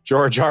done,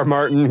 George R.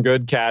 Martin.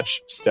 Good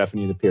catch,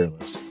 Stephanie the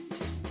Peerless.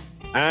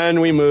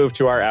 And we move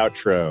to our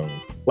outro.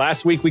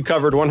 Last week, we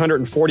covered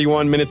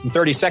 141 minutes and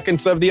 30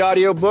 seconds of the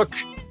audiobook.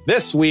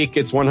 This week,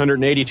 it's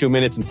 182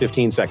 minutes and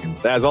 15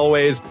 seconds. As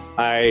always,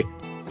 I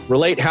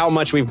relate how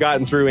much we've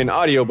gotten through in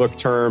audiobook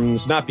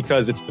terms, not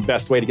because it's the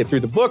best way to get through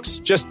the books,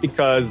 just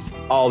because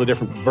all the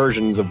different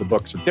versions of the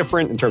books are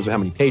different in terms of how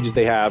many pages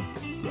they have.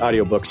 The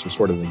audiobooks are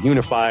sort of a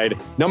unified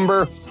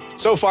number.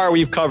 So far,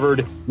 we've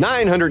covered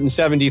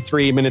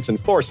 973 minutes and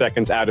 4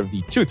 seconds out of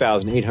the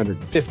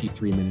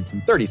 2,853 minutes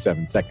and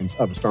 37 seconds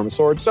of A Storm of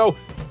Swords. So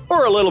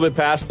we're a little bit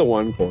past the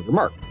 1/4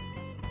 mark.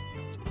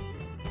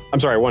 I'm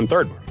sorry, 1/3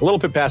 mark. A little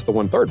bit past the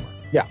 1/3 mark.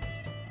 Yeah.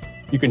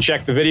 You can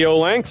check the video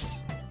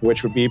length,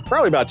 which would be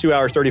probably about 2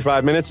 hours,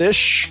 35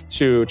 minutes-ish,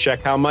 to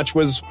check how much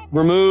was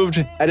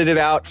removed, edited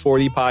out for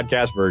the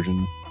podcast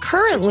version.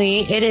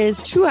 Currently, it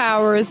is 2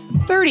 hours,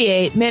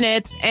 38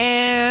 minutes,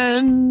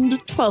 and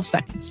 12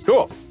 seconds.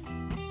 Cool.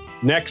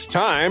 Next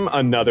time,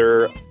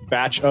 another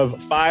batch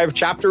of 5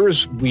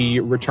 chapters. We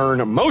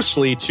return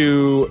mostly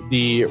to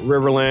the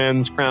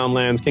Riverlands,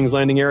 Crownlands, King's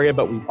Landing area,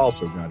 but we've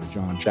also got a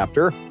Jon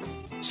chapter.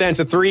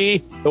 Sansa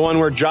 3, the one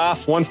where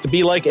Joff wants to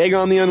be like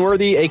Aegon the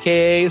Unworthy,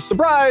 a.k.a.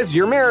 surprise,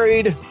 you're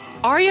married.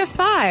 Arya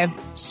 5,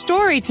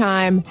 story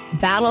time,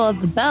 Battle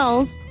of the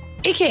Bells,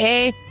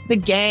 a.k.a. the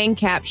gang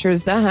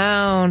captures the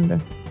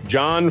Hound.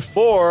 Jon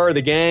 4,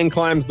 the gang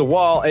climbs the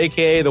wall,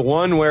 a.k.a. the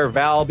one where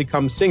Val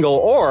becomes single,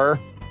 or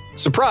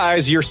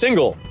surprise, you're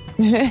single.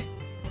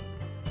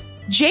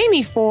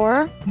 Jaime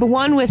 4, the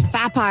one with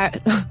Thapire.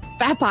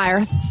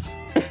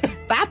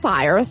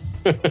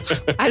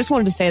 I just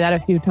wanted to say that a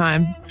few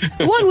times.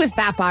 The one with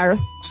Thapire,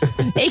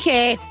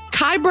 a.k.a.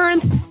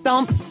 Qyburn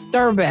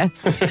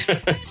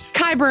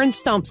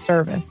Stump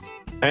Service.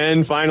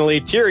 And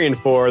finally, Tyrion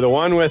 4, the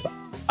one with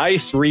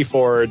Ice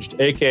Reforged,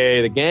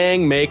 a.k.a. the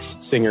gang makes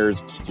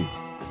singers stew.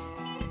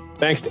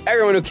 Thanks to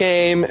everyone who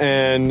came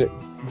and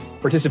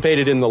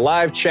participated in the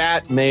live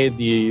chat, made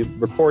the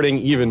recording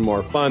even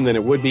more fun than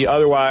it would be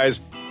otherwise,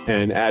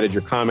 and added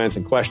your comments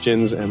and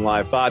questions and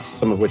live thoughts,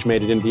 some of which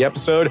made it into the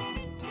episode.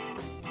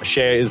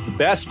 Ashea is the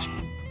best,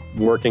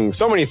 working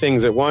so many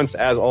things at once,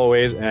 as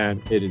always,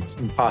 and it is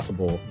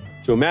impossible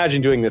to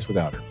imagine doing this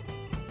without her.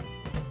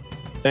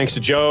 Thanks to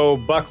Joe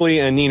Buckley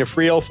and Nina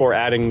Friel for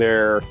adding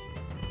their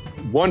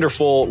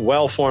wonderful,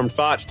 well-formed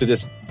thoughts to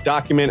this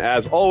document.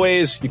 As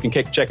always, you can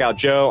check out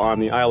Joe on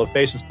the Isle of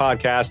Faces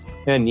podcast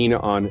and Nina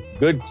on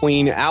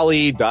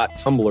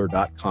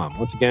goodcleanally.tumblr.com.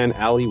 Once again,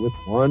 Alley with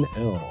one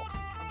L.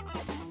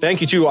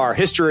 Thank you to our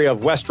History of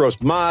Westeros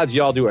mods.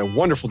 Y'all do a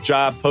wonderful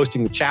job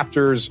posting the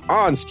chapters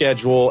on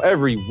schedule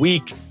every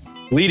week,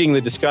 leading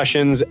the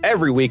discussions.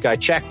 Every week I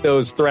check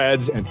those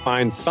threads and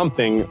find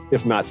something,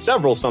 if not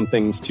several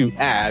somethings, to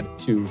add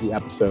to the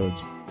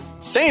episodes.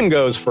 Same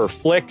goes for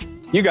Flick.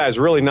 You guys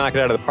really knock it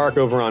out of the park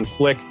over on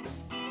Flick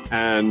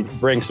and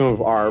bring some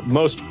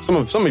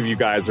of you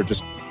guys are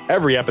just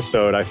every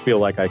episode I feel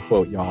like I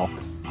quote y'all.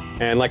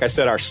 And like I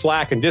said, our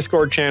Slack and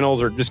Discord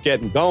channels are just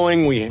getting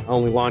going. We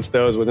only launched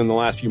those within the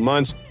last few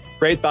months.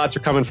 Great thoughts are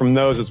coming from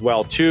those as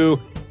well,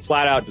 too.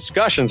 Flat out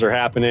discussions are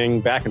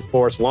happening, back and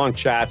forth, long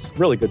chats,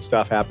 really good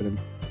stuff happening.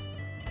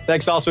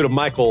 Thanks also to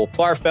Michael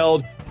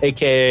Klarfeld,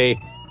 a.k.a.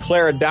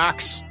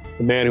 Claradox,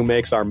 the man who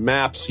makes our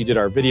maps. He did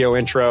our video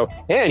intro,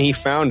 and he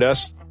found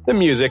us the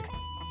music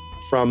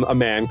from a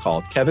man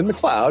called Kevin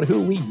MacLeod,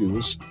 who we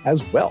use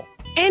as well.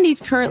 And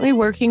he's currently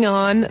working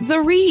on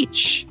The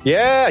Reach.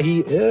 Yeah,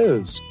 he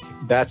is.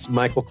 That's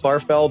Michael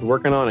Klarfeld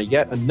working on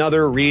yet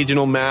another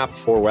regional map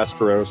for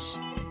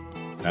Westeros.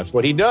 That's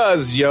what he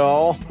does,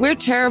 y'all. We're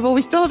terrible.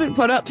 We still haven't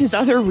put up his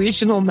other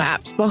regional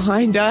maps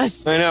behind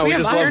us. I know. We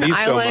have just Iron love these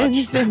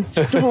Islands so much.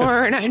 and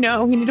Dorne. I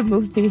know. We need to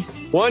move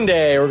these. One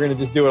day, we're going to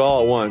just do it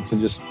all at once and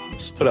just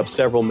put up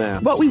several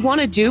maps. What we want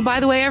to do, by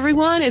the way,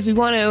 everyone, is we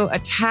want to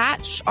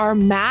attach our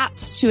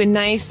maps to a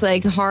nice,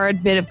 like,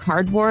 hard bit of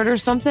cardboard or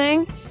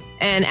something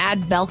and add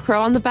Velcro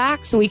on the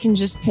back so we can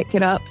just pick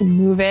it up and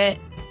move it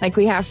like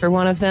we have for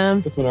one of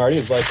them. This one already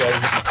is like that.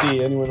 You can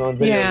see anyone on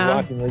video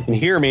watching, or you can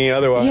hear me.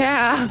 Otherwise,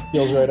 yeah, it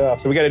feels right up.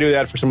 So we got to do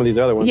that for some of these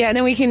other ones. Yeah, and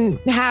then we can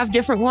have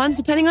different ones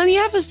depending on the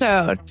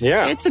episode.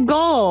 Yeah. It's a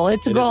goal.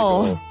 It's a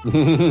goal.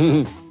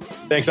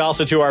 Thanks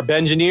also to our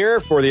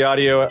Bengineer for the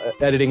audio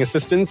editing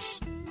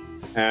assistance.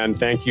 And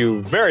thank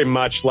you very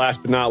much,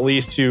 last but not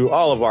least, to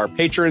all of our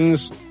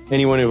patrons,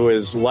 anyone who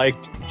has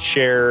liked,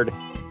 shared,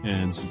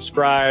 and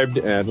subscribed,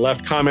 and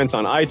left comments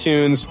on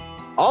iTunes.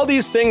 All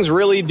these things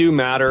really do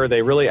matter.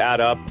 They really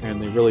add up,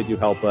 and they really do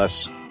help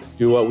us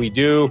do what we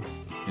do,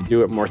 and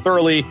do it more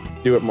thoroughly,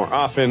 do it more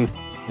often,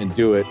 and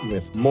do it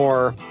with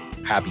more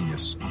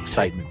happiness and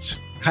excitement.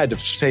 I had to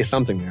say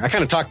something there. I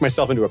kind of talked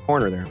myself into a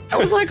corner there. It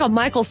was like a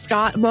Michael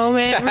Scott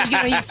moment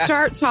where you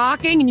start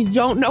talking and you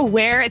don't know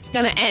where it's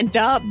going to end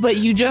up, but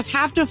you just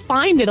have to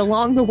find it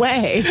along the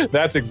way.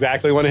 That's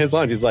exactly one of his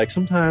lines. He's like,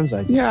 sometimes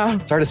I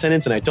just start a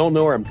sentence and I don't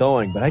know where I'm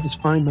going, but I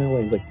just find my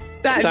way. He's like,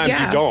 sometimes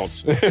you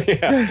don't.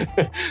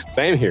 Yeah.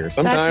 Same here.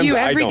 Sometimes that's you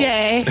every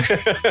I don't.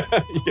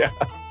 day. Yeah.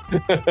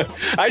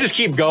 I just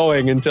keep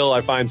going until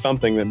I find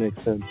something that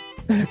makes sense.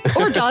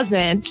 Or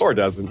doesn't. Or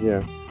doesn't,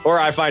 yeah. Or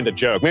I find a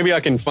joke. Maybe I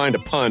can find a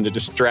pun to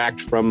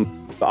distract from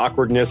the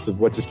awkwardness of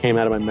what just came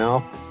out of my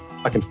mouth.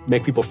 If I can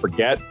make people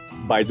forget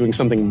by doing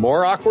something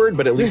more awkward,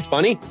 but at least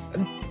funny.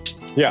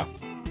 Yeah,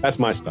 that's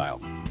my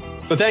style.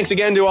 So thanks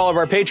again to all of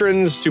our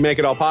patrons to make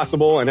it all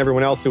possible, and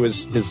everyone else who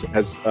has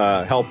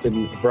helped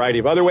in a variety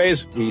of other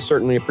ways. We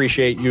certainly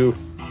appreciate you.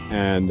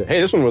 And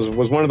hey, this one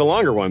was one of the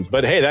longer ones,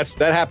 but hey,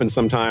 that happens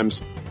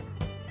sometimes.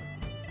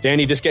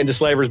 Danny just getting to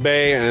Slaver's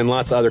Bay and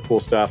lots of other cool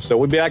stuff. So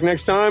we'll be back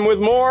next time with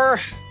more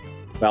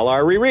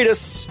Valar Reread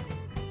Us.